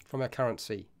from our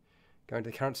currency. Go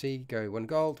into the currency, go 1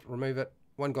 gold, remove it,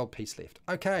 1 gold piece left.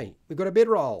 Okay, we've got a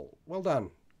bedroll. Well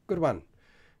done. Good one.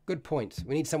 Good point.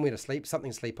 We need somewhere to sleep,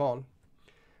 something to sleep on.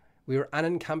 We're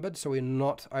unencumbered, so we're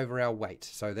not over our weight.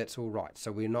 So that's all right.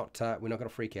 So we're not going to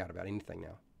freak out about anything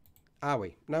now. Are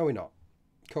we? No, we're not.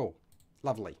 Cool.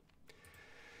 Lovely.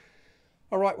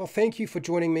 All right, well, thank you for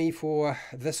joining me for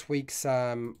this week's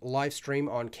live stream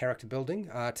on character building.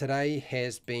 Today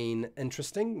has been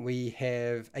interesting. We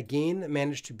have, again,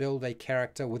 managed to build a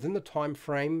character within the time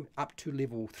frame up to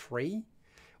level 3.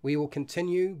 We will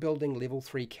continue building level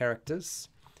 3 characters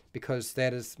because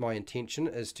that is my intention,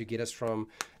 is to get us from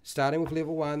starting with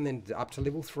level 1, then up to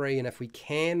level 3, and if we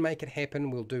can make it happen,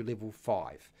 we'll do level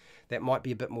 5. That might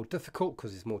be a bit more difficult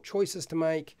because there's more choices to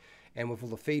make. And with all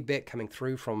the feedback coming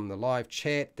through from the live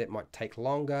chat, that might take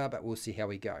longer, but we'll see how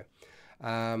we go.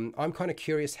 I'm kind of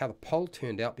curious how the poll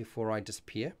turned out before I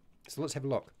disappear. So let's have a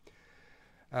look.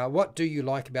 What do you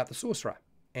like about the Sorcerer?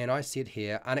 And I said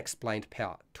here, unexplained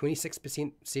power.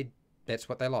 26% said that's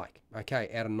what they like. Okay,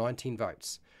 out of 19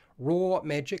 votes. Raw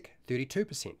magic,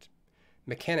 32%.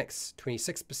 Mechanics,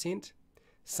 26%.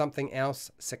 Something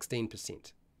else,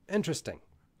 16%. Interesting.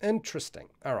 Interesting.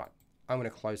 All right, I'm going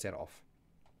to close that off.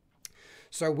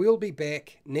 So we'll be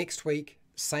back next week,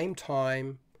 same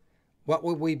time. What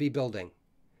will we be building?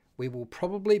 We will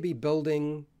probably be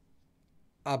building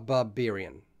a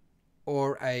barbarian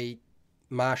or a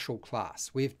martial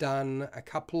class. We've done a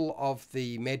couple of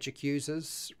the magic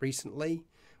users recently.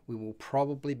 We will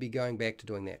probably be going back to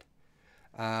doing that.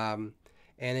 And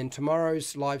then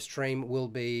tomorrow's live stream will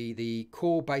be the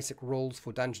core basic rules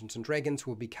for Dungeons and Dragons.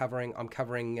 I'm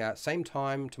covering same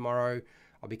time tomorrow.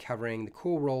 I'll be covering the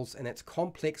core rules, and it's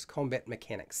complex combat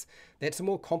mechanics. That's the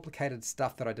more complicated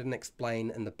stuff that I didn't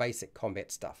explain in the basic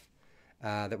combat stuff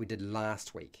that we did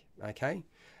last week. Okay.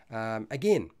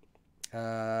 Again,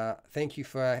 thank you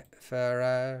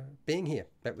for being here.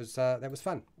 That was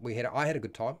fun. I had a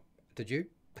good time. Did you?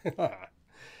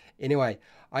 Anyway,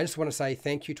 I just want to say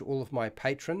thank you to all of my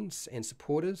patrons and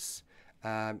supporters.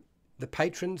 The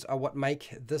patrons are what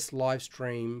make this live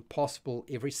stream possible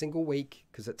every single week,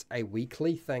 because it's a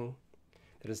weekly thing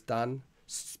that is done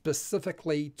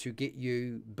specifically to get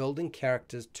you building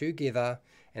characters together,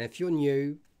 and if you're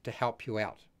new, to help you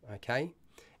out, okay?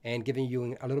 and giving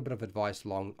you a little bit of advice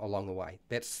along the way.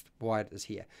 That's why it is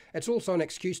here. It's also an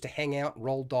excuse to hang out,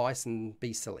 roll dice, and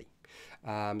be silly.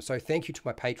 So thank you to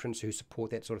my patrons who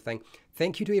support that sort of thing.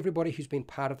 Thank you to everybody who's been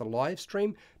part of the live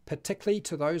stream, particularly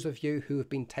to those of you who have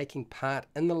been taking part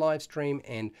in the live stream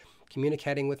and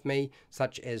communicating with me,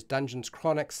 such as Dungeons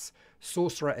Chronics,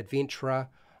 Sorcerer Adventurer,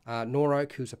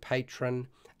 Noroak, who's a patron.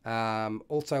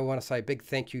 Also, I want to say a big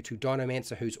thank you to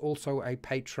Dinomancer, who's also a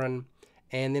patron.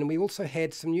 And then we also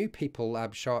had some new people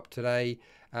show up today.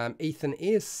 Ethan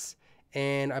S.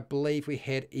 And I believe we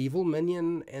had Evil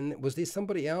Minion. And was there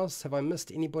somebody else? Have I missed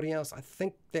anybody else? I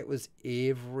think that was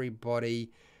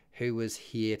everybody who was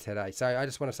here today. So I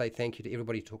just want to say thank you to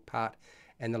everybody who took part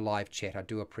in the live chat. I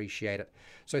do appreciate it.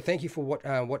 So thank you for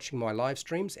watching my live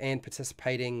streams and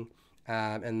participating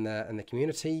in the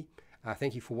community.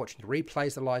 Thank you for watching the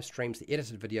replays, the live streams, the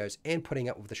edited videos, and putting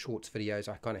up with the shorts videos.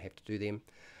 I kind of have to do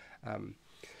them.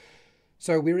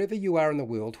 So wherever you are in the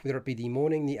world, whether it be the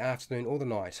morning, the afternoon, or the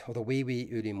night, or the wee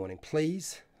early morning,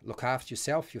 please look after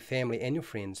yourself, your family, and your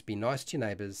friends. Be nice to your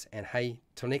neighbours. And hey,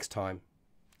 till next time,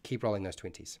 keep rolling those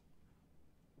 20s.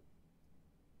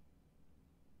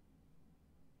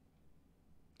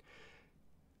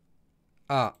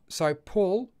 So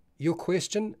Paul, your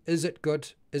question, is it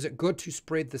good? Is it good to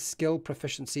spread the skill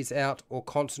proficiencies out or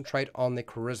concentrate on the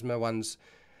charisma ones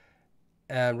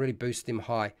and really boost them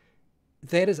high?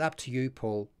 That is up to you,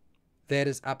 Paul. That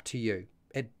is up to you.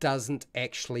 It doesn't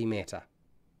actually matter.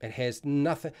 It has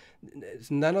nothing,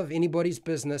 it's none of anybody's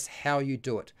business how you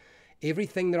do it.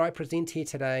 Everything that I present here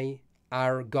today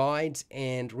are guides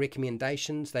and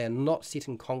recommendations. They are not set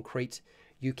in concrete.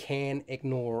 You can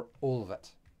ignore all of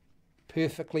it.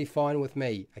 Perfectly fine with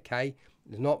me, okay?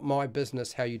 It's not my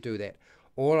business how you do that.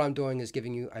 All I'm doing is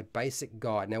giving you a basic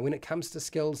guide. Now, when it comes to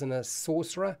skills in a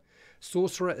sorcerer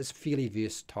is fairly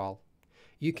versatile.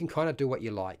 You can kind of do what you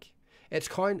like.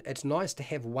 It's nice to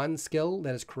have one skill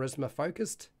that is charisma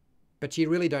focused, but you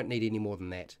really don't need any more than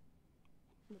that.